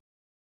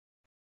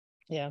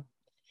 Yeah.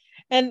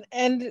 And,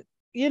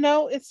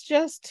 it's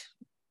just,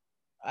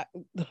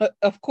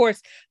 of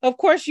course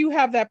you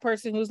have that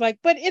person who's like,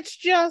 but it's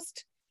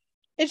just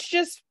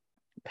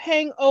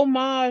paying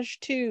homage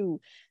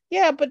to.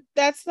 Yeah, but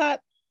that's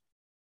not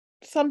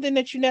something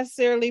that you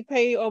necessarily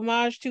pay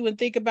homage to and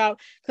think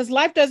about, because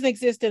life doesn't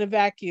exist in a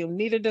vacuum.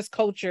 Neither does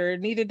culture,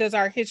 neither does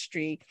our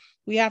history.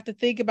 We have to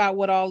think about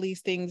what all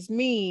these things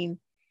mean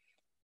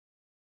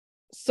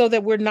so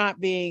that we're not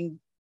being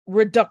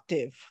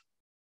reductive.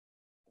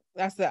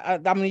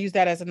 I'm going to use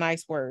that as a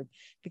nice word,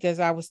 because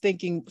I was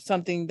thinking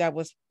something that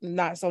was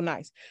not so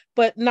nice,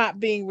 but not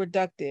being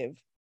reductive.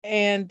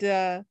 And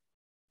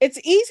it's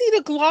easy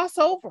to gloss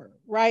over,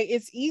 right?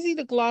 It's easy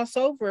to gloss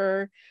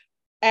over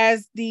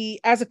as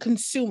a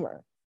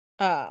consumer.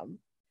 And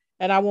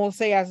I won't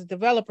say as a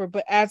developer,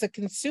 but as a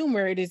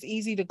consumer, it is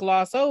easy to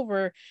gloss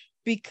over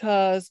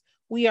because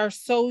we are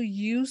so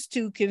used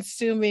to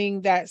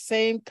consuming that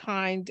same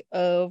kind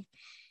of,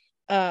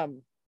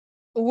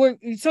 we're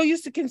so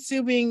used to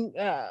consuming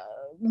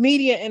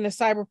media in the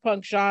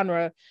cyberpunk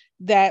genre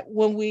that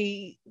when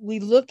we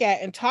look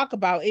at and talk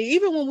about,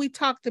 even when we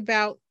talked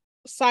about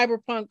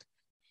Cyberpunk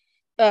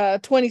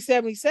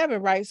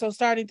 2077, right? So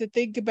starting to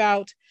think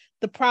about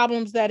the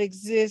problems that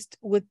exist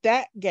with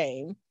that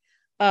game,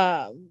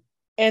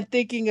 and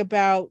thinking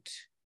about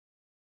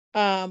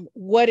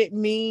what it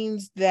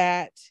means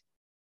that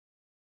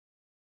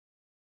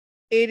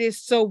it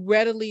is so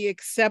readily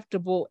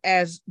acceptable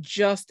as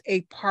just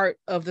a part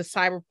of the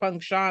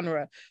cyberpunk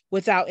genre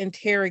without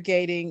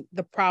interrogating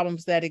the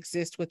problems that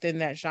exist within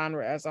that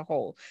genre as a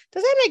whole.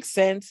 Does that make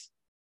sense?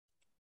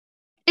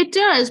 It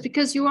does,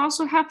 because you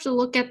also have to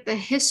look at the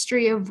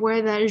history of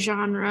where that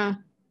genre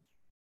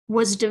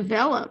was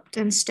developed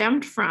and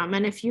stemmed from.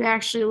 And if you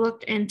actually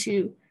looked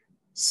into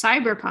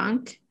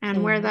cyberpunk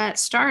and where that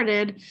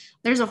started,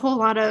 there's a whole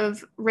lot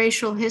of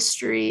racial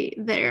history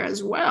there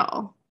as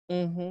well.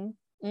 Mm-hmm.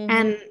 Mm-hmm.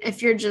 And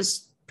if you're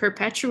just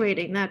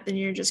perpetuating that, then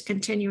you're just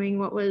continuing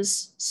what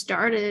was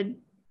started.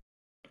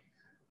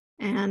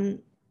 And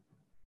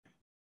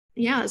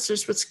yeah, it's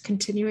just what's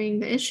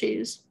continuing the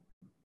issues.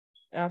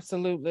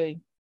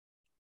 Absolutely.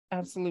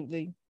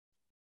 Absolutely.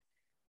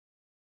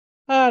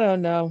 I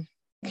don't know.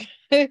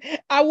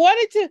 I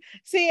wanted to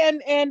see,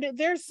 and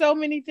there's so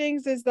many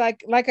things. Is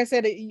like I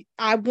said,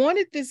 I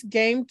wanted this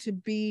game to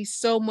be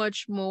so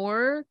much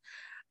more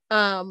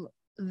than,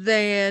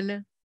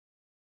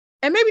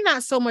 and maybe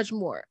not so much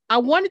more. I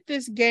wanted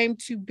this game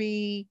to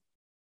be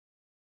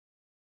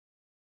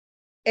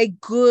a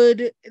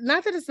good,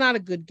 not that it's not a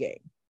good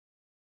game.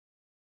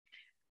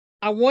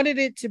 I wanted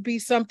it to be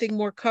something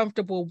more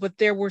comfortable, but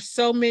there were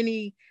so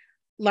many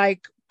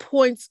like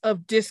points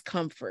of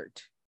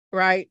discomfort,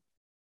 right?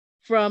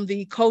 From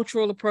the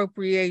cultural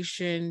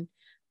appropriation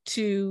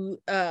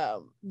to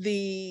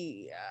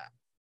the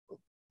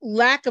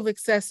lack of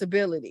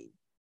accessibility,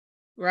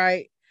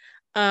 right?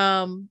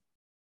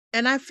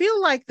 And I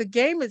feel like the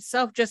game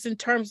itself, just in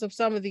terms of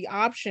some of the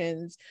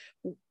options,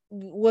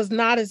 was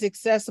not as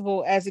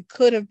accessible as it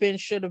could have been,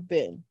 should have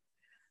been,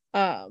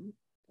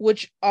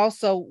 which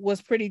also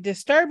was pretty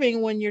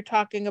disturbing when you're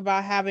talking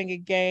about having a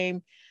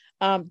game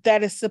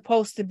that is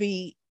supposed to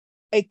be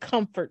a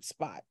comfort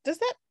spot. Does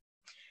that?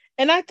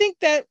 And I think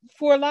that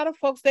for a lot of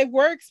folks, they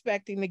were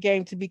expecting the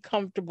game to be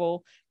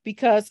comfortable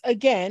because,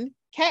 again,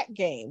 cat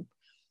game,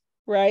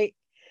 right?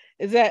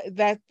 Is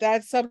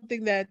that's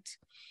something that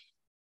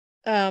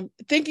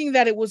thinking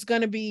that it was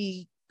going to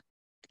be,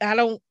 I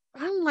don't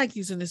like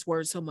using this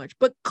word so much,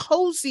 but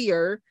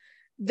cozier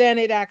than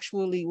it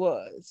actually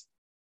was.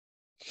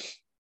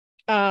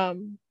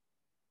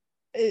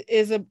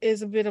 Is a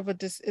bit of a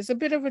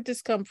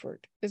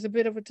discomfort. Is a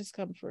bit of a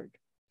discomfort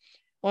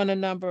on a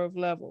number of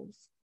levels.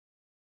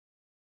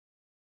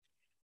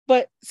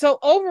 But so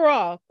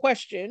overall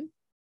question,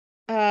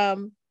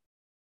 what'd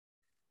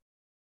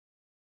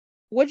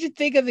you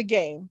think of the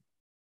game,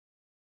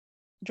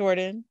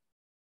 Jordan?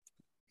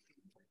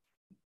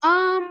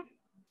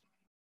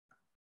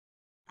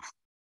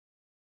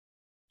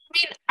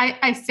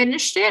 I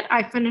finished it.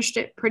 I finished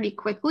it pretty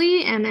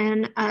quickly, and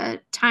in a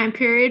time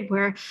period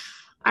where,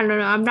 I don't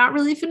know, I'm not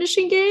really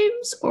finishing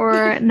games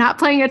or not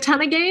playing a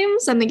ton of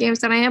games, and the games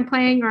that I am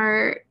playing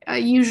are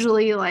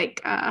usually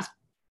like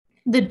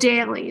the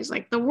dailies,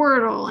 like the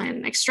Wordle,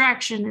 and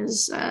Extraction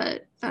is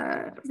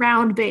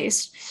round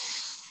based.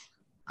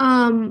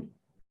 Overall,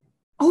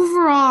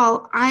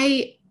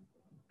 I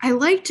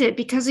liked it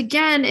because,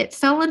 again, it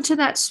fell into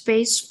that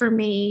space for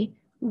me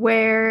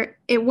where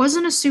it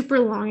wasn't a super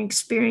long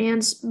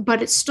experience,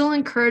 but it still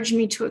encouraged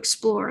me to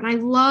explore. And I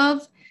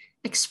love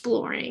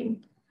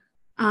exploring.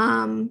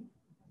 And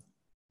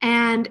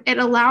it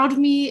allowed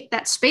me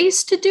that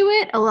space to do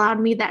it, allowed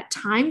me that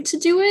time to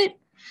do it.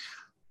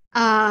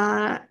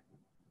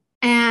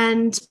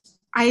 And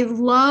I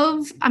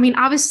love, I mean,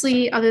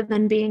 obviously, other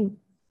than being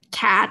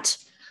cat,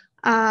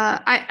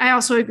 I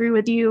also agree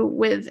with you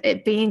with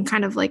it being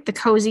kind of like the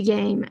cozy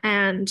game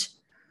and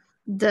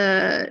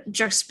the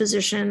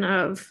juxtaposition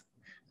of,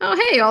 oh,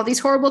 hey, all these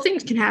horrible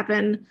things can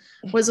happen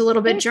was a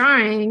little bit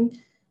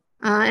jarring,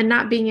 and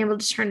not being able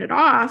to turn it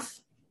off.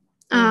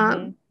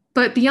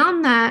 But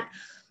beyond that,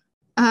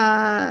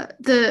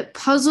 the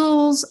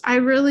puzzles I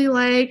really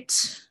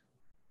liked.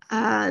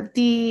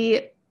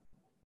 The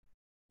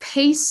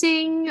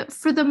pacing,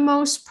 for the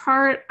most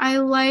part, I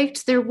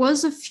liked. There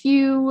was a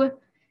few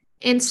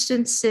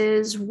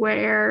instances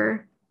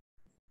where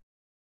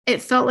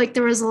it felt like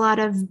there was a lot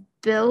of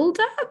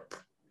build-up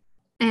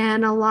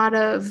and a lot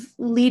of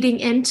leading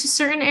into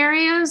certain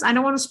areas. I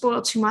don't want to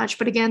spoil too much,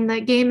 but again,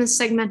 the game is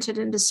segmented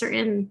into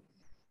certain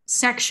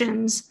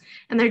sections,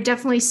 and there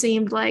definitely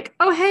seemed like,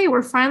 oh, hey,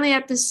 we're finally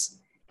at this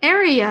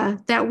area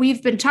that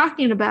we've been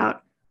talking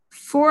about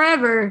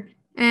forever,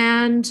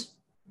 and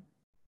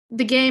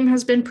the game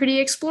has been pretty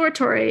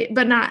exploratory,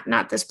 but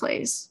not this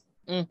place.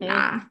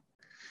 Nah.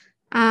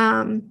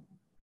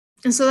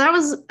 And so that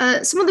was,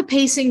 some of the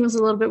pacing was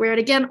a little bit weird.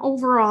 Again,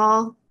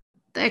 overall,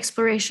 the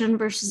exploration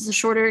versus the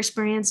shorter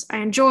experience I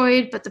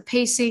enjoyed, but the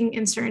pacing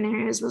in certain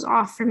areas was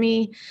off for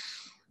me.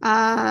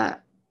 I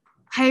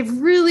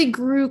really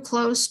grew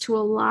close to a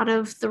lot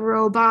of the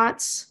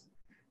robots,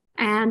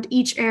 and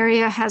each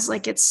area has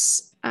like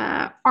its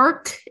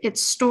arc,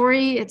 its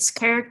story, its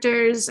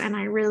characters, and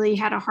I really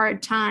had a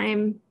hard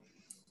time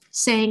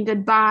saying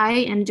goodbye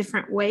in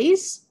different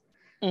ways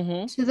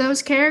to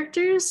those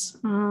characters.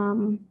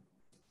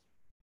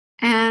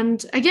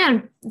 And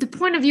again, the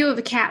point of view of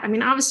a cat. I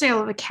mean, obviously I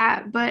love a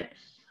cat, but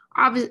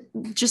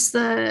just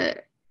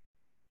the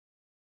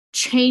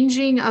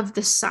changing of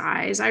the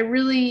size. I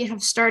really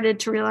have started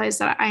to realize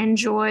that I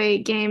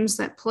enjoy games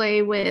that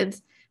play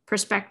with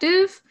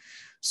perspective.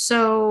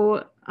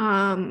 So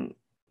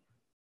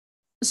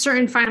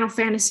certain Final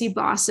Fantasy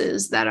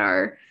bosses that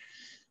are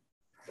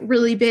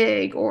really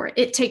big, or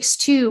It Takes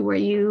Two, where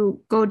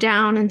you go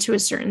down into a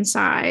certain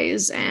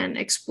size and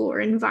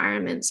explore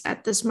environments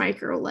at this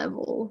micro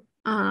level.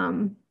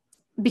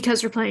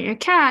 Because you're playing a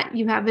cat,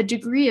 you have a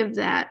degree of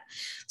that.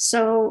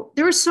 So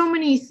there were so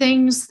many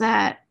things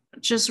that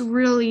just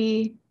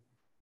really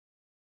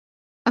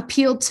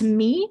appealed to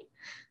me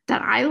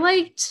that I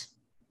liked.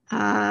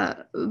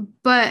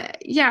 But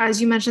yeah,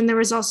 as you mentioned, there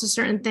was also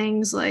certain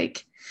things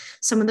like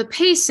some of the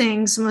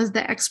pacing, some of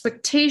the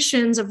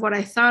expectations of what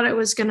I thought it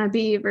was going to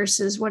be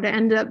versus what it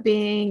ended up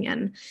being,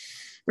 and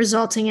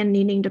resulting in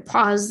needing to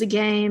pause the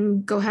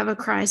game, go have a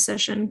cry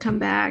session, come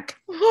back.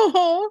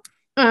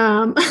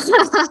 Um,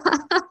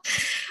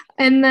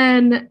 and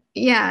then,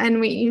 yeah, and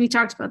we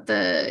talked about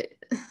the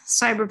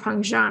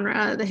cyberpunk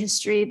genre, the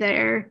history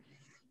there.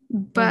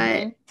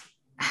 But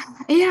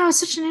yeah, it was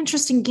such an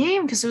interesting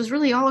game because it was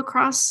really all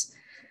across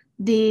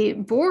the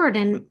board.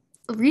 And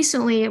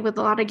recently, with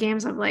a lot of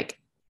games, I'm like,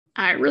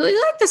 I really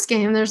like this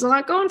game. There's a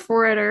lot going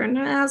for it, or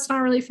no, that's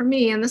not really for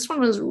me. And this one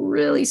was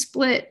really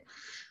split.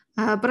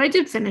 But I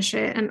did finish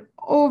it, and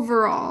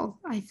overall,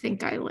 I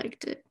think I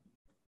liked it.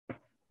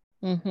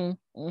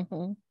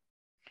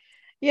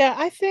 Yeah,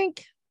 I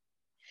think,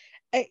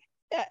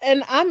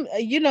 and I'm,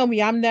 you know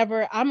me, I'm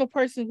a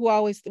person who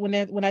always,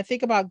 when I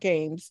think about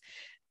games,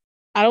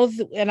 I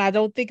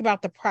don't think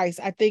about the price.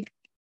 I think,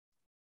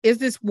 is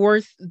this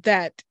worth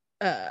that?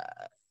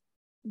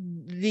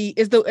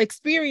 Is the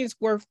experience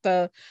worth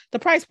the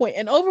price point?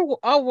 And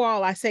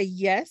overall, I say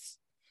yes.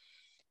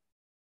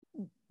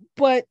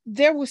 But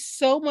there was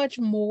so much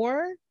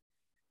more,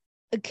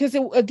 because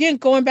again,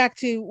 going back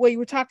to what you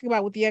were talking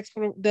about with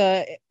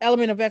the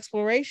element of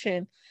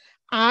exploration,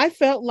 I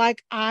felt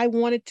like I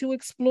wanted to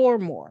explore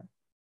more,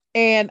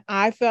 and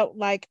I felt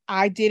like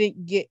I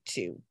didn't get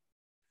to.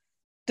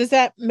 Does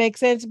that make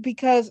sense?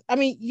 Because I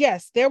mean,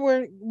 yes, there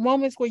were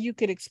moments where you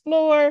could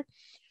explore,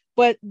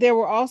 but there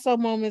were also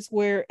moments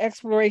where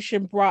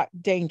exploration brought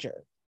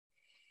danger.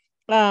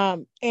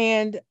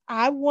 And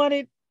I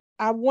wanted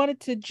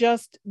to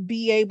just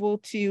be able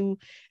to,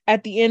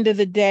 at the end of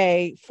the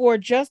day, for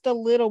just a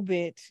little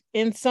bit,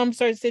 in some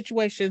certain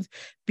situations,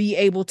 be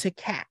able to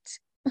cat.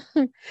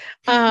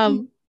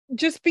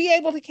 Just be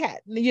able to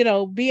cat,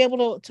 be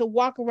able to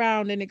walk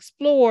around and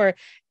explore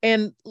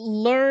and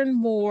learn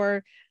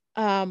more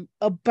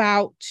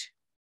about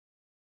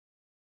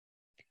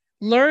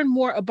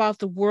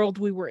the world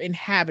we were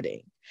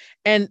inhabiting.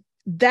 And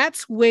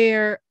that's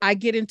where I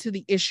get into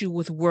the issue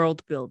with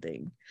world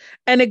building.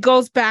 And it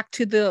goes back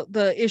to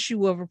the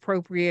issue of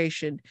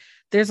appropriation.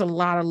 There's a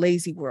lot of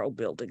lazy world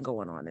building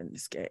going on in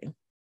this game.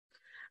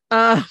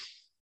 And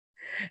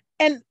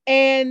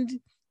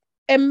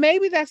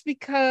maybe that's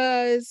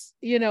because,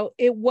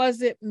 it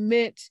wasn't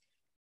meant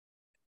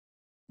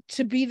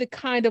to be the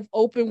kind of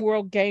open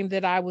world game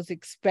that I was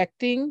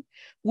expecting,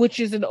 which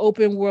is an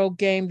open world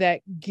game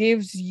that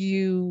gives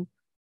you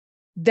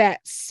that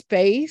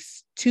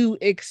space to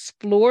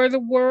explore the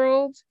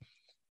world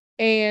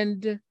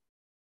and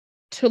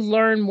to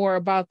learn more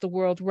about the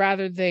world,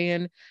 rather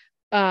than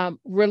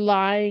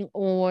relying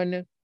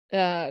on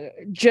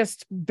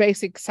just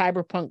basic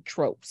cyberpunk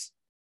tropes.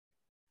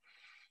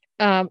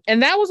 And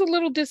that was a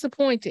little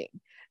disappointing.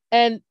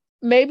 And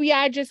maybe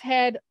I just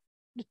had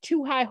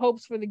too high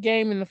hopes for the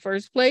game in the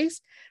first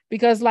place,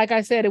 because like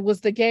I said, it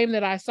was the game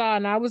that I saw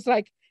and I was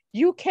like,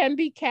 you can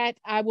be cat,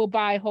 I will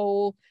buy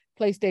whole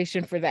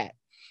PlayStation for that.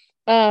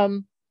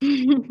 And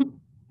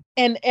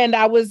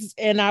I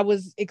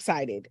was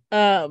excited.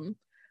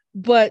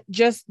 But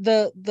just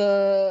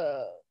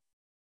the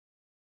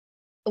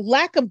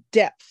lack of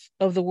depth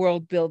of the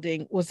world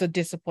building was a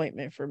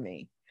disappointment for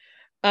me.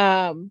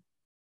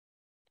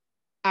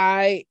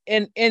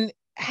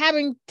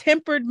 Having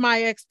tempered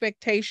my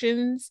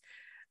expectations,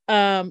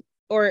 having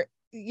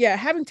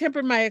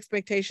tempered my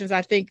expectations,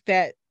 I think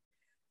that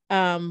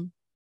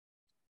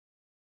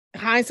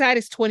hindsight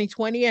is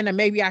 2020, and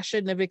maybe I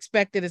shouldn't have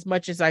expected as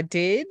much as I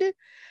did.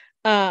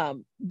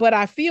 But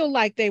I feel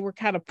like they were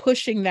kind of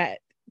pushing that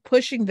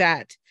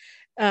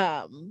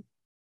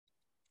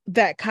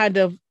that kind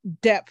of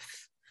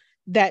depth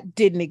that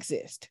didn't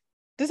exist.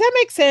 Does that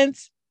make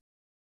sense?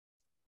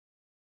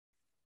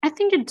 I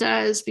think it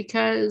does,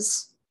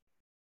 because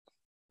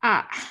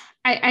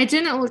I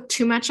didn't look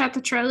too much at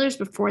the trailers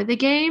before the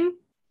game,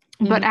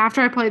 but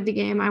after I played the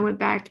game, I went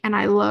back and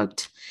I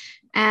looked,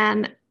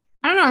 and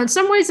I don't know, in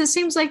some ways it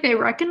seems like they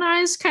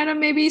recognize kind of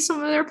maybe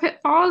some of their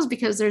pitfalls,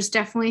 because there's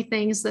definitely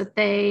things that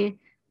they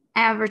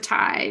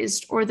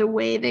advertised or the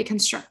way they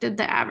constructed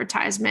the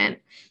advertisement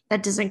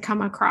that doesn't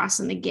come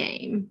across in the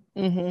game.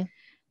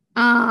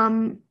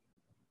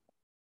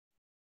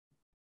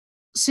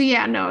 So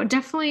yeah, no,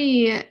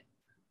 definitely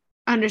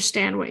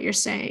understand what you're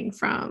saying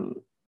from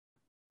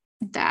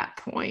that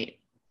point.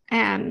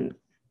 And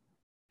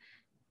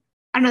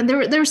I don't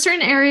know, there were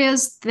certain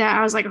areas that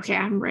I was like, okay,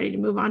 I'm ready to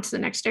move on to the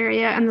next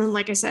area. And then,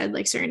 like I said,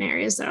 like certain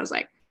areas that I was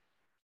like,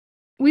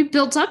 we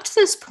built up to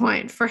this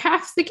point for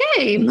half the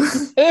game.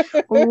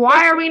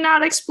 Why are we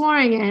not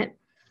exploring it?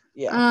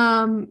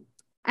 Yeah.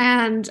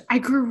 And I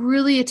grew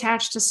really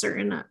attached to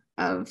certain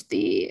of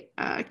the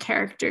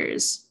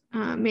characters.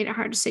 Made it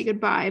hard to say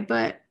goodbye.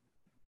 But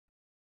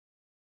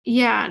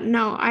yeah,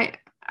 no, I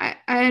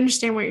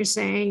understand what you're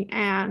saying.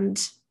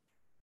 And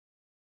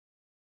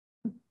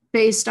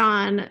based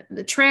on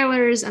the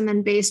trailers and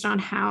then based on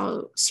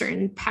how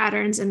certain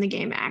patterns in the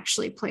game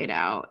actually played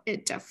out,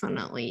 it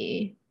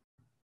definitely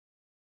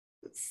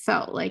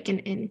felt like an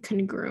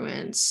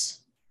incongruence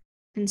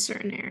in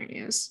certain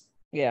areas.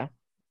 Yeah.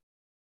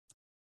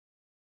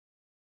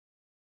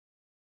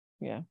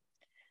 Yeah.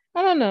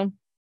 I don't know.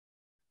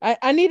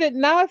 I need it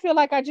now. I feel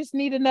like I just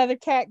need another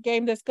cat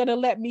game that's gonna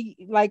let me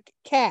like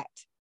cat.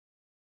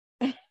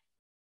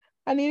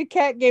 I need a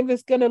cat game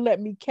that's gonna let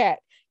me cat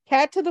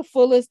to the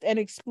fullest and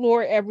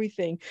explore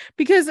everything.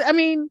 Because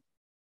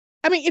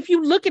if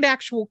you look at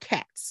actual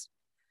cats,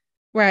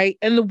 right,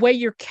 and the way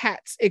your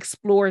cats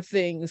explore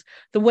things,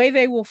 the way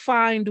they will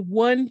find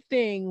one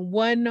thing,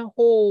 one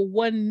hole,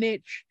 one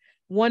niche,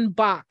 one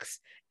box,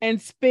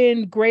 and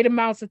spend great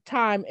amounts of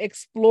time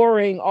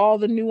exploring all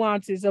the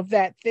nuances of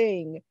that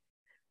thing.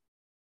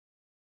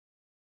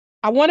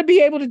 I want to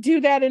be able to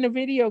do that in a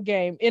video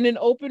game, in an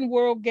open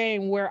world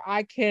game where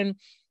I can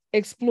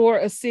explore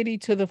a city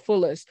to the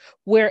fullest,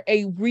 where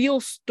a real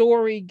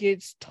story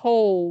gets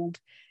told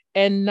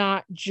and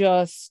not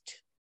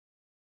just,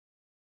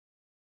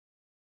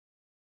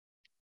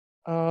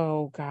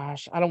 oh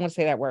gosh, I don't want to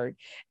say that word,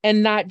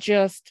 and not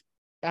just,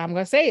 I'm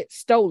going to say it,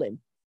 stolen.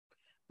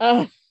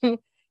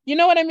 You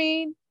know what I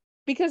mean?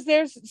 Because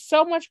there's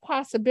so much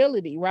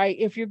possibility, right?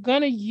 If you're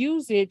going to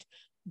use it,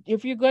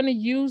 if you're going to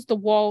use the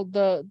wall,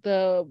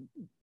 the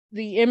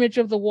image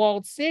of the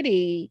walled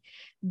city,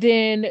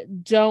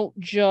 then don't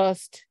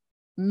just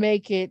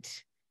make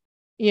it,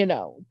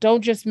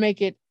 don't just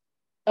make it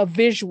a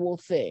visual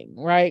thing,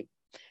 right?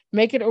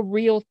 Make it a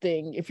real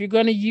thing. If you're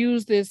going to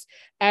use this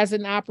as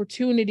an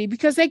opportunity,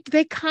 because they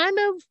kind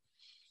of,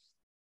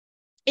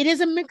 it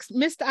is a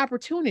missed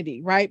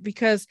opportunity, right?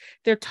 Because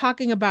they're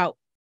talking about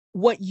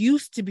what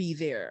used to be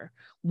there,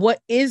 what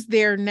is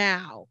there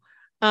now.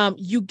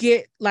 You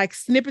get like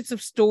snippets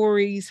of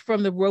stories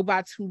from the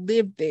robots who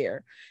lived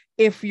there.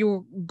 If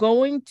you're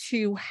going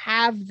to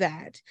have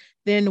that,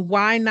 then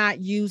why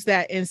not use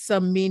that in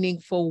some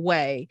meaningful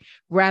way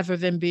rather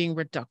than being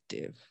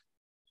reductive?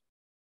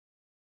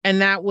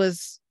 And that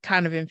was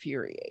kind of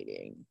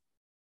infuriating.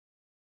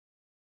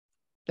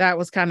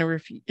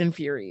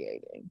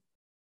 Infuriating.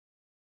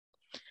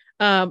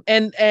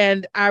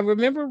 And I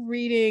remember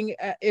reading,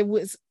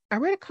 I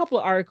read a couple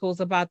of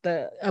articles about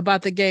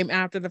the game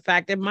after the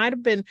fact. It might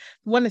have been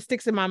one that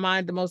sticks in my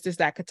mind the most is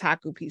that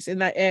Kotaku piece, and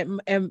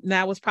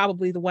that was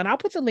probably the one. I'll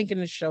put the link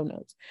in the show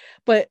notes.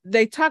 But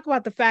they talk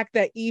about the fact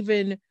that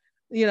even,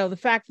 the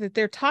fact that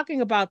they're talking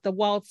about the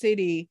walled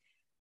city,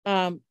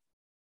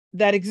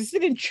 that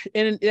existed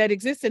that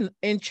exists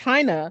in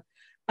China,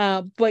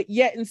 but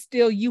yet and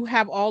still you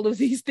have all of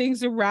these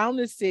things around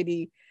the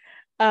city,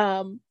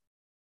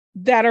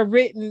 that are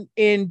written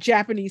in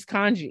Japanese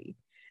kanji.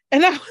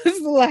 And I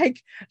was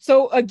like,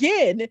 so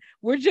again,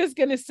 we're just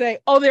going to say,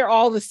 oh, they're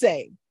all the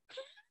same.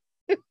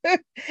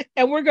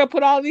 And we're going to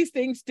put all these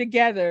things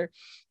together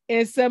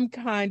in some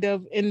kind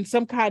of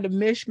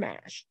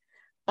mishmash.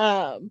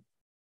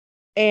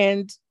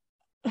 And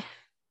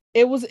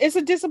it's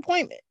a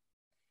disappointment.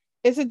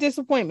 It's a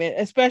disappointment,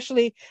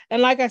 especially,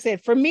 and like I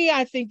said, for me,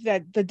 I think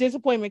that the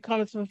disappointment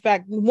comes from the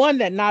fact, one,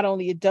 that not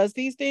only it does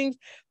these things,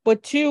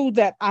 but two,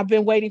 that I've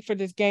been waiting for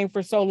this game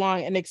for so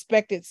long and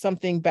expected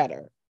something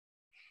better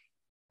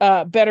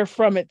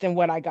from it than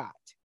what I got.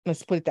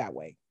 Let's put it that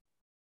way.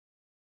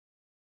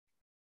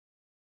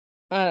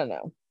 I don't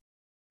know.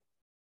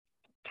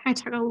 Can I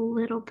talk a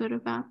little bit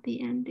about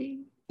the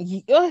ending?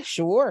 Yeah,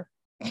 sure.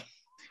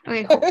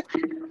 Okay, cool.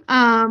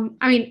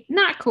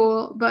 Not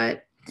cool,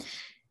 but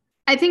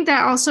I think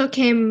that also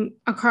came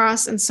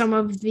across in some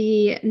of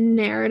the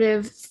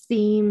narrative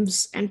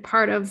themes and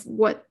part of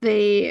what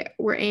they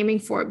were aiming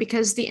for,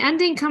 because the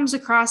ending comes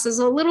across as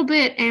a little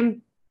bit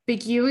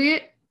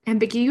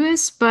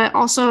ambiguous, but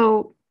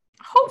also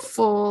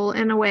hopeful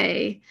in a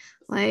way.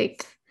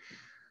 Like,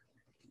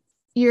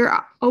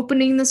 you're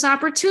opening this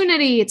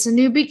opportunity. It's a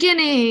new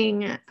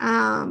beginning.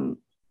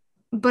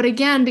 But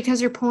again,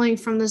 because you're pulling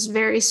from this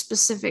very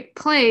specific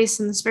place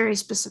and this very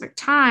specific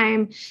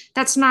time,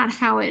 that's not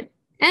how it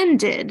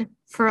ended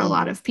for a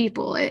lot of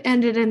people. It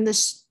ended in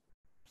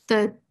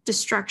the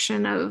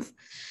destruction of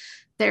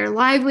their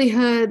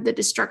livelihood, the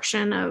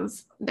destruction of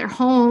their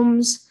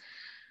homes.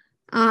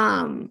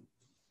 And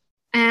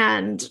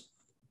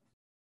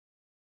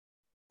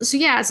so,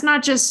 yeah, it's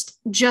not just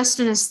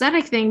an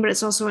aesthetic thing, but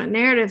it's also a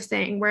narrative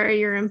thing where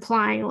you're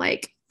implying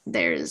like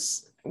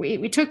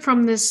we took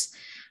from this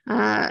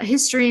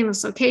history and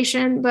this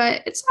location,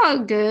 but it's all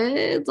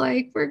good.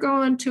 Like, we're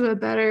going to a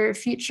better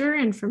future.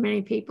 And for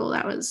many people,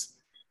 that was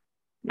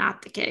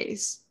not the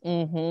case.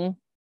 Mm-hmm.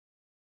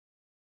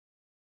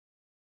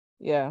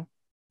 Yeah.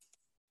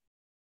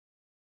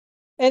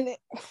 And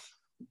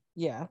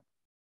yeah,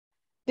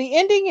 the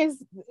ending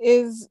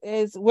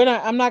is when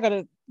I'm not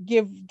gonna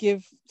give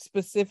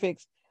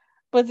specifics,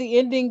 but the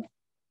ending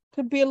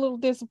could be a little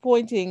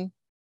disappointing,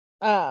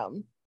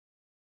 and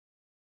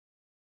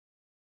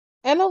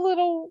a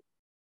little,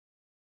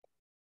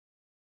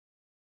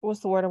 what's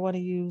the word I want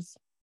to use?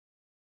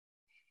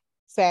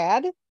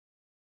 Sad.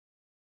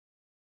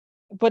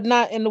 but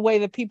not in the way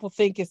that people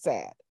think it's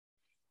sad.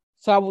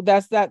 So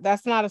that's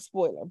not a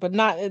spoiler, but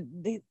not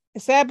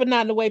it's sad, but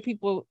not in the way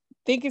people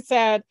think it's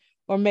sad,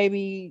 or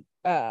maybe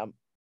I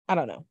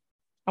don't know.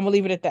 I'm gonna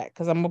leave it at that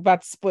because I'm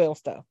about to spoil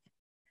stuff.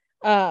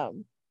 I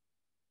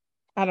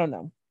don't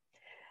know.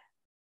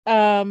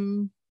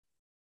 I'm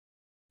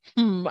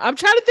trying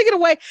to think of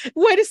a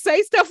way to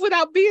say stuff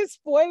without being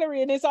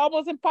spoilery, and it's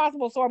almost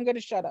impossible. So I'm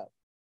gonna shut up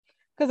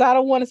because I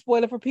don't want to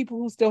spoil it for people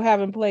who still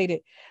haven't played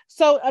it.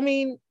 So I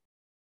mean,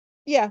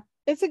 yeah,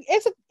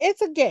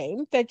 it's a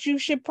game that you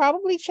should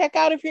probably check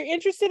out if you're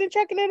interested in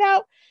checking it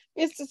out.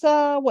 It's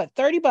what,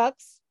 $30,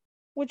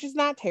 which is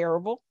not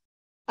terrible.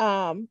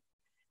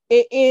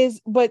 It is,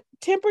 but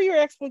temper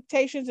your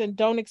expectations and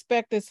don't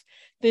expect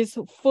this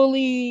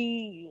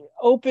fully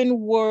open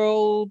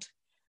world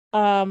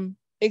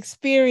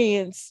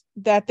experience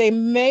that they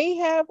may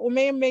have or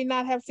may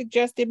not have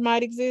suggested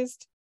might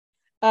exist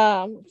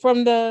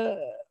from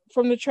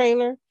the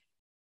trailer.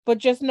 But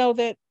just know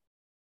that,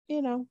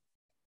 you know,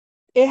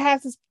 it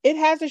has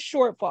its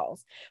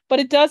shortfalls, but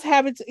it does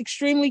have its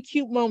extremely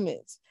cute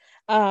moments.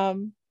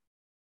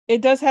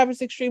 It does have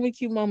its extremely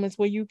cute moments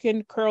where you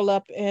can curl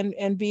up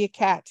and be a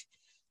cat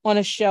on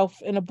a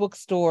shelf in a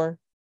bookstore.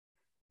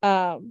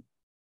 But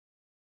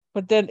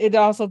then it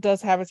also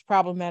does have its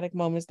problematic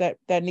moments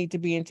that need to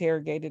be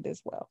interrogated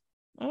as well.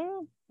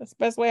 That's the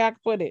best way I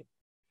could put it.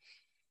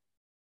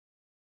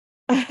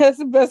 That's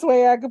the best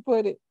way I could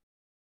put it.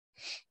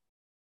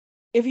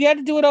 If you had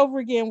to do it over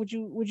again, would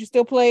you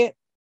still play it?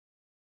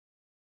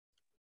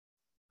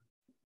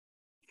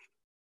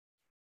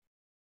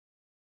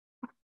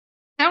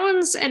 That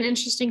one's an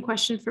interesting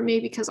question for me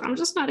because I'm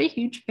just not a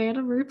huge fan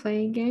of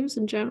replaying games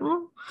in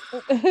general.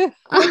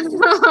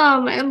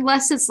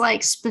 Unless it's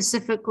like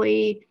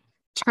specifically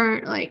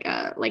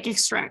like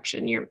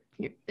Extraction.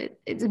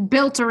 It's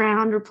built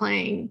around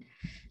replaying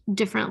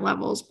different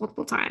levels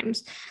multiple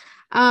times.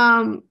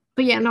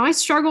 But yeah, no, I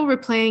struggle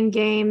replaying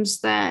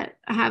games that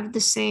have the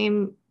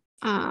same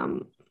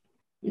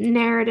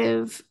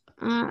narrative.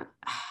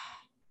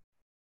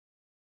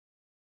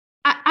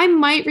 I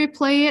might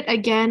replay it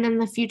again in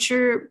the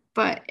future,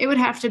 but it would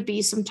have to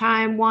be some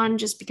time. One,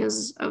 just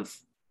because of,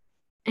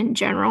 in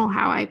general,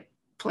 how I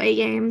play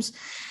games.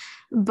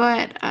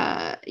 But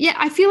yeah,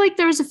 I feel like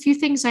there was a few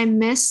things I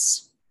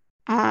missed,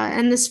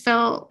 and this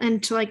fell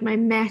into like my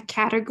meh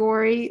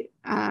category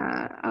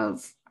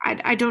of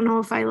I don't know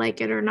if I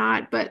like it or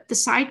not, but the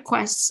side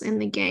quests in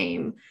the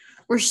game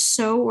were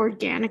so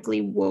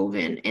organically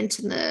woven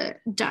into the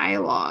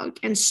dialogue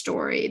and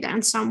story that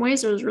in some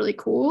ways it was really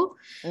cool.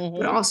 Mm-hmm.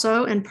 But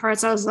also in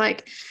parts I was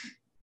like,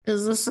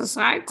 is this a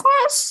side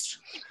quest?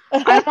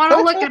 I don't want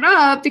to look it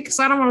up because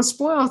I don't want to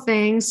spoil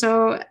things.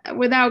 So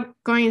without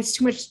going into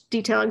too much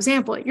detail,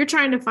 example, you're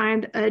trying to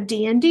find a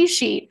D&D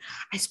sheet.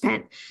 I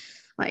spent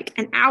like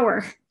an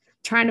hour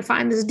trying to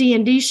find this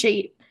D&D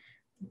sheet.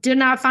 Did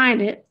not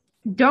find it.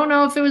 Don't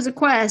know if it was a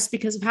quest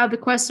because of how the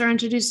quests are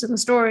introduced in the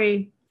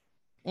story.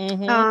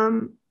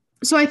 Mm-hmm.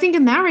 So I think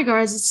in that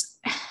regards,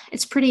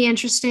 it's pretty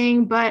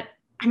interesting. But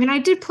I mean, I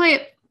did play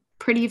it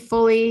pretty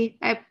fully.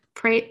 I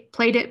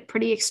played it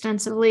pretty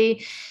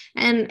extensively,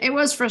 and it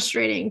was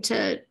frustrating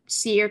to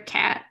see your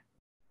cat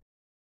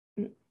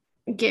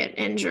get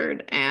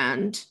injured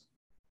and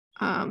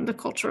the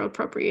cultural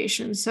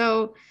appropriation.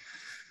 So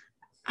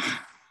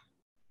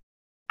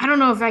I don't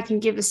know if I can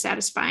give a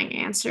satisfying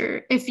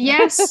answer. If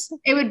yes,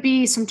 it would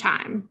be some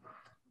time.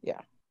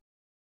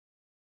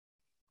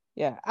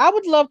 Yeah, I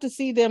would love to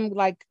see them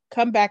like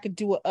come back and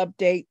do an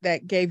update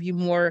that gave you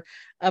more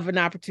of an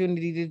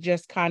opportunity to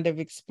just kind of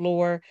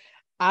explore.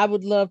 I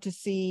would love to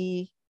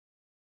see.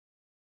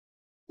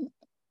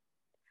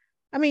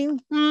 I mean,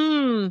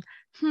 I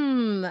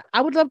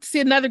would love to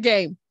see another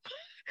game.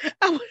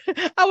 I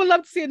would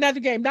love to see another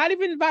game, not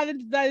even by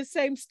the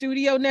same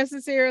studio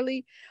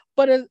necessarily,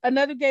 but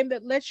another game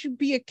that lets you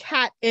be a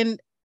cat in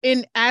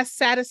as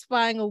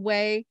satisfying a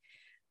way,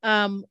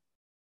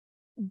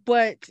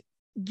 but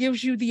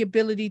gives you the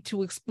ability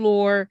to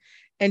explore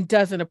and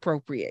doesn't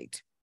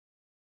appropriate.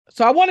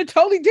 So I want a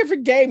totally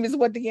different game is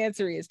what the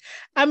answer is.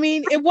 I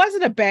mean, it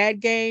wasn't a bad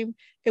game.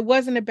 It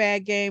was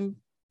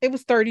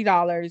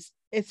 $30.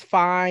 It's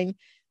fine.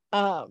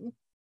 I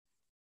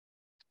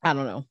don't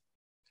know.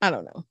 It's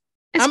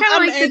kind of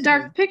like angry. The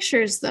Dark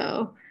Pictures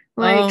though.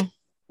 Like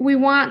we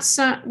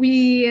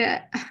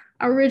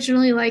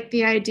originally liked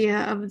the idea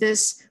of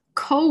this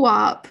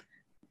co-op,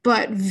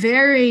 but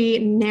very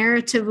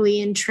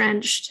narratively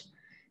entrenched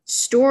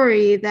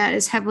story that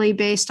is heavily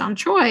based on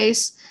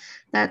choice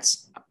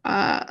that's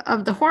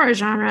of the horror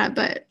genre,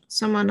 but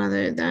someone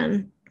other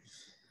than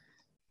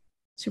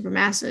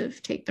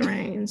Supermassive take the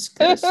reins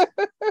because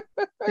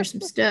there's some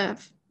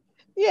stuff.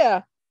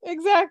 Yeah,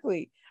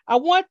 exactly. I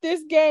want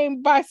this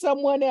game by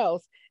someone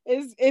else.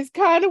 Is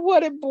kind of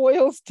what it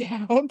boils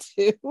down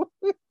to.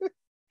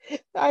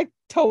 I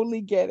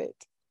totally get it.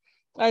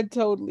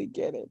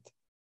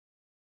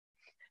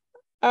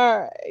 All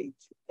right.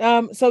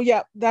 So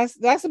yeah,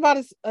 that's about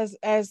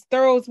as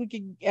thorough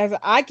as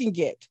I can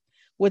get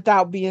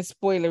without being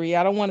spoilery.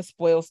 I don't want to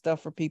spoil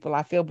stuff for people.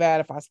 I feel bad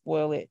if I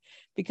spoil it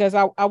because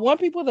I want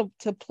people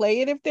to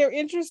play it if they're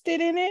interested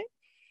in it.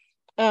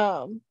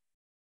 I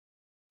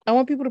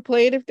want people to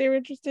play it if they're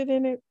interested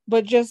in it,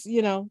 but just,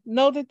 know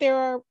that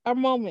there are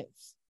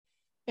moments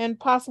and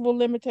possible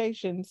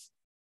limitations.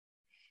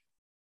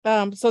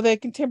 So they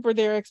can temper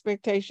their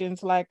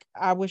expectations like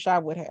I wish I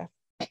would have.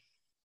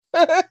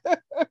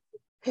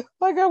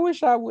 Like I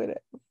wish I would have.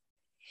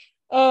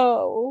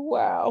 Oh,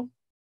 wow.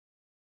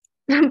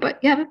 But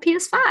you have a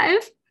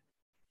PS5.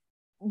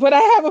 But I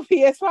have a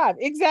PS5,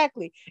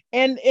 exactly.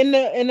 And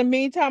in the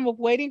meantime of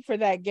waiting for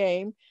that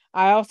game,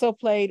 I also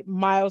played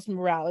Miles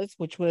Morales,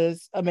 which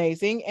was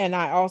amazing, and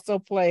I also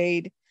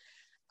played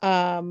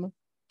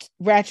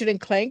Ratchet and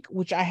Clank,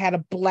 which I had a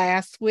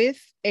blast with,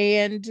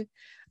 and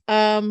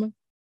the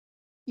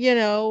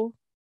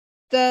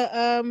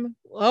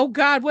oh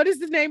God, what is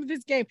the name of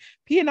this game?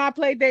 P and I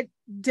played that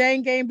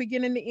dang game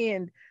beginning to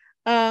end.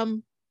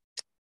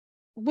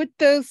 With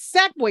the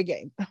Sackboy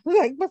game,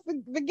 like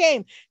the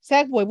game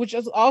Sackboy, which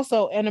is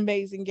also an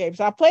amazing game.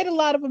 So I played a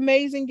lot of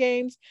amazing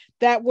games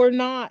that were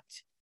not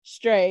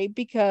Stray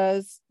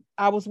because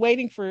I was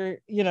waiting for,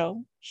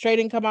 Stray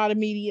didn't come out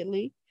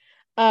immediately.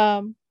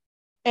 And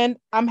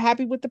I'm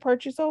happy with the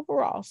purchase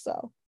overall.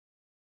 So,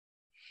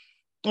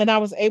 and I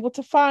was able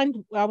to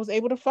find a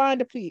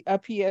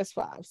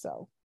PS5.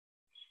 So,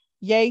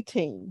 yay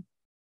team.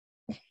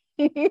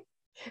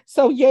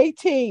 So yay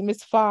team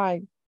is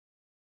fine.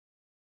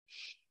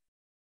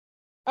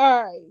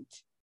 All right.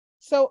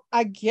 So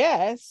I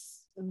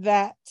guess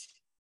that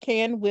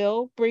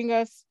will bring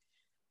us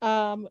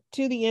to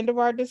the end of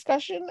our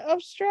discussion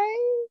of Stray.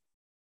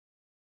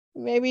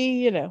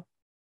 Maybe,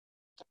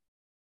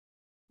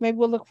 maybe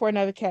we'll look for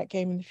another cat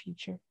game in the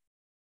future.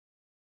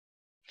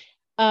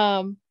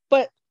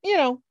 But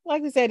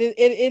like I said,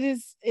 it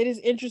is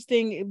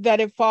interesting that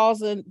it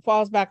falls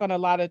back on a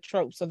lot of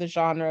tropes of the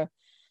genre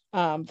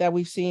that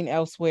we've seen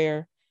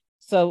elsewhere.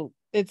 So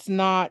it's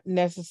not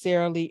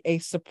necessarily a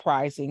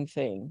surprising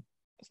thing.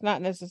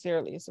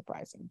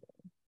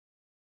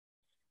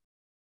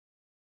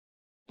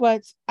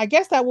 But I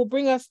guess that will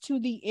bring us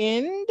to the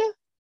end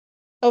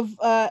of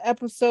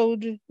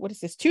episode, what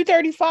is this,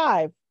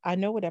 235? I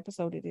know what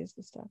episode it is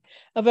this time.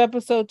 Of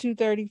episode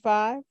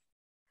 235.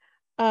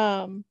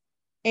 And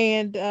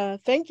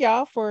thank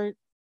y'all for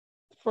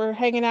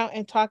hanging out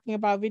and talking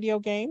about video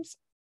games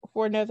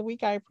for another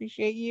week. I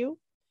appreciate you.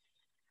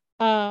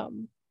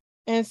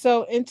 And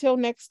so until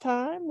next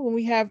time, when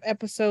we have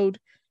episode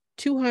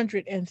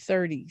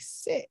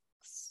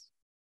 236,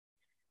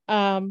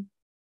 I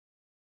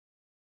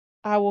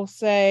will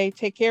say,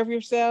 take care of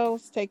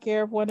yourselves, take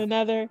care of one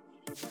another,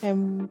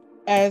 and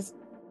as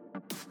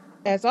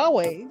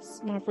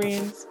always, my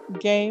friends,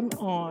 game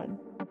on.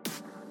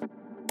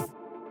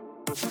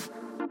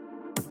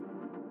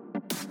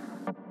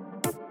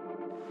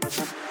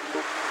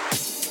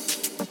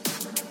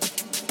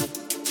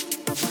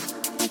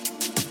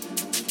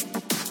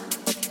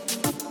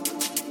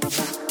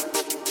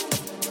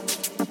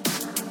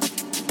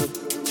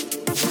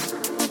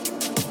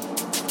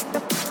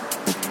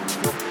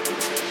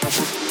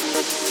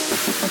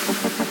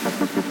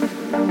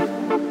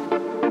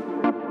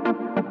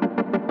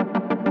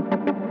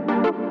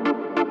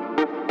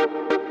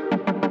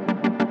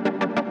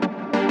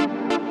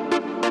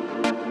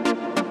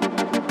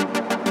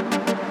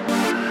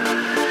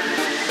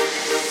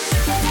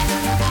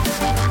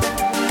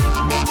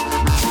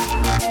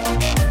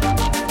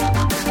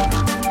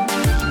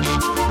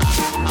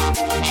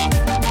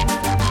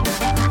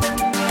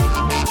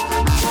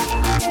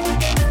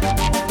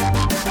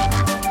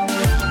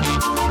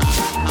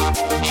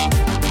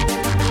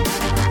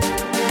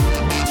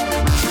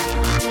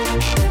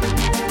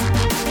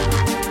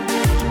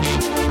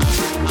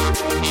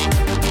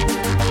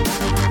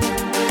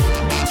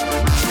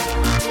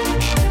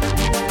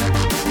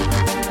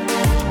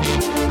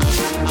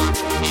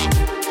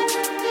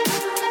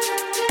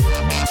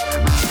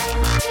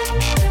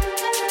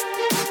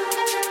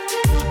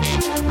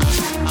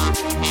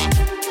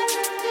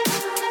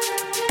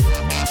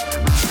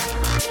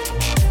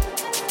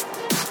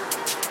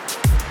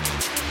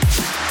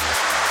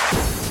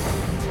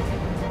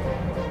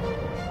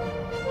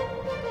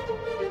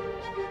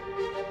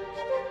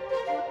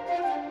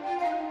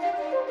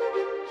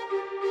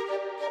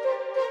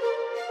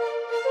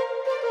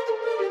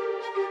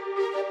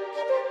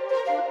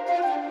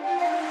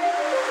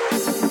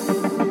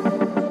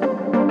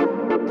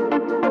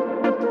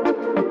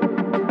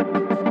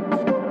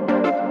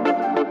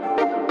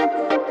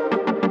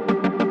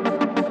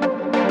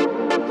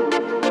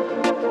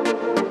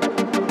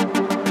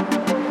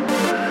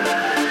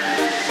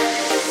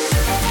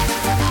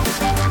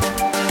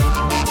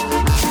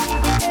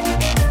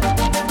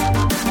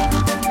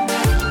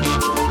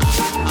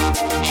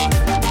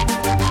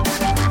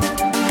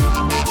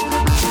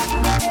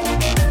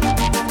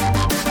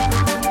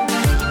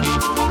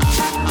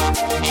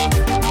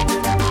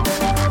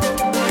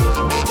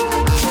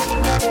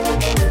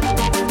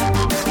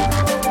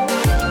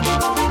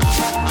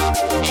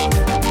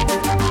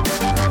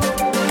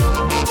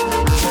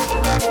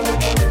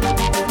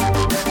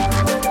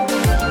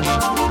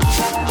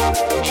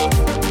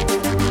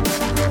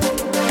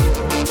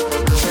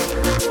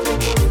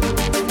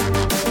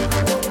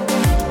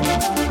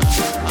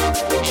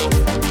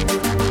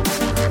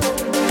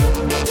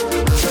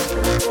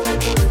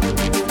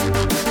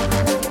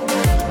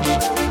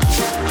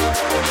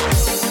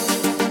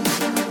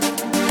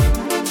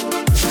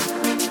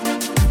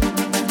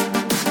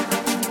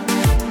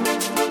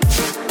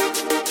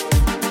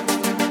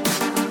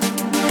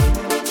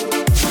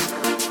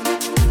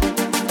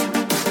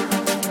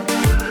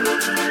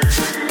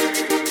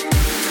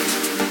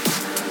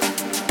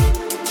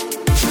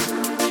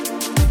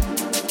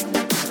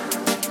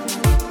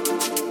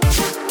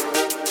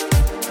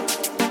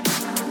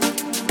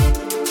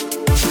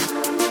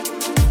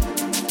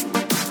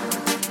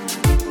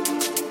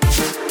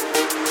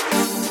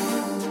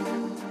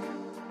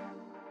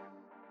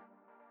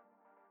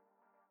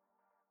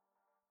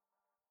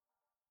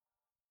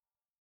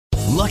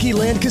 Lucky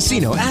Land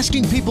Casino,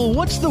 asking people,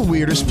 what's the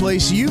weirdest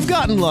place you've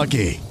gotten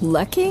lucky?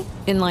 Lucky?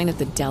 In line at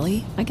the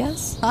deli, I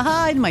guess?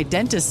 Aha, in my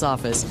dentist's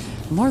office.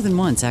 More than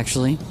once,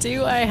 actually.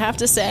 Do I have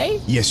to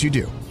say? Yes, you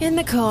do. In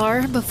the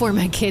car before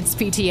my kids'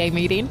 PTA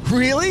meeting.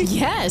 Really?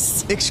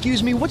 Yes.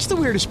 Excuse me, what's the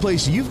weirdest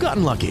place you've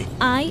gotten lucky?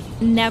 I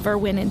never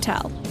win and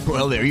tell.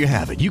 Well, there you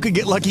have it. You can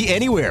get lucky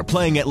anywhere,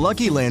 playing at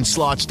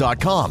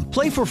LuckyLandSlots.com.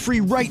 Play for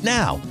free right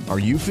now. Are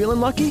you feeling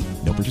lucky?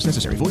 No purchase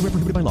necessary. Void where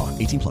prohibited by law.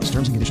 18+.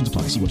 Terms and conditions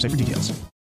apply. See website for details.